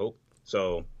taken, I would hope.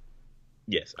 So,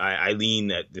 yes, I lean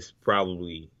that this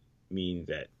probably means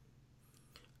that...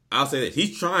 I'll say this.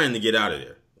 He's trying to get out of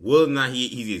there. Whether or not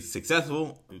he's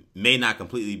successful may not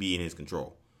completely be in his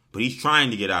control. But he's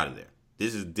trying to get out of there.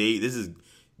 This is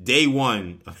day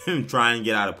one of him trying to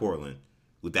get out of Portland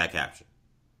with that caption.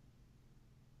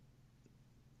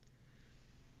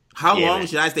 How long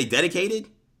should I stay dedicated?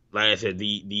 Like I said,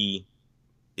 the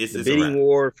It's bidding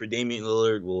war for Damian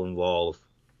Lillard will involve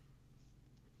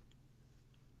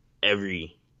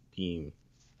every team,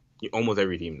 almost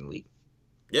every team in the league.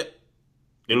 Yep.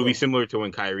 It'll be similar to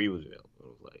when Kyrie was available. It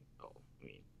was like,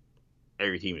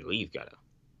 every team in the league's gotta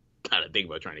think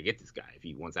about trying to get this guy if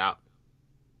he wants out.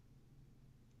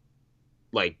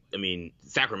 Like, I mean,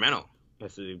 Sacramento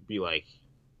has to be like,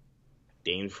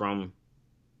 Dame's from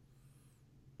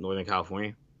Northern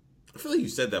California. I feel like you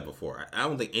said that before. I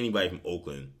don't think anybody from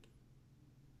Oakland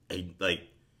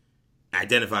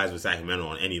identifies with Sacramento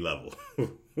on any level.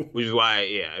 Which is why,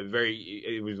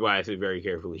 it was why I said very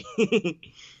carefully.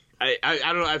 I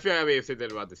don't know. I feel like I may have said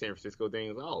that about the San Francisco thing.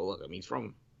 It was, oh, look, I mean, he's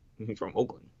from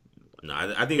Oakland. No,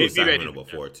 I think it was Sacramento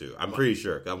before too. I'm pretty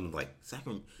sure. I'm like,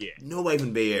 Sacramento. Yeah. Nobody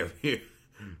from Bay Area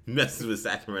messes with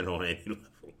Sacramento on any level.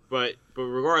 But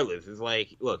regardless, it's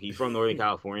like, look, he's from Northern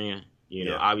California.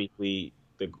 Obviously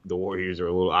the Warriors are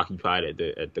a little occupied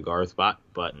at the guard spot,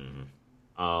 but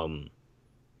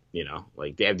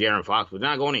like they have De'Aaron Fox, but they're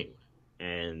not going anywhere.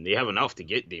 and they have enough to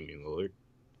get Damian Lillard.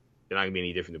 They're not gonna be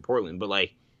any different than Portland, but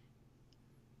like,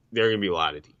 there are gonna be a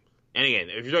lot of teams. And again,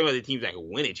 if you're talking about the teams that can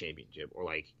win a championship or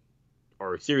like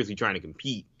are seriously trying to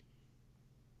compete,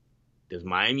 does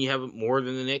Miami have more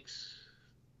than the Knicks?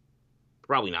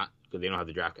 Probably not, because they don't have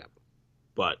the draft capital.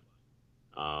 But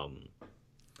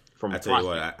from I tell you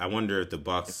what, I wonder if the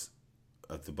Bucks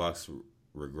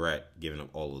regret giving up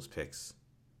all those picks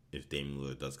if Damian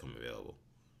Lillard does come available.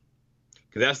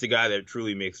 Because that's the guy that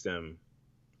truly makes them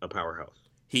a powerhouse.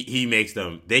 He makes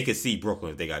them. They could see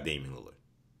Brooklyn if they got Damian Lillard.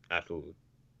 Absolutely.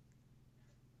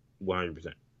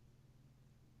 100%.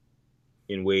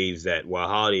 In ways that, while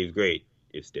Holiday is great,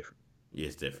 it's different. Yeah,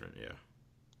 it's different, yeah.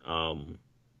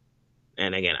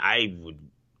 And again,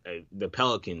 the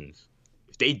Pelicans,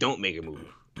 if they don't make a move,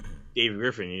 David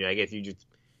Griffin, I guess you just,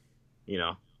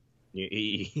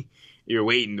 you're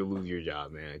waiting to lose your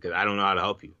job, man, because I don't know how to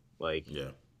help you. Like,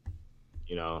 yeah.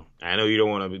 I know you don't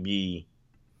want to be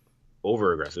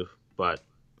over aggressive, but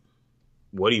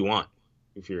what do you want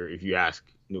if you ask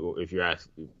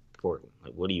Portland,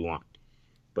 like, what do you want?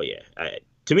 But yeah,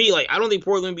 to me, like, I don't think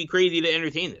Portland would be crazy to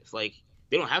entertain this. Like,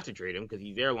 they don't have to trade him because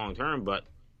he's there long term, but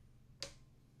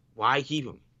why keep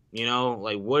him?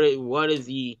 Like, what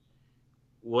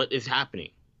is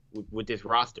happening with this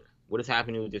roster? What is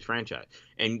happening with this franchise?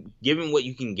 And given what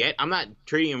you can get, I'm not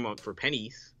trading him up for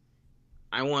pennies.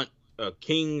 I want a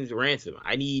king's ransom.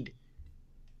 I need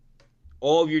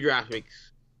all of your draft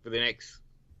picks for the next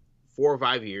 4 or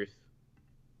 5 years,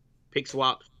 pick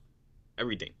swaps,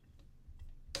 everything.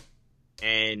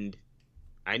 And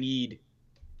I need,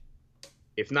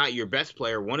 if not your best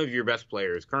player, one of your best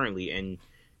players currently, and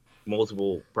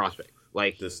multiple prospects.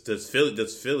 Like, does Philly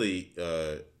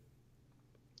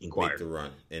inquire, make the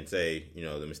run and say,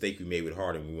 the mistake we made with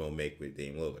Harden, we won't make with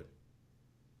Dame Lillard?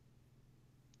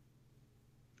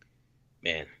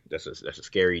 Man, that's a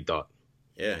scary thought.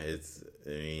 Yeah, it's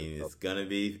gonna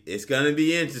be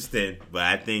interesting, but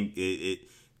I think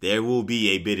there will be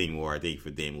a bidding war. I think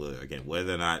for Dame Lillard again,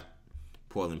 whether or not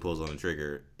Portland pulls on the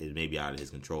trigger, it may be out of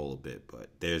his control a bit, but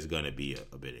there's gonna be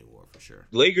a bidding war for sure.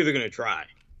 The Lakers are gonna try,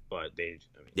 but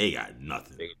they got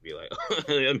nothing. They could be like,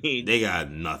 they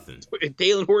got nothing.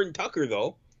 Taylor Horton Tucker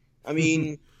though,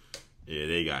 yeah,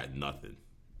 they got nothing.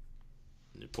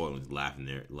 Portland's laughing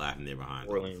there behind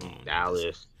Portland, the phone,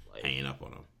 Dallas, hanging up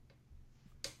on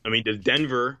them. Does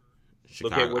Denver?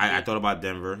 Chicago. I thought about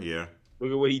Denver. Yeah.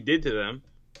 Look at what he did to them,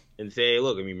 and say,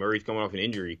 look, Murray's coming off an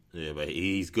injury. Yeah, but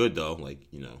he's good though. Like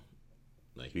you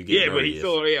get. Yeah, but he's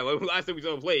still last time we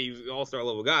saw him play, he was an all-star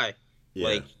level guy. Yeah.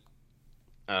 Like,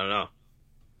 I don't know.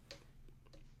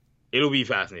 It'll be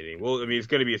fascinating. Well, it's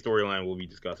going to be a storyline we'll be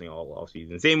discussing all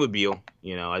offseason. Same with Beal.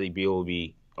 I think Beal will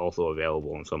be also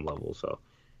available on some level. So,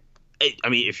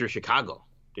 if you're Chicago,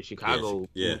 does Chicago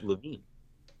LaVine?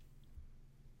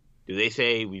 Do they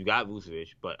say, we've got Vucevic,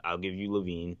 but I'll give you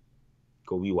LaVine,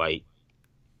 Kobe White,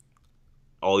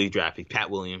 all these draft picks, Pat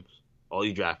Williams, all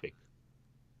these draft picks,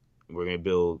 and we're going to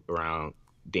build around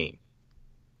Dame.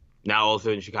 Now, all of a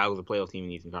sudden, Chicago's a playoff team in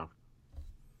the Eastern Conference.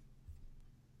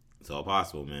 It's all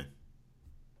possible, man.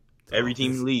 Every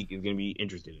team in the league is going to be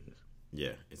interested in this.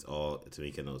 Yeah, it's all, to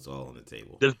me, it's all on the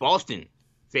table. Does Boston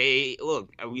say,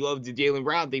 look, we love the Jaylen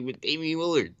Brown thing with Damian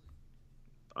Lillard?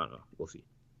 I don't know. We'll see.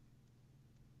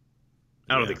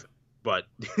 I don't think so. But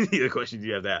the questions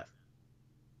you have to ask.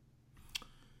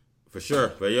 For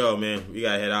sure. But, yo, man, we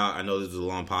got to head out. I know this was a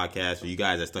long podcast. For you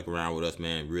guys that stuck around with us,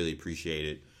 man, really appreciate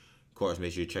it. Of course,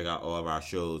 make sure you check out all of our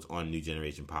shows on New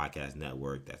Generation Podcast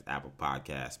Network. That's Apple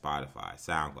Podcasts, Spotify,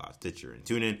 SoundCloud, Stitcher, and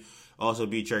TuneIn. Also,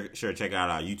 be sure to check out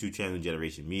our YouTube channel, New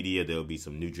Generation Media. There will be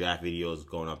some new draft videos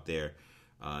going up there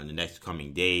in the next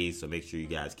coming days. So make sure you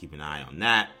guys keep an eye on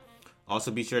that.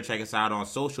 Also, be sure to check us out on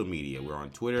social media. We're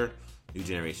on Twitter, New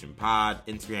Generation Pod,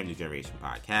 Instagram, New Generation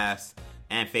Podcast,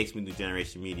 and Facebook, New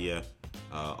Generation Media.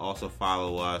 Also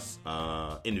follow us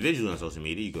individually on social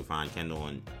media. You can find Kendall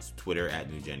on Twitter at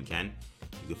NewGenKen.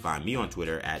 You can find me on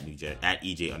Twitter at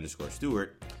EJ_Stewart.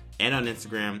 And on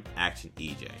Instagram,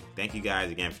 ActionEJ. Thank you guys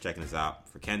again for checking us out.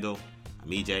 For Kendall, I'm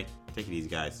EJ. Take it easy,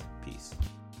 guys. Peace.